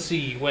can't wait to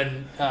see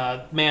when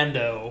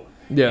Mando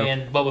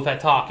and Boba Fett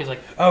talk. He's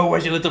like, "Oh,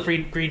 where's your little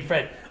green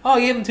friend? Oh,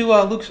 you gave him to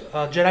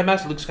Jedi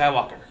Master Luke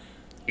Skywalker."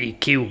 He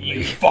killed me.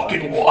 You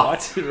fucking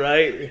what?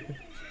 Right?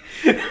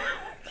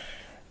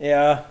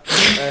 Yeah.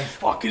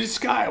 Fucking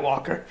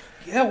Skywalker.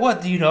 Yeah,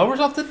 what? Do you know or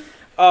something?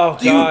 Oh,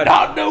 Do you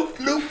not know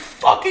Luke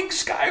fucking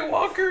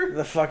Skywalker?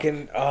 The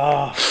fucking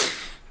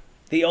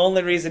the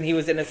only reason he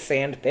was in a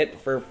sand pit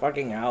for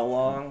fucking how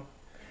long?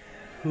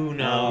 Who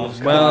knows?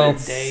 Could well, have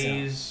been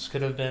days,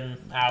 could have been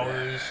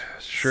hours.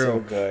 It's true. So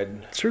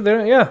good. It's true.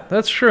 Yeah,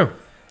 that's true.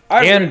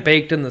 And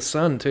baked in the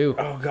sun too.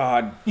 Oh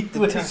God. It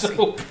was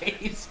so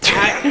based.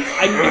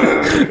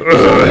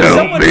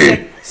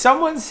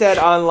 Someone said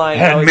online,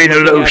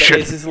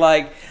 is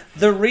like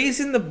the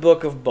reason the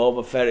Book of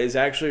Boba Fett is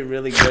actually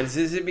really good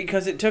is it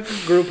because it took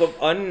a group of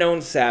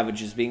unknown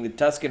savages, being the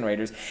Tusken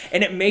Raiders,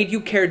 and it made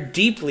you care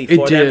deeply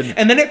for them,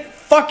 and then it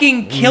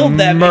fucking killed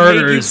them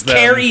and made you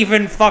care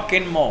even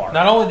fucking more.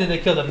 Not only did they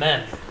kill the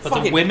men, but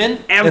fucking the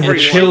women and the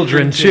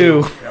children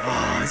too.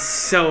 Oh,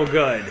 so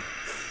good.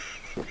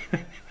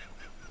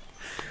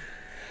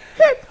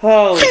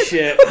 Holy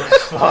shit.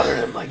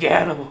 Slaughter them like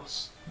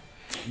animals.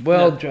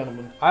 Well,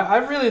 gentlemen, I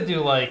really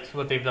do like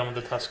what they've done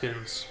with the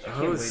Tuskens.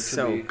 Oh,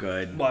 so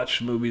good.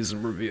 Watch movies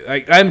and review.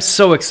 I'm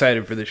so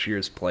excited for this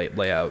year's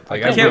layout.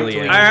 Like I really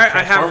am.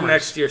 I have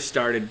next year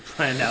started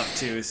planned out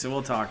too, so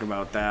we'll talk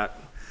about that.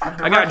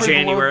 I got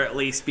January at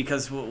least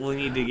because we'll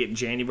need to get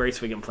January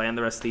so we can plan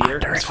the rest of the year.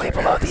 Directly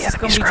below the It's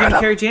going to be Jim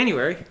Carrey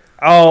January.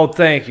 Oh,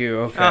 thank you.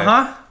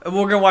 Okay. We're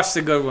going to watch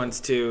the good ones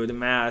too. The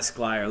Mask,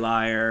 Liar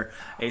Liar,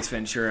 Ace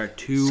Ventura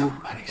 2,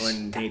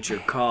 When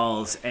Nature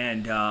Calls,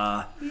 and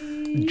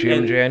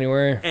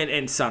January.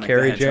 And Sonic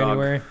Carrie the Hedgehog.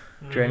 January.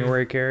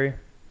 January Carrie.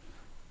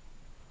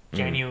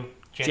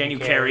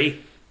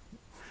 Carey.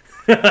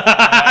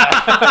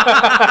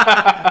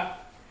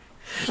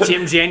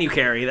 Jim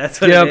January,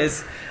 that's what it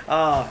is.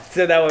 Oh,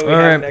 so that way we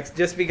have next.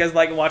 Just because,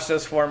 like, watch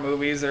those 4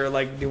 movies or,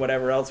 like, do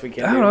whatever else we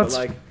can do. But,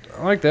 like,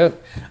 I like that.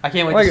 I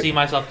can't wait to see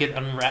myself get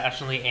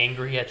unrationally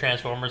angry at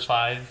Transformers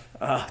 5.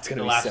 Oh, it's going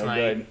to be so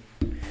good.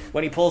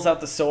 When he pulls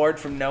out the sword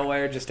from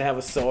nowhere just to have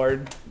a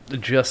sword.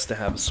 Just to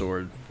have a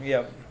sword.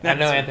 Yep. I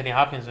know Anthony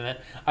Hopkins in it.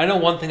 I know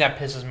one thing that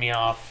pisses me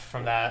off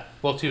from that.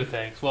 Well, 2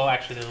 things. Well,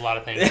 actually, there's a lot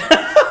of things.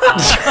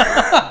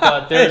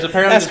 But there's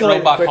apparently this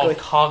robot called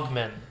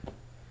Cogman.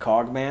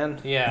 Cogman?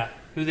 Yeah.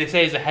 Who they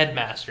say is a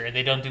headmaster, and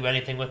they don't do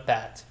anything with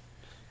that.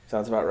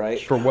 Sounds about right.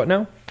 For what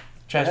now?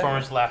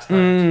 Transformers Last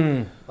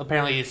Night.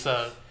 Apparently, it's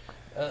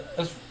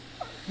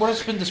what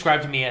has been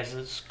described to me as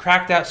is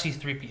cracked out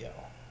C-3PO.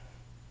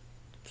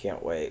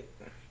 Can't wait.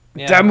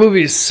 Yeah. That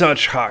movie is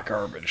such hot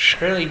garbage.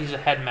 Apparently he's a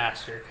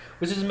headmaster,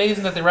 which is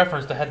amazing that they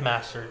reference the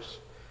headmasters.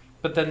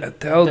 But then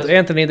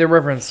Anthony, they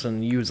reference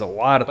and use a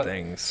lot of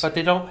things. But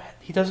they don't.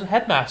 He doesn't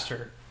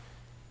headmaster.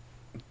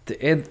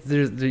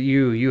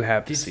 You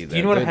have to see that.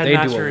 You know what a They do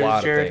headmaster a lot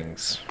is, Jared? of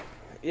things.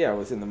 Yeah, it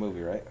was in the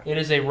movie, right? It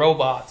is a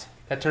robot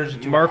that turns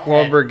into Mark a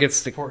head Wahlberg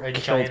gets to for a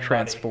kill giant body.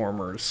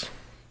 Transformers.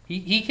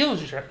 He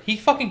kills. He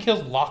fucking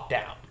kills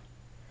Lockdown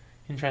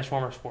in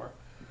Transformers 4.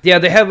 Yeah,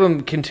 they have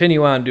him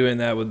continue on doing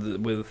that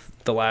with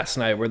the Last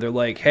Night, where they're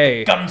like,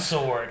 "Hey, Gun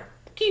sword."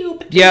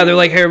 yeah, they're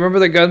like, "Hey, remember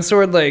the gun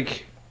sword?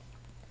 Like,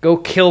 go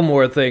kill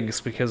more things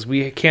because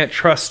we can't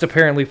trust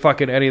apparently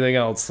fucking anything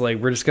else. Like,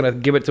 we're just gonna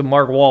give it to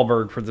Mark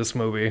Wahlberg for this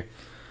movie."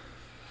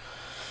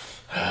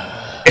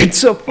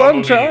 It's a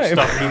fun time.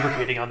 Stop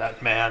lubricating on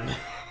that man.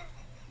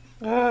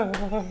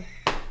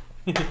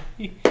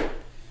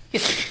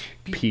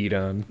 Peed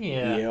on.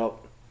 Yeah. Yep.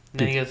 And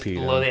then he gets Peed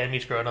below on. the enemy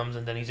scrotums,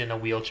 and then he's in a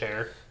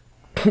wheelchair.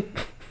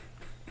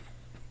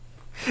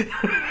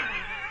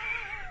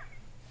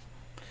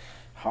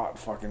 Hot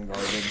fucking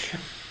garbage.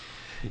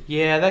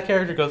 Yeah, that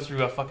character goes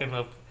through a fucking.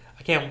 I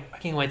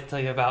can't wait to tell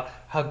you about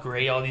how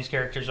great all these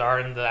characters are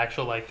in the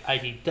actual like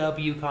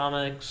IDW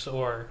comics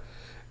or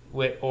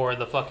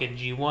the fucking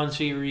G1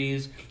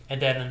 series,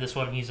 and then in this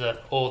one he's an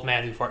old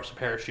man who farts a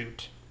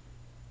parachute.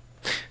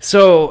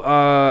 So,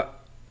 I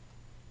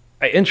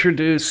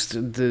introduced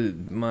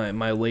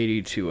my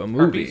lady to a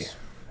movie. Herpes?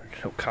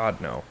 Oh God,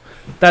 no,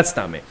 that's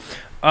not me. You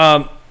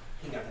got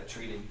that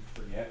treated,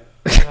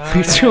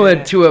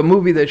 forget. To a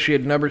movie that she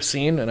had never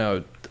seen,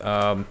 and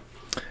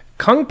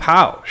Kung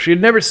Pao. She had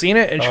never seen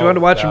it, and she wanted to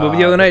watch a movie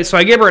the other night. So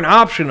I gave her an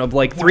option of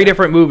like 3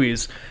 different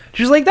movies.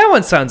 She's like, "That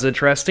one sounds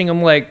interesting."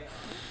 I'm like,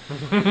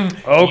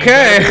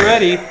 "Okay." You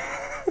ready?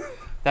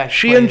 That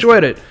She explains-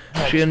 enjoyed it.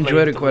 that She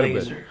enjoyed it explains quite a the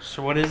bit. laser.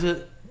 So what is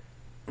it?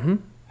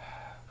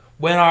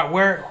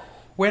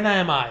 When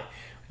am I?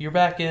 You're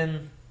back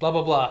in blah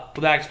blah blah.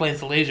 Well, that explains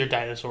the laser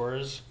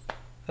dinosaurs.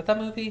 Is that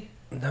movie?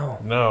 No,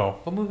 No,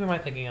 What movie am I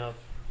thinking of?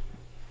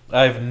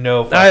 I have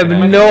no. I have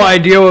fucking no idea.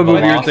 idea what movie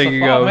you're Lost the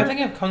thinking Fall. Am I of.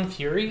 thinking of Kung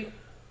Fury?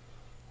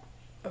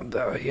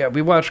 Yeah,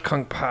 we watched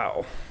Kung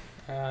Pao.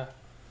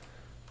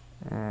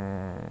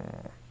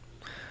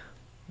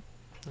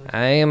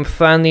 I am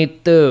funny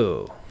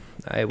too.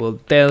 I will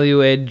tell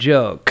you a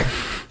joke.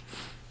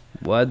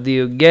 What do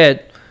you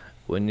get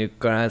when you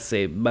cross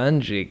a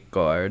bungee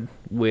cord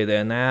with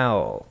an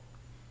owl?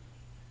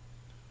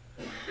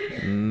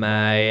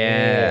 My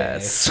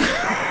ass.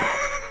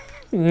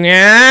 I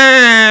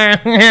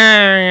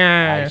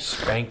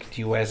spanked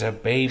you as a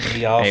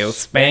baby. I'll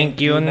spank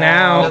you Is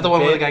now. that the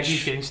one where the guy bitch.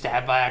 keeps getting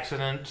stabbed by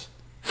accident?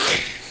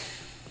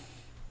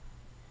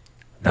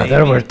 Now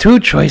there were 2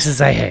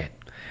 choices I had.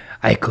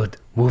 I could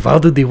move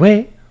out of the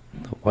way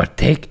or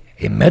take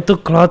a metal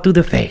claw to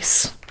the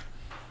face.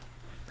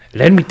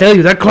 Let me tell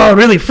you, that claw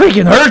really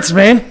freaking hurts,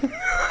 man.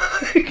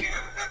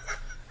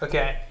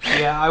 Okay,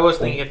 yeah, I was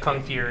thinking of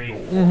Kung Fury.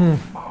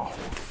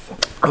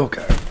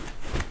 Okay.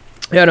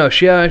 Yeah, no,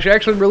 she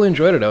actually really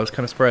enjoyed it. I was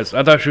kind of surprised.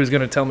 I thought she was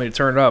going to tell me to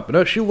turn it up. But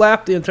no, she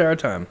laughed the entire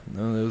time.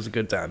 No, it was a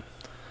good time.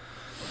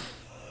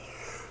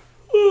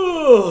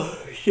 Oh,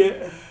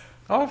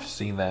 I've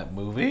seen that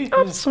movie.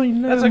 That's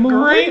That's a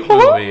great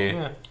movie.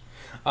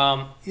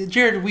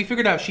 Jared, we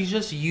figured out she's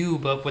just you,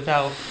 but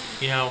without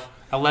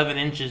 11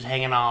 inches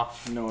hanging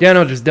off, Yeah,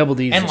 no, just double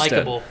D's and instead.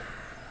 likable.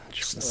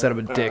 Just instead of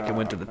a dick, it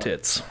went to the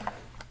tits.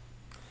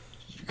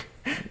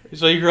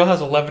 So your girl has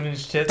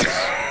 11-inch tits.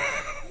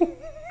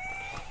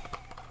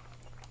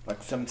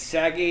 Like some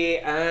saggy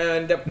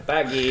and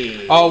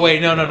baggy. Oh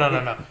wait, no.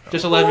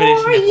 Just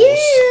 11-inch nipples.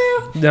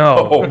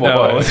 No, Oh, no.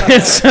 boy.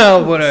 That's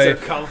not what I...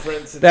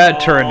 Circumference. it's That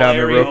all turned on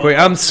me real aerial. quick.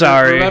 I'm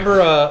sorry.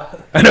 Remember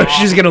I know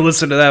she's going to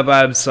listen to that,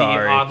 but I'm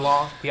sorry.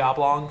 the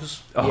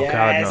oblongs? Oh, Yes.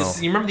 God, no.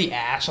 You remember the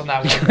ass on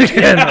that one?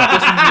 Yeah, no.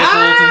 Just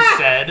nipples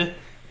instead.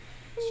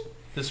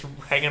 Just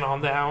hanging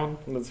on down.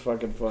 That's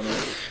fucking funny.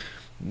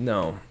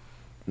 No.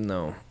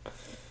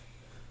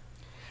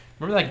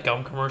 Remember that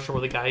gum commercial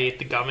where the guy ate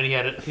the gum and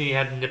he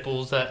had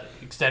nipples that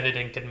extended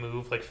and could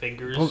move like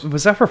fingers?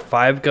 Was that for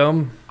 5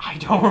 gum? I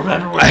don't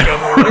remember what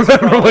gum it was.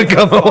 Remember what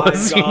gum it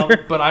was gum.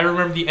 either. But I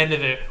remember the end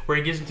of it where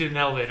he gets into an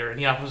elevator and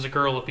he offers a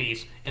girl a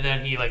piece and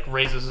then he like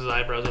raises his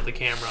eyebrows at the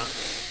camera.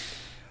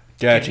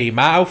 Dirty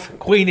mouth,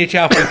 queen it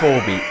up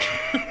before beach.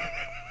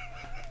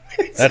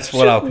 That's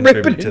what I'll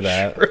contribute to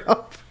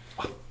that.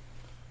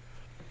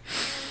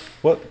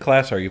 What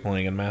class are you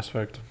playing in Mass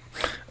Effect?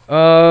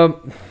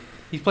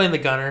 He's playing the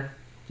gunner.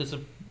 Just a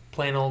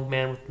plain old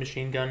man with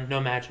machine gun, no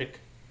magic.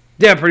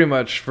 Yeah, pretty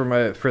much for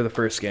the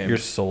first game. You're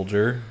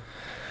soldier.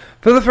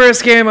 For the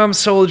first game, I'm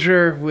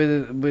soldier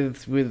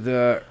with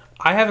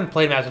I haven't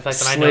played Mass Effect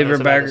and I know Slaver this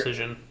about bagger.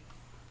 decision.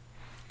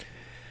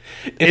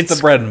 It's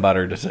the bread and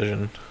butter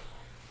decision.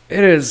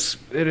 It is,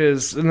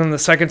 and then the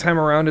second time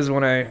around is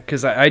when I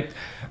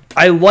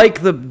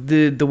like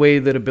the way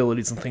that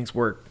abilities and things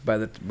work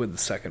with the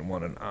second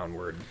one and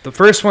onward. The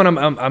first one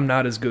I'm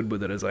not as good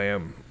with it as I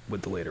am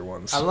with the later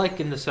ones. I like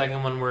in the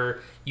second one where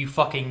you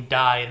fucking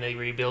die and they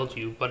rebuild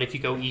you, but if you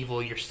go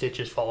evil, your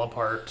stitches fall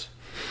apart.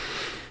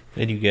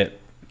 And you get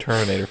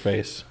Terminator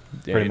face,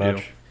 Yeah, pretty you much.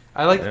 do.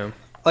 I like, Yeah.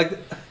 like,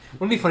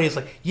 wouldn't it be funny? It's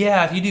like,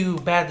 yeah, if you do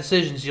bad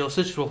decisions, your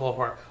stitches will fall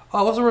apart.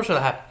 Oh, what's the worst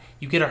that happen?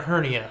 You get a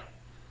hernia.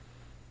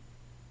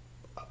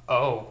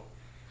 Oh,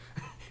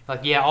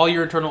 like yeah, all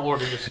your internal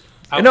organs just.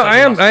 No, I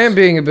am muscles.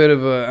 being a bit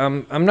of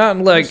a I'm not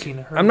like seen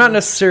a I'm not hernia.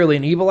 necessarily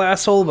an evil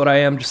asshole, but I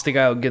am just the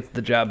guy who gets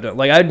the job done.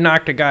 Like I'd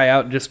knocked a guy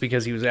out just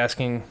because he was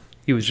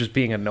just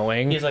being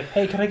annoying. He's like,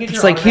 hey, can I get It's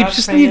your like he autograph,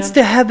 just fan? needs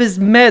to have his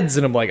meds,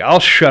 and I'm like, I'll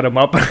shut him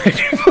up.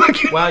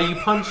 Wow, you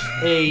punched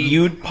a.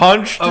 You'd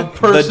punched A the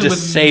person with-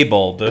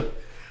 disabled.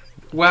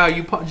 Wow,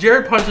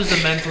 Jared punches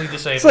the mentally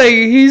disabled. It's like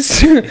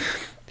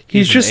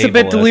he's just an a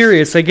bit ableist.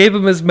 delirious. I gave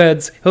him his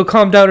meds. He'll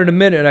calm down in a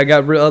minute. I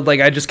got real, like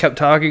I just kept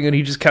talking, and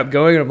he just kept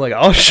going. And I'm like,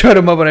 I'll shut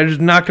him up, and I just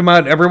knocked him out.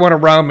 And everyone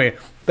around me.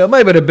 That might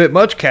have been a bit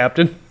much,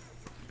 Captain.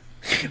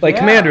 Like Yeah.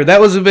 Commander,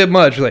 that was a bit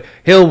much. Like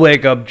he'll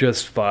wake up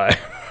just fine.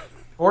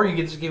 Or you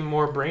could just give him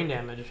more brain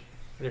damage.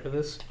 Ready for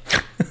this?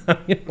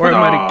 Or I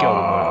might have killed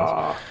him. One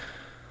of those.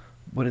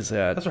 What is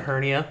that? That's a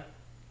hernia.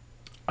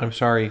 I'm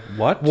sorry,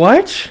 what?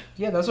 What?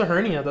 Yeah, that's a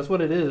hernia. That's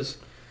what it is.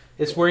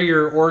 It's where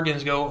your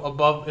organs go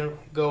above,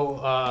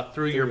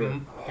 through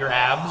your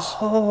abs.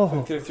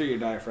 Oh. Through your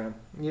diaphragm.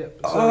 Yep.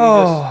 So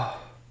Oh.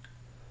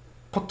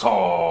 you just,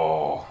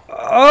 oh.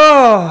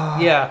 Oh.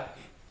 Yeah.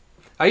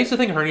 I used to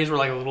think hernias were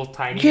like a little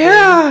tiny.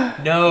 Yeah.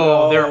 thing.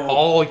 No, they're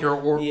all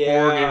your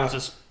Yeah. organs.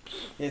 Just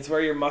It's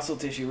where your muscle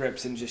tissue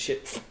rips and just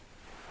shit.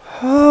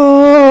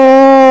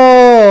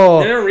 Oh.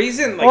 There's no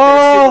reason. Like, they're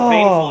super Oh.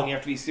 painful and you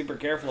have to be super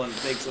careful and it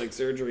takes, like,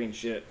 surgery and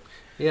shit.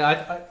 yeah.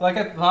 I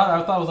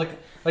thought it was like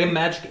a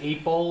magic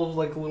 8-ball of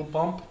like a little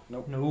bump.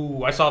 Nope.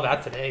 No, I saw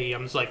that today.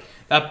 I'm just like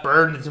that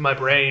burned into my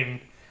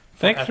brain.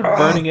 Thanks for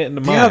burning it into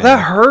mine. Yeah, that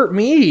hurt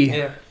me.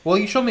 Yeah. Well,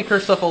 you show me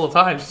cursed stuff all the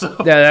time, so.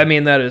 Yeah, I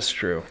mean that is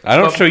true. I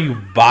don't show you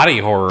body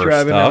horror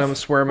Driving and I'm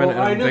stuff. smirming Well, and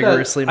I I'm knew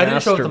vigorously that. I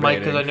didn't show it to Mike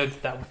because I masturbating. know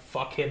that would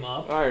fuck him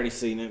up. I already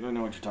seen it. I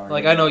know what you're talking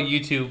Like about. I know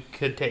YouTube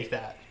could take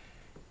that.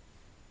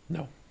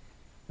 No.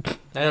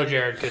 I know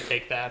Jared could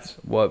take that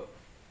What?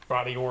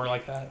 body horror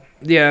like that.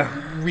 Yeah.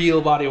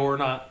 Real body horror,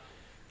 not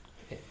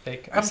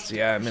fake.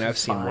 Yeah, I mean I've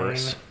seen fine.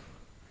 worse.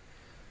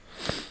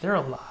 They're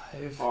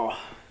alive. Oh,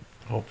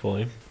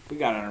 Hopefully. we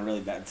got on a really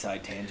bad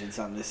side tangents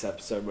on this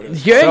episode, but it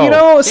was Yeah, So, you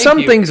know, thank some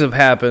you. things have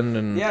happened,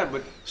 and yeah,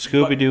 but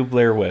Scooby Doo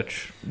Blair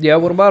Witch. yeah.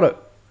 What about it?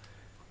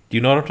 Do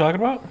you know what I'm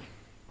talking about?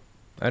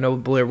 I know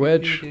Blair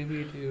Witch.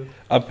 Scooby-Doo.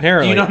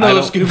 Apparently, You don't I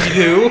know Scooby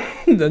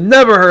Doo?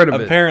 Never heard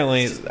of it.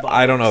 Apparently,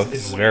 I don't know if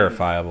this is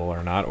verifiable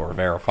or not, or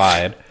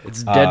verified.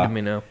 It's dead to me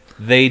now.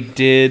 They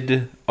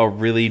did a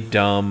really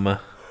dumb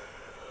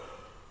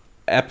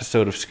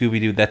episode of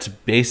Scooby Doo that's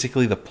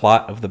basically the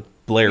plot of the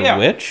Blair Yeah.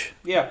 Witch.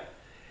 yeah.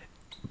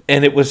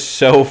 And it was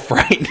so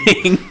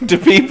frightening to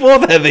people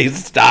that they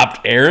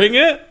stopped airing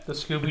it. The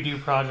Scooby Doo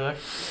Project.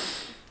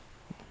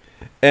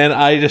 And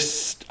I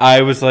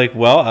was like,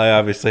 well, I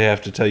obviously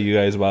have to tell you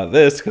guys about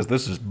this because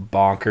this is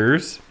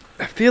bonkers.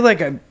 I feel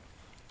like I've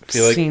I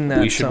feel like seen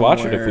that we should watch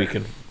it if somewhere. we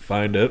can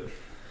find it.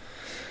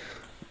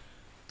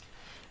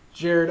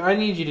 Jared, I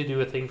need you to do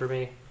a thing for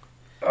me.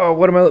 Oh,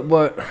 what am I?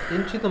 What?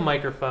 Into the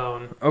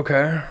microphone.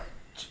 Okay.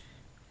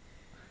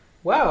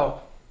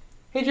 Wow.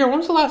 Hey, Jared, when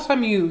was the last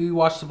time you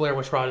watched the Blair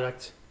Witch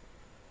Project?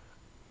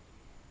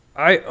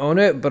 I own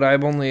it, but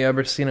I've only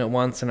ever seen it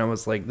once, and I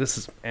was like, "This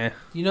is eh."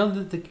 You know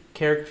the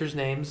characters'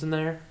 names in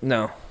there?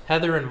 No.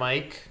 Heather and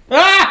Mike.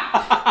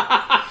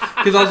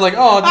 Because I was like,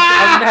 oh,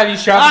 I'm gonna have you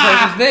shout the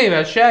person's name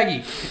as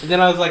Shaggy, and then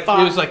I was like, it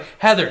was like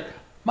Heather,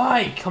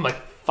 Mike. I'm like,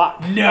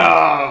 fuck,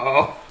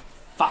 no,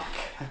 fuck.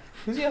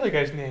 Who's the other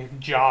guy's name?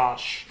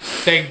 Josh.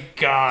 Thank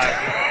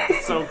God.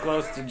 So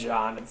close to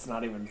John, it's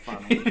not even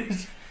funny.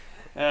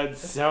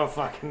 That's so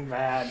fucking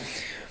bad.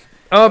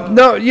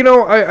 No, you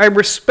know, I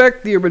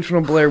respect the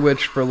original Blair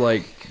Witch for,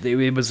 like,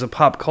 it was a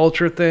pop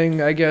culture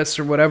thing, I guess,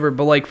 or whatever,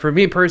 but, like, for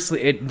me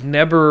personally, it's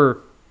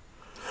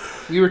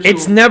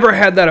never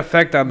had that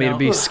effect on me to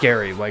be No.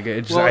 scary. Like,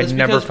 it just, Well, I it's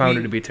never because found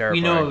we- it to be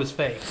terrifying. We know it was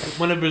fake.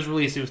 When it was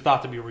released, it was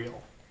thought to be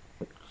real.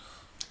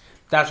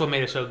 That's what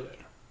made it so good.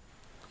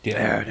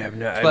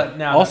 But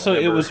now, Also,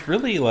 it was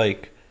really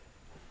like,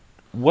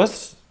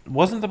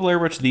 wasn't the Blair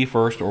Witch the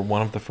first or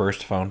one of the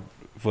first found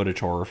footage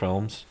horror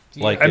films?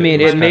 Like, I mean,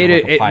 was it kind made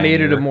of it like a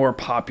made it a pioneer. more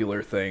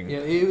popular thing. yeah,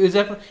 it was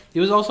definitely. It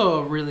was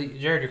also a really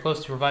Jared. You're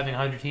close to reviving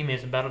 100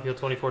 teammates in Battlefield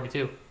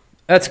 2042.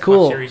 That's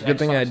cool. Series Good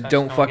thing I Xbox,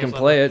 don't no fucking games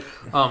play it.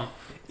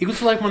 It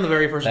was like one of the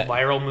very first That-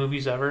 viral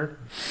movies ever.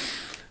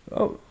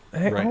 Oh,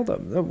 hey, Right. hold up.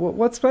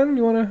 What's Ben?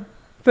 You want to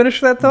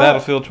finish that thought?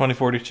 Battlefield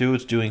 2042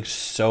 is doing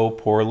so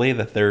poorly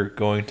that they're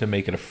going to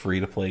make it a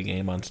free-to-play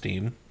game on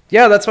Steam.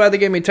 Yeah, that's why they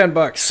gave me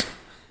 $10.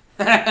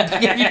 You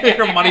get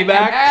your money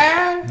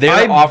back. They're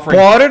I offering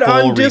bought it full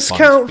on refunds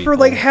discount to for people.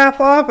 like half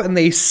off, and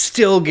they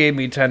still gave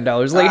me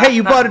 $10. Like, hey,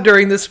 you bought it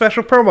during this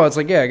special promo. It's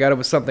like, yeah, I got it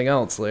with something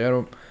else. Like, I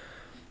don't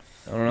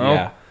know.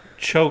 Yeah,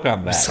 choke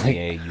on that, It's like-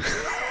 EA, you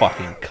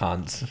fucking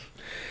cunts.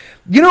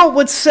 You know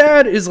what's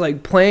sad is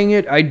like playing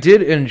it. I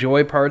did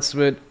enjoy parts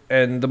of it,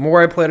 and the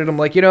more I played it, I'm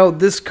like,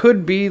 this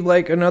could be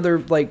like another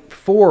like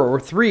 4 or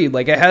 3.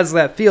 Like it has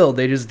that feel.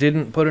 They just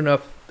didn't put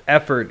enough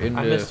effort into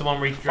I missed the one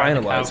where you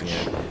drive the finalizing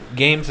couch. it.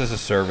 Games as a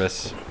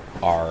service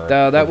are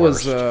That the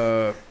was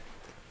worst.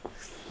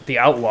 the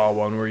Outlaw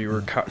one where you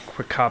were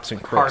cops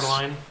and crooks.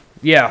 Hardline.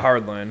 Yeah,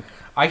 Hardline.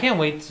 I can't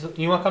wait.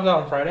 You know what comes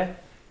out on Friday?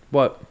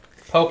 What?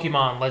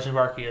 Pokemon Legend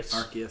of Arceus.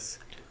 Arceus.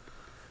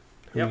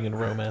 Who are you in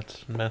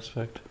romance in Mass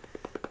Effect?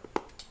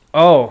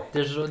 Oh,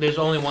 There's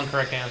only one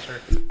correct answer.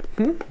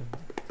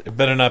 It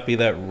better not be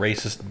that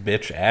racist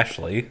bitch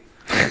Ashley.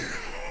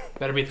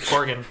 Better be the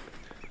Corgan.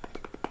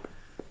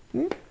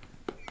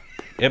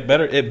 It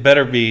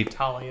better be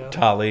Talia.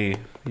 Tali.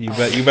 You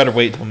better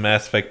wait till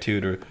Mass Effect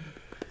 2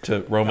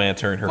 to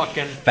romance her and her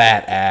Fucking-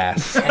 fat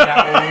ass. And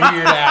that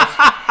weird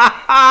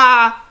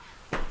ass.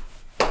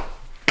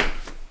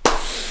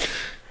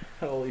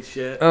 Holy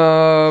shit.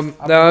 no,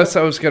 I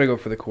was gonna go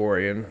for the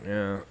Quarian.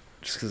 Yeah,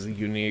 just because it's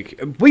unique.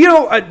 But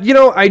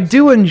I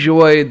do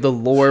enjoy the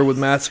lore with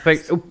Mass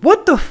Effect.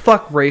 What the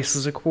fuck race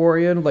is a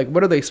Quarian? Like,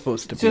 what are they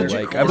supposed to be It's a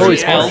like? I've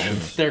always elf.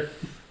 questioned.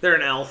 They're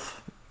an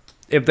elf.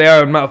 If they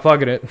are, I'm not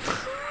fucking it.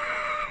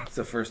 It's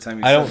the first time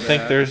you I don't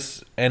think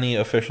there's any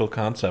official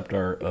concept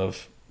art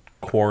of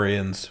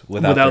Quarians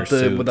without their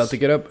suits. without the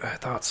get up. I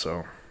thought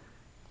so.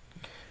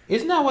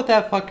 Isn't that what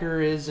that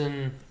fucker is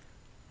in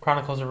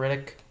Chronicles of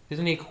Riddick?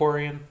 Isn't he a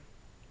Quarian?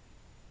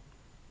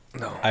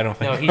 No. I don't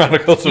think No,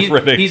 Chronicles of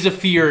Riddick. He's a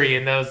Fury,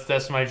 and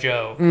that's my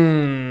joke.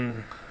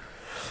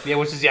 Yeah,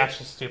 which is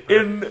actually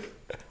stupid.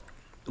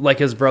 Like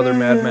his brother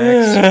Mad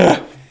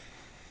Max.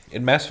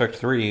 In Mass Effect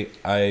 3,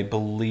 I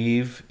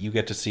believe you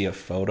get to see a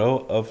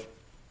photo of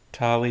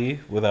Tali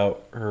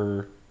without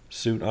her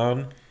suit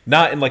on.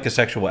 Not in like a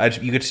sexual way.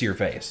 You get to see her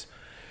face.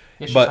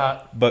 Yeah, she's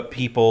hot. But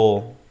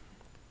people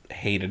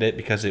hated it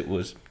because it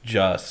was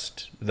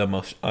just the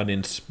most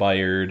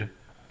uninspired,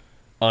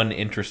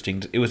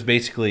 uninteresting. It was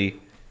basically,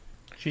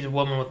 She's a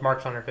woman with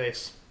marks on her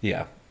face.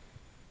 yeah.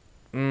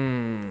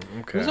 Okay.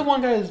 Who's the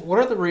one guy? What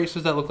are the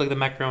races that look like the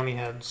macaroni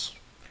heads?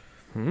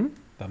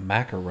 The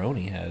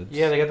macaroni heads.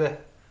 Yeah, they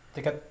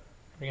got.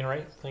 Are you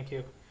right? Thank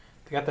you.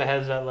 They got the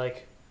heads that look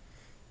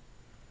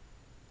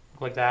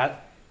like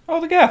that. Oh,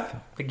 the Geth.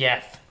 The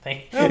Geth.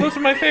 Thank you. Oh, those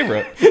are my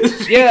favorite.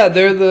 Yeah,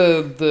 they're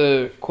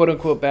the quote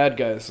unquote bad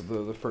guys of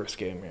the first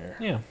game here.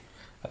 Yeah.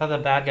 I thought the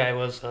bad guy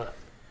was.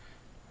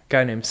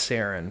 Guy named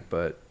Saren,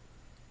 but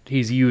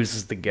he's used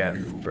as the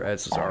Geth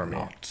as his army.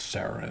 Not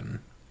Saren.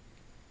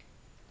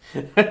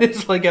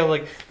 It's like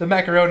the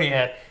macaroni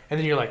head, and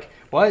then you're like,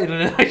 what? And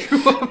then I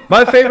grew up.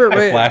 My favorite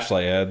way,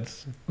 Flashlight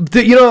heads.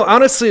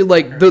 honestly,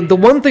 like the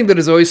one thing that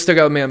has always stuck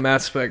out with me on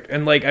Mass Effect,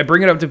 and like I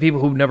bring it up to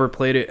people who've never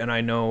played it, and I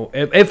know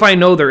if I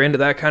know they're into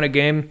that kind of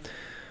game,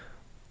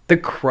 the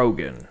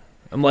Krogan.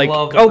 I'm like,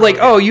 Love the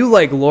oh, you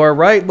like lore,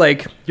 right?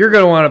 Like you're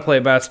gonna want to play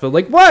Mass Effect.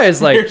 Like, why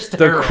is like They're the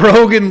terrible.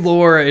 Krogan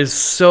lore is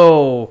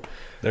so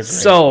They're great.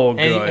 so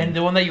good. And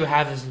the one that you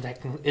have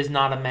is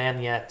not a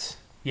man yet.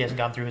 He hasn't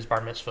gone through his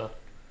bar mitzvah.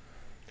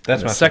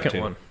 That's the my second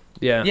two. one.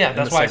 Yeah, Yeah, and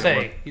that's the why I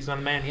second say one. he's not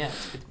a man yet.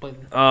 It's played-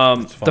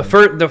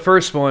 The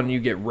first one you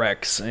get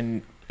Rex,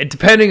 and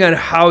depending on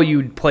how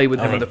you play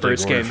with him in the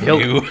first game,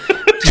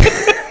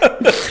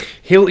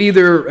 he'll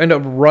either end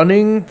up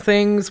running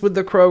things with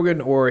the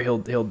Krogan or he'll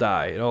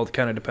die. It all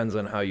kind of depends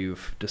on how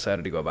you've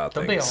decided to go about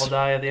Don't they things. all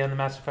die at the end of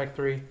Mass Effect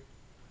 3?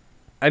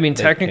 I mean,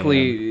 They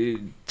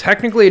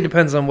technically, it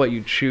depends on what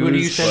you choose. Who do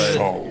you send?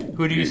 but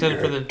Who do you send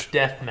for the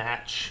death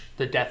match?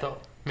 The death.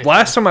 Mission?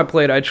 last time I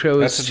played, I chose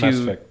That's in Mass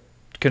to Effect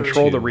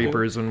control the 2.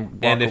 Reapers and walk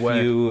And if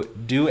away. you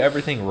do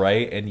everything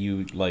right and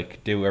you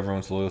like do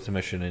everyone's loyalty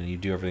mission and you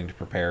do everything to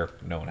prepare,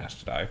 no one has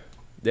to die.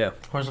 Yeah.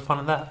 Where's the fun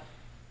in that?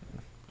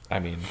 I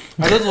mean,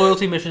 Are those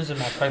loyalty missions in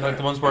Mass Effect like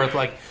the ones where it's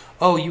like,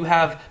 oh, you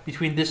have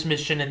between this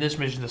mission and this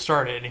mission to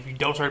start it, and if you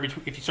don't start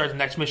if you start the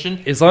next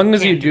mission, As long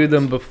as you can't do it.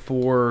 them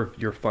before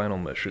your final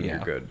mission, Yeah.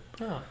 you're good.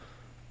 Oh.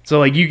 So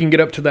like you can get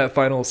up to that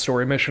final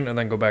story mission and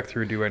then go back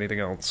through and do anything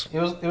else. It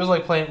was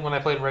like playing when I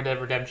played Red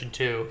Dead Redemption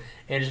 2,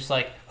 and it's just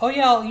like, oh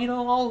yeah,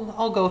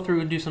 I'll go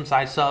through and do some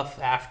side stuff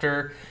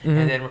after, and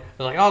then they're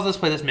like, oh, let's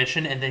play this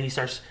mission, and then he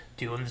starts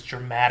doing this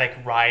dramatic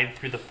ride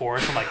through the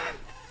forest. I'm like,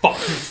 fuck,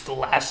 this is the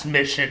last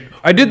mission.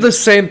 I did the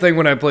same thing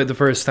when I played the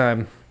first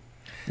time.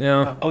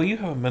 Yeah. oh, you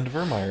haven't been to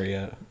Vermeer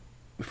yet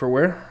For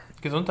where?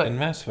 Gesundheit. in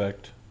Mass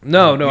Effect.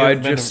 No, You I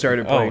haven't been just to-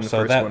 started playing the so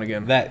first that, one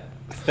again. That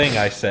thing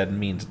I said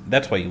means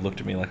that's why you looked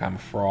at me like I'm a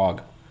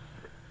frog.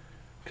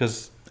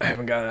 Because, I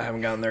haven't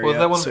gotten there Was yet.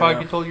 that one so, frog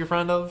yeah. you told your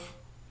friend of?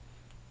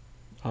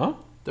 huh?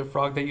 The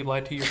frog that you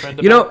lied to your friend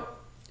about? You know,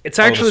 it's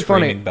the actually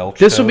funny. screaming belch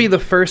This will toad? be the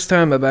first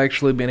time I've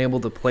actually been able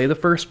to play the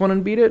first one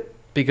and beat it.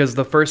 Because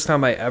the first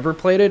time I ever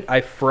played it,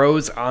 I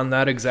froze on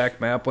that exact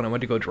map when I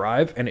went to go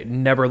drive, and it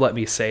never let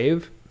me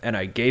save. And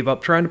I gave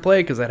up trying to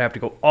play because I'd have to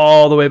go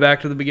all the way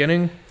back to the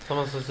beginning. It's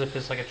almost as if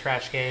it's like a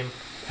trash game.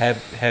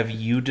 Have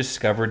you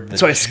discovered the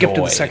So I skipped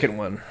to the joy second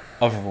one.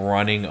 of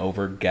running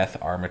over Geth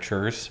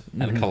armatures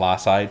and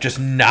Colossi, just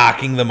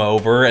knocking them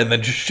over and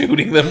then just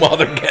shooting them while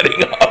they're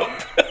getting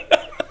up?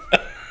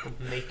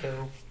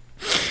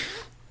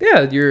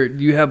 Yeah,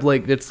 you have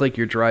like it's like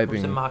you're Was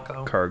driving it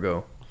Mako?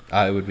 cargo.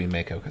 It would be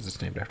Mako because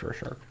it's named after a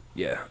shark.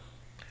 Yeah.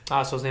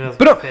 Ah, so his name is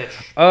But no,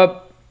 Fish.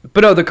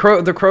 but no, the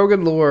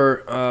Krogan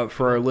lore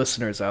for our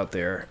listeners out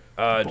there.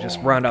 Just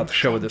round out the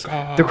show with this.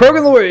 The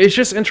Krogan lore is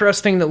just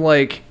interesting that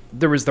like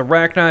there was the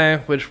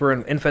Rachni, which were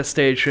an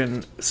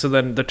infestation. So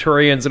then the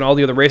Turians and all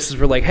the other races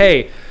were like,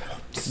 "Hey,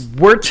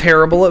 we're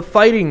terrible at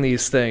fighting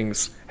these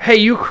things. Hey,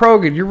 you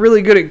Krogan, you're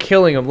really good at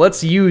killing them.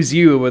 Let's use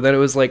you." And then it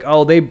was like,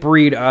 "Oh, they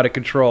breed out of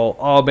control.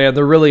 Oh man,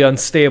 they're really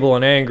unstable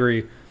and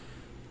angry.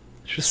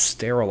 Just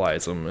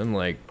sterilize them." And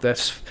like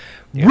that's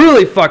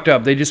really fucked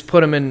up. They just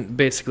put them in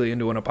basically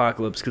into an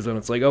apocalypse because then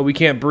it's like, "Oh, we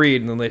can't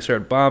breed," and then they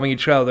start bombing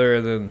each other,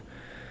 and then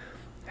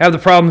have the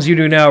problems you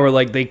do now where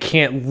like they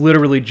can't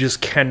literally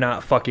just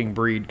cannot fucking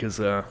breed because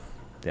the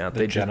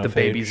genophage.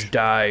 babies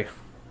die.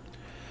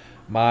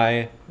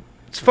 My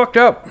It's fucked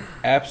up.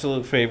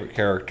 absolute favorite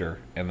character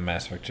in the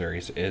Mass Effect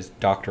series is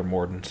Dr.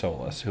 Morden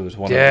Solus, who is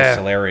one Yeah. of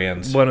the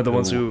Solarians. One of the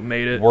ones who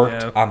made it,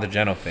 Worked yeah. on the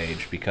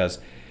genophage because,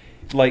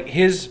 like,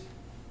 his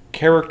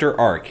character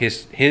arc,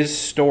 his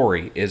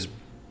story is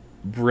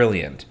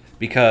brilliant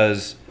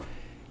because,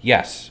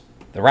 yes,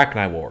 the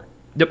Rachni War.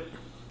 Yep.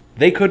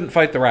 They couldn't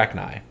fight the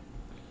Rachni.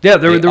 Yeah,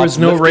 there They was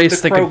no uplifted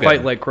race the that could Krogan.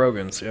 fight like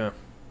Krogans, yeah.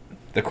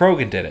 The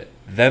Krogan did it.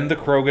 Then the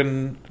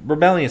Krogan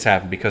rebellions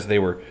happened because they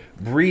were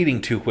breeding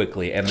too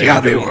quickly and they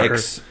were doing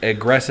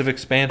aggressive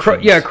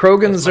expansions.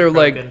 Krogans That's my are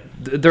like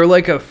Krogan. they're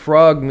like a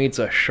frog meets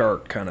a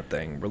shark kind of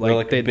thing. Where They're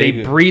like, like they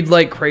big- breed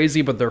like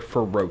crazy, but they're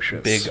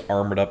ferocious. Big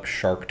armored up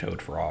shark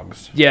toad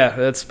frogs. Yeah,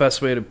 that's the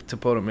best way to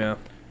put them. Yeah.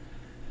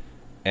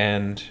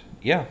 And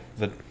yeah,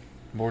 the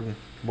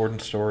Morden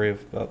story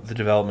of the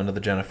development of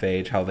the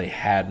genophage, how they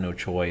had no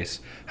choice,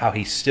 how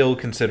he still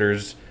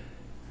considers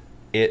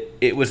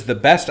it was the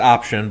best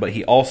option, but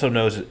he also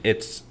knows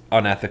it's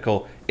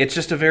unethical. It's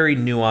just a very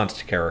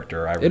nuanced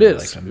character. I really It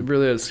is. like It him.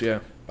 really is. Yeah.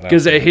 But I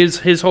Because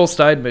also- his whole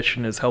side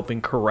mission is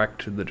helping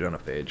correct the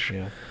genophage.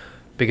 Yeah.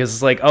 Because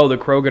it's like, oh, the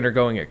Krogan are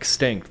going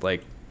extinct.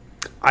 Like,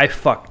 I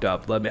fucked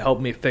up.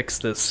 Help me fix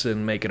this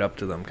and make it up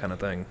to them, kind of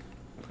thing.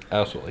 I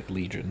also like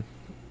Legion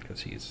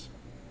because he's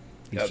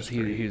just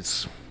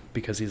He's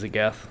because he's a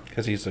Geth.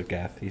 because he's a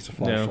Gath. He's a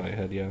flashlight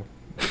head. Yeah.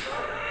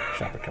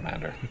 Shopper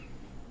commander.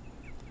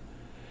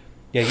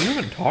 Yeah, you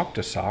haven't talked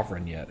to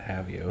Sovereign yet,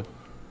 have you?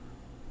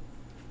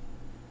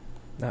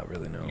 Not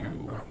really. No. You I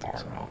don't think are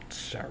so. not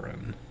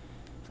Saren.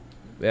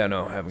 Yeah,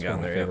 no, I haven't It's one gotten of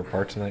my there yet. favorite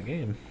parts in that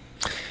game.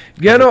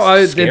 Yeah, no,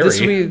 It's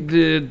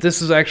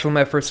this is actually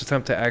my first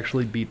attempt to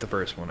actually beat the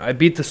first one. I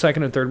beat the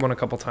second and third one a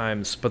couple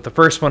times, but the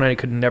first one I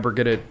could never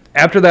get it.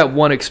 After that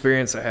one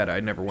experience I had, I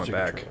never went It's a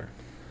back. controller.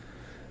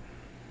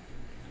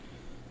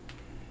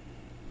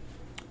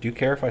 Do you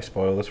care if I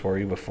spoil this for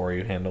you before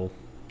you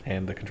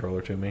hand the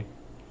controller to me?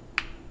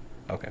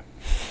 Okay.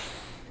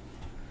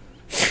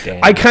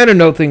 Damn. I kind of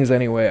know things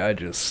anyway. I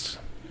don't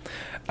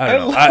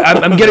know.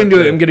 I'm getting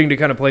to it. I'm getting to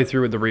kind of play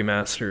through with the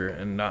remaster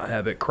and not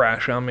have it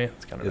crash on me.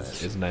 It's kind of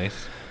nice. It's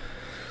nice.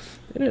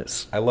 It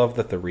is. I love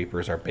that the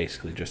Reapers are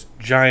basically just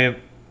giant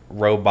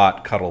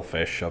robot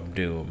cuttlefish of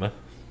doom.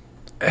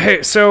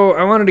 Hey, so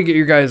I wanted to get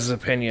your guys'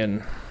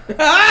 opinion.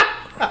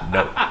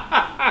 No.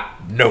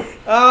 No.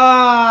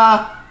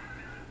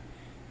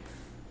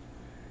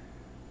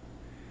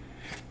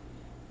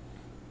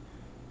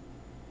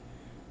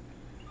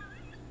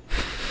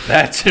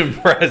 That's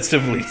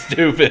impressively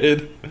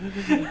stupid.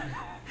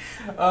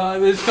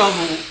 It's called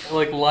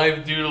like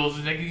live doodles.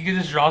 You can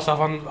just draw stuff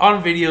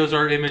on videos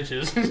or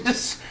images.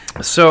 Just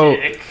So,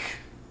 dick.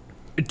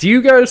 do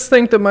you guys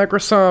think that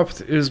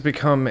Microsoft has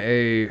become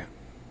a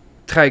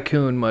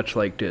tycoon much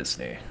like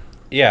Disney?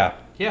 Yeah.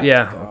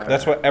 Yeah. Okay.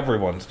 That's what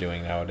everyone's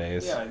doing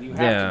nowadays. Yeah, you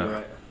have Yeah. to do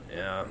it.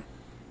 Yeah.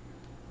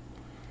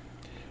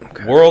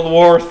 World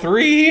War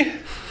III.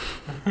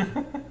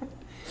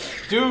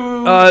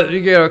 Dude.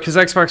 You know, because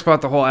Xbox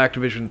bought the whole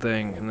Activision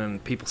thing, and then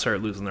people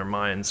started losing their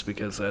minds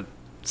because that's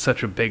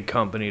such a big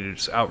company to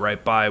just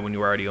outright buy when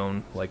you already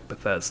own like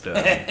Bethesda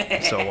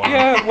and so on.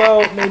 Yeah,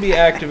 well, maybe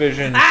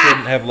Activision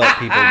shouldn't have let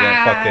people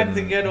get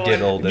fucking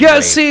diddled. And Yeah,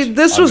 raped see,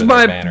 this under was their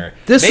my- banner.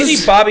 this maybe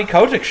is- Bobby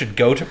Kotick should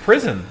go to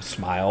prison.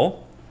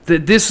 Smile.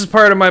 This is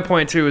part of my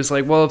point too. Is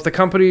like, well, if the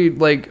company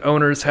like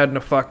owners hadn't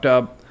have fucked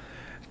up,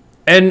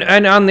 and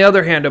on the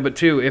other hand of it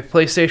too, if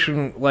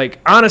PlayStation like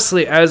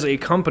honestly as a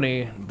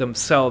company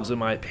themselves, in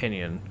my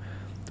opinion,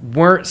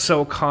 weren't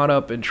so caught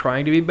up in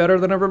trying to be better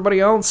than everybody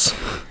else,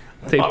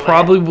 they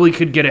probably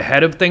could get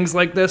ahead of things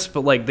like this.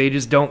 But like they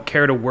just don't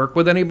care to work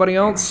with anybody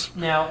else,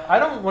 Now I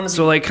don't want to.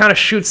 so like kind of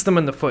shoots them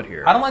in the foot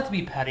here. I don't like to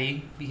be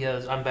petty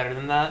because I'm better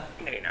than that.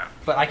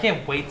 But I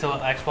can't wait till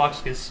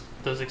Xbox gets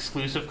those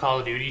exclusive Call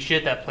of Duty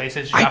shit that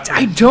PlayStation. got for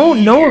I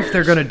don't know if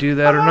they're years. gonna do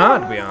that or not.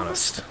 To be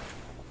honest,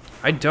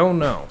 I don't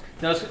know.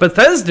 No, it's-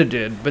 Bethesda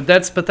did, but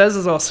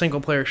Bethesda's all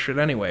single player shit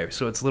anyway,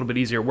 so it's a little bit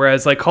easier.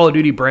 Whereas like Call of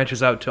Duty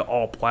branches out to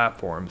all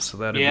platforms, so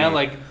that yeah,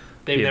 like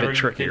they've be a bit never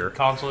trickier. did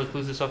console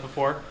exclusive stuff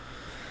before.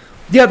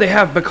 Yeah, they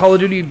have, but Call of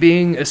Duty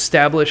being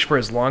established for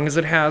as long as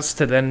it has,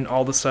 to then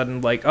all of a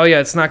sudden, like, oh yeah,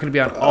 it's not going to be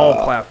on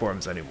all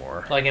platforms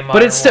anymore. Like in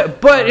but it's still,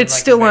 Modern it's like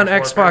still on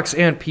Advanced Warfare. Xbox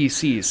and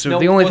PC. So No,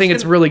 the only well, thing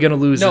it's it's really going to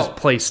lose is No,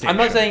 PlayStation. I'm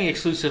not saying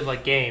exclusive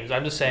like games.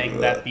 I'm just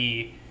saying that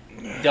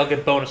they'll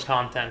get bonus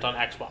content on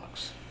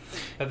Xbox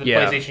that the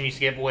Yeah. PlayStation used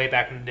to get way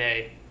back in the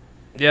day.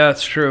 Yeah,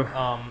 that's true.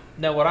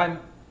 No,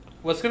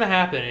 what's going to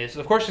happen is,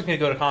 of course, it's going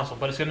to go to console,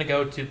 but it's going to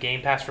go to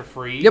Game Pass for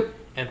free. Yep.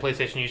 And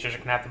PlayStation users are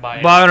going to have to buy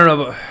it. But I don't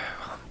know.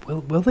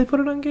 Will they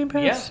put it on Game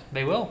Pass? Yeah,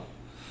 they will.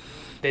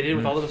 They did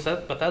with all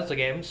the Bethesda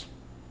games.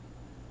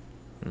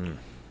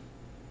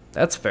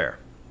 That's fair.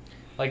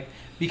 Like,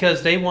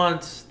 because they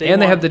want And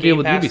they have the deal Game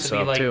with Pass to be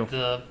Ubisoft, like too.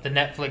 the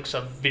Netflix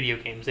of video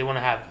games. They want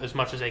to have as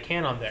much as they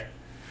can on there.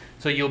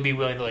 So you'll be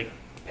willing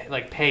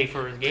to pay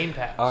for Game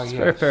Pass.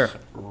 Very fair.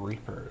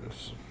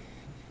 Reapers.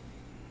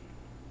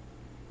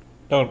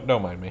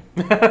 Don't mind me.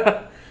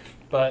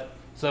 But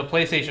so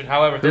PlayStation,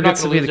 however, Who they're not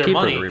gets going to to be lose the their keeper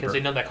of money the because Reaper? they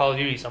know that Call of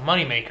Duty is a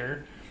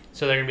moneymaker.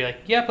 So they're going to be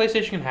like, yeah,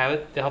 PlayStation can have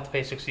it. They'll have to pay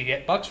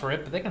 $60 for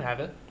it, but they can have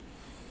it.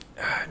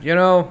 You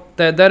know,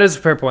 that is a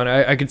fair point.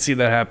 I could see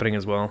that happening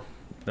as well.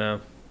 Yeah.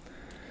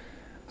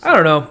 I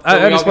don't know. So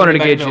I we just all wanted to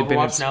gonna gauge get the back into Overwatch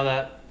opinions. now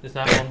that it's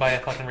not owned by a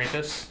fucking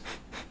rapist.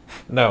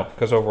 No,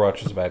 because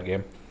Overwatch is a bad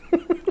game.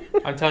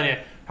 I'm telling you,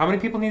 how many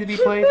people need to be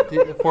played?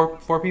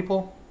 Four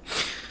people?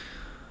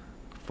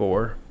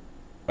 4.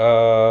 4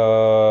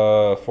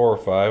 or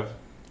 5.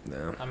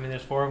 No. I mean,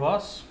 there's 4 of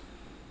us.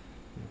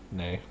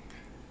 Nay.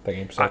 That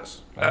game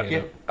sucks. I hate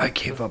it. I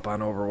gave up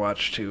on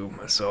Overwatch 2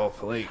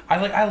 myself. Like,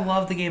 I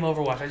love the game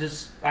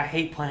Overwatch. I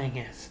hate playing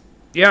it.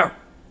 yeah.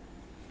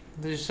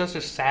 There's such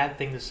a sad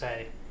thing to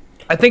say.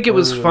 I think it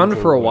was fun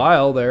for a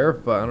while there,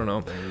 but I don't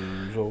know.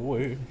 There's a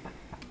way.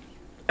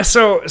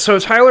 So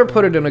Tyler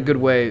put it in a good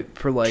way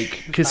for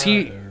like, because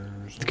he,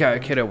 the guy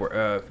kid I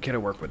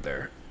work with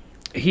there,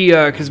 he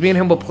because me and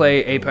him will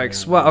play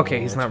Apex. Well,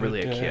 okay, he's not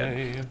really a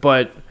kid,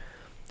 but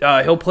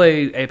he'll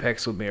play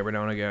Apex with me every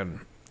now and again,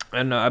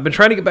 and I've been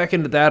trying to get back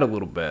into that a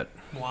little bit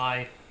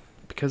Why?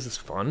 because it's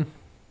fun.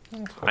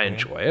 I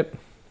enjoy it.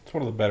 It's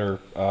one of the better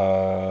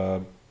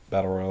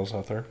battle royals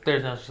out there.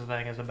 There's no such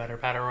thing as a better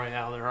battle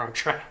royale. They're all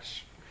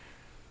trash.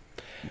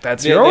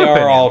 That's They your own are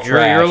opinion. all You're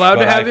trash, allowed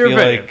to but have I your feel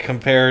opinion. like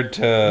compared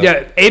to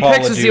Yeah, Call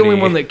Apex of is the only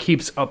Duty- one that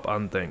keeps up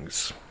on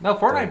things. No,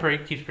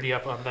 Fortnite keeps pretty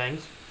up on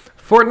things.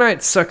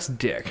 Fortnite sucks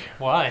dick.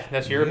 Why?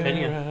 That's your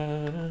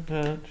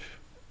opinion.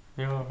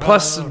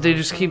 Plus, they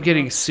just keep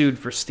getting sued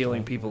for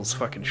stealing people's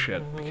fucking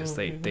shit because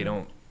they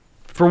don't,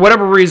 for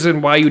whatever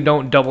reason, why you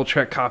don't double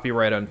check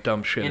copyright on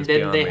dumb shit And is then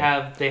beyond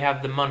they me.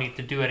 have the money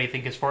to do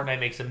anything because Fortnite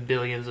makes them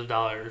billions of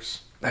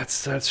dollars.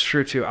 That's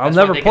true too. I'll That's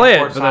why never they play can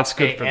it, afford but that's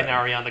good Sasuke for and them.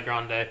 Ariana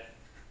Grande.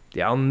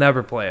 Yeah, I'll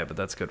never play it, but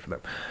that's good for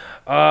them.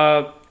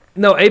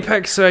 No,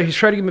 Apex. He's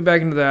trying to get me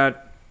back into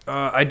that.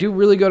 I do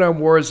really good on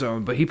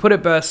Warzone, but he put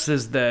it best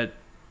is that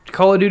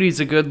Call of Duty's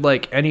a good,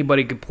 like,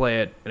 anybody could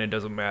play it and it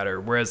doesn't matter.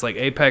 Whereas, like,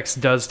 Apex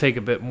does take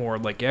a bit more,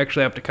 like, you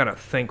actually have to kind of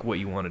think what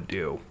you want to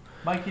do.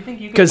 Mike, you think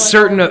you could Because play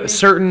Call of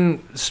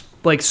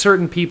Duty?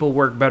 certain people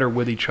work better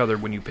with each other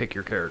when you pick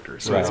your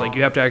characters. So it's Right. like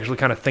you have to actually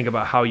kind of think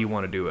about how you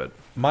want to do it.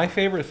 My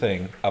favorite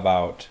thing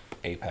about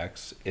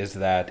Apex is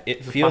that it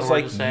It's a feels fun word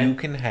like to say. you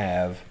can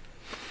have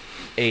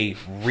a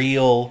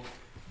real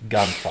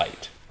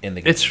gunfight in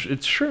the game.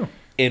 It's true.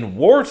 In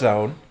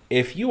Warzone,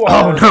 if you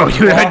are no,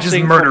 you just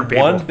crossing murder from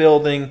people. one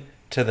building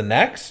to the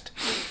next,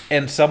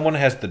 and someone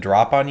has the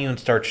drop on you and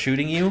starts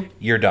shooting you,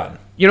 you're done.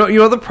 You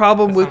know the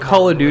problem with not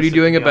Call of Duty realistic,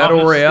 doing a to be battle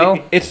honest.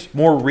 royale. It's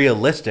more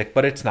realistic,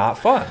 but it's not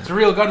fun. It's a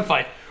real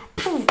gunfight.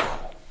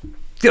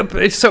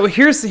 Yep. So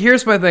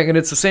here's my thing, and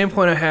it's the same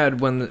point I had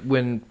when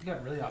You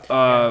got really off.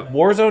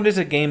 Warzone is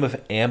a game of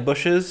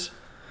ambushes.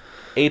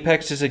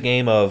 Apex is a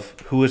game of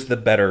who is the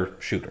better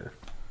shooter.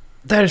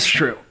 that is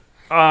true.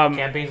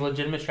 Campaign's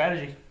legitimate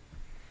strategy.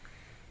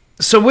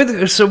 So with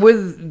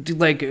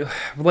like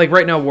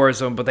right now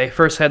Warzone, but they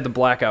first had the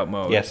blackout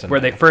mode Yes and where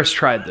no. they first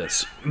tried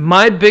this.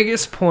 My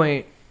biggest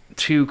point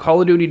to Call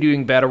of Duty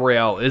doing battle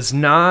royale is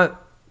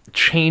not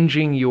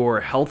changing your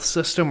health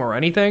system or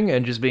anything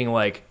and just being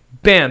like,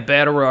 bam,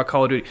 battle royale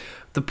Call of Duty.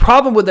 The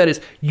problem with that is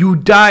you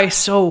die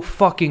so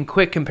fucking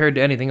quick compared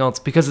to anything else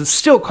because it's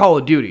still Call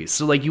of Duty.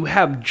 So like you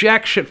have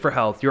jack shit for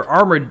health. Your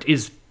armor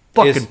is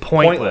fucking Is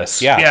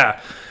pointless. yeah.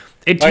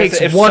 It Like I takes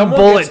said, if one someone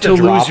bullet gets to the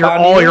drop lose your on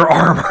all you- your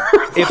armor.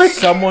 If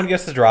someone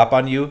gets the drop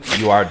on you,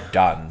 you are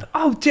done.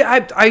 Oh, I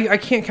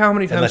can't count how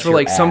many times Unless where you're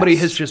like somebody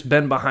ass. has just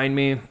been behind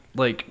me,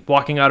 like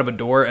walking out of a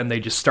door, and they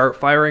just start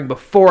firing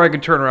before I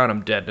can turn around.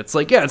 I'm dead. It's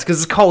like, yeah, it's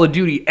because it's Call of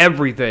Duty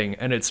everything,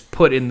 and it's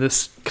put in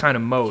this kind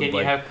of mode. Can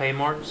like, you have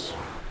claymores?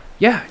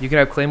 yeah, you can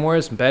have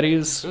claymores and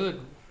betties. Good.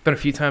 Been a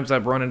few times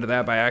I've run into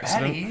that by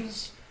accident.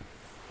 Baddies?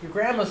 Your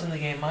grandma's in the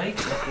game, Mike.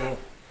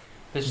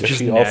 This Does is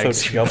she nags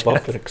also you jump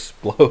up and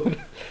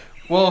explode?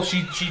 Well,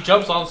 she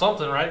jumps on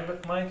something, right,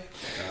 Mike?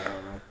 I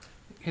don't know.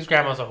 His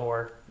grandma's a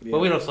whore, but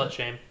we don't slut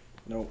shame.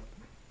 Nope.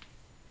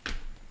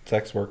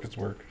 Sex work is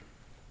work.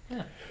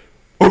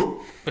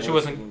 But she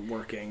wasn't.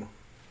 working.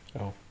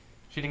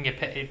 She didn't get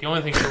paid. The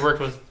only thing she worked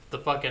was the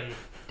fucking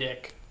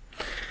dick.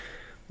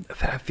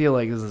 I feel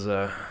like this is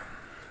a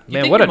You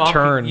man. think What your a mom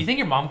turn! you think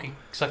your mom could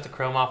suck the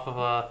chrome off of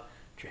a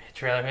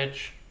trailer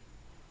hitch?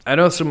 I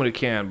know someone who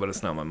can, but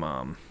it's not my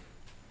mom.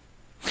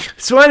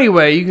 So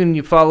anyway,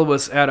 you follow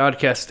us at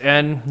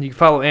OddcastN. You can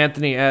follow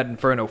Anthony at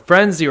Inferno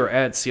Frenzy or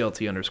at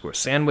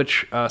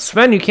CLT_sandwich.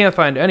 Sven, you can't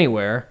find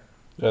anywhere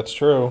That's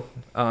true.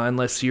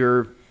 unless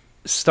you're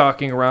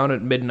stalking around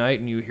at midnight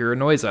and you hear a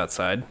noise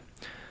outside.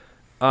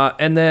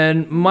 And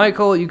then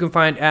Michael, you can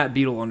find at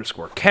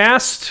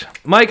Beetle_cast.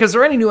 Mike, is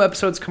there any new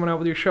episodes coming out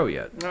with your show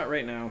yet? Not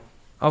right now.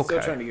 Okay.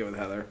 Still trying to get with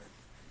Heather.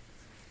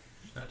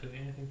 Not doing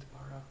anything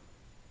tomorrow.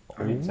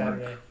 I mean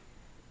Saturday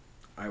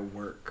I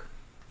work.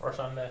 or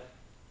Sunday.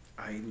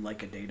 I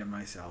like a day to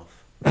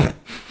myself. It's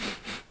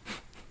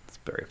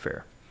very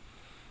fair.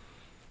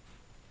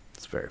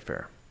 It's very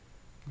fair.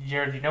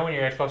 Jared, do you know when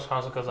your Xbox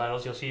console goes idle,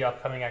 you'll see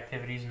upcoming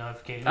activities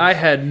notifications? I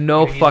had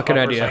no Use fucking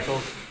buffer idea.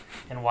 cycles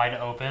and why to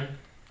open.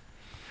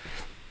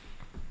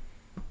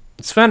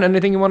 Sven,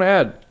 anything you want to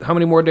add? How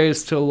many more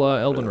days till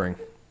Elden Ring?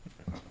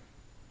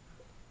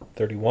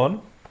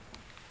 31?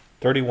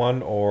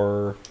 31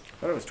 or I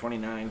thought it was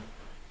 29.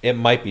 it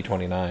might be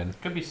 29.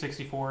 Could be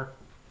 64.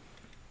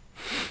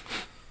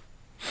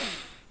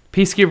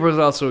 Peacekeeper was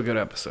also a good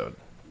episode.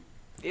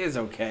 It is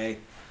okay.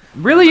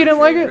 Really, you My didn't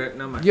like favorite, it?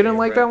 not my You didn't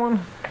like that favorite.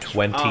 one?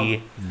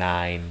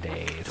 29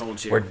 days.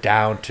 Told you. We're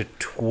down to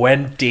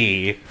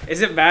 20.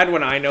 Is it bad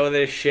when I know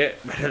this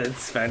shit better than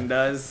Sven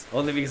does?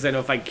 Only because I know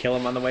if I kill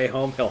him on the way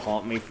home, he'll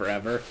haunt me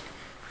forever.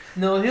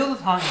 No, he'll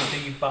just haunt you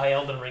until you buy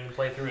Elden Ring and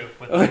play through it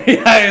with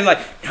Yeah, I was like,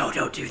 no,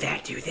 don't do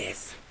that, do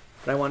this.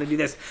 But I want to do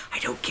this. I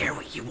don't care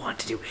what you want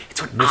to do.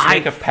 It's what Just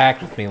make a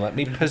pact with me. Let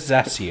me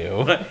possess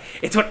you.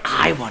 It's what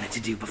I wanted to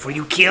do before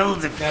you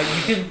killed him. Now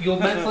you'll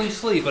mentally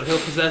sleep, but he'll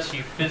possess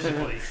you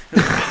physically.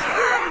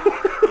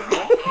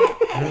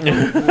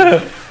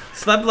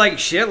 Slept like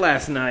shit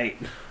last night.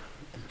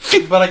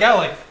 But I got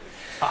like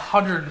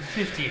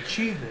 150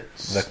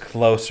 achievements. The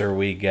closer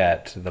we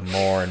get, the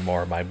more and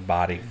more my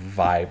body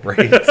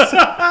vibrates.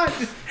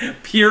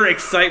 Pure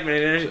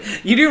excitement.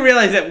 You do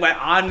realize that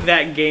on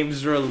that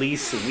game's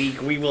release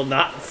week, we will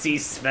not see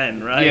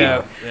Sven, right?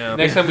 Yeah.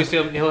 Next time we see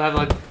him, he'll have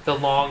like the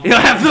long. He'll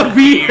have the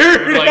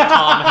beard. like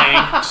Tom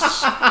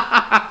Hanks.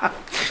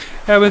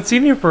 Haven't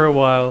seen you for a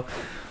while.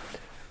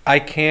 I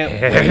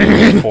can't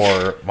wait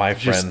for my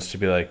friends to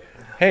be like,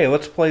 hey,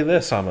 let's play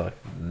this. I'm like,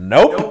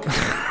 nope.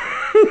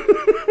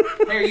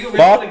 Hey, are you ready for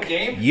Fuck the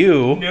game?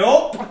 you.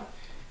 Nope.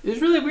 It's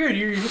really weird.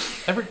 You're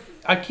just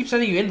I keep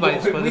sending you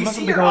invites, but they We must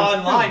see be you're going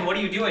online. What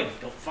are you doing?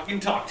 Don't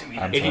fucking talk to me.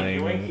 I'm If you-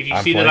 playing, If you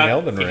I'm see playing that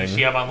Elden if Ring. you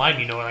see I'm online,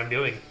 you know what I'm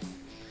doing.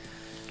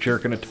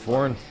 Jerking it to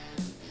porn.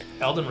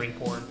 Elden Ring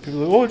porn.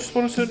 People are like, oh, I just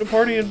want to sit in a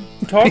party and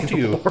talk to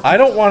you. I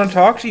don't want to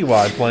talk to you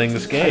while I'm playing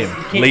this game.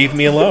 Leave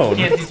me alone.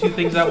 You can't do two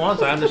things at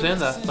once. I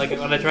understand that. Like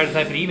when I try to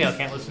type an email, I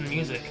can't listen to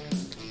music.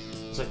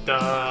 It's like,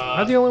 Am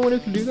I the only one who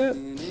can do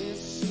that?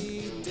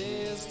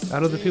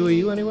 Out of the two of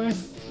you, anyway?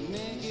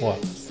 What?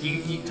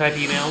 you type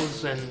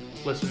emails and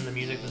listen to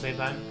music at the same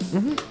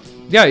time.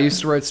 Yeah, I used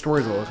to write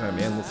stories all the time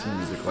and listen to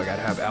music. Like, I'd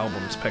have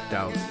albums picked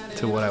out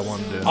to what I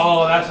wanted to do.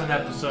 Oh, that's an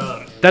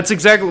episode. That's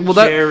exactly... Well,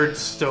 that... Shared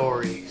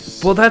stories.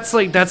 Well,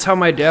 that's how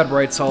my dad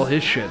writes all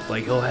his shit.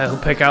 Like, he'll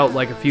pick out,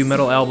 like, a few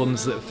metal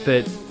albums that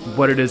fit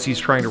what it is he's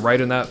trying to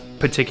write in that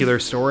particular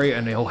story,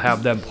 and he'll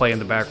have them play in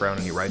the background,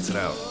 and he writes it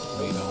out.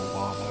 We don't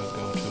want to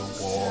go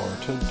to war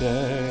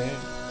today.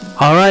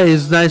 All right,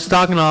 it's nice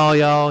talking to all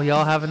y'all.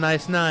 Y'all have a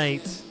nice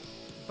night.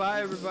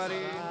 Bye, everybody.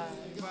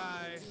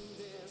 Bye.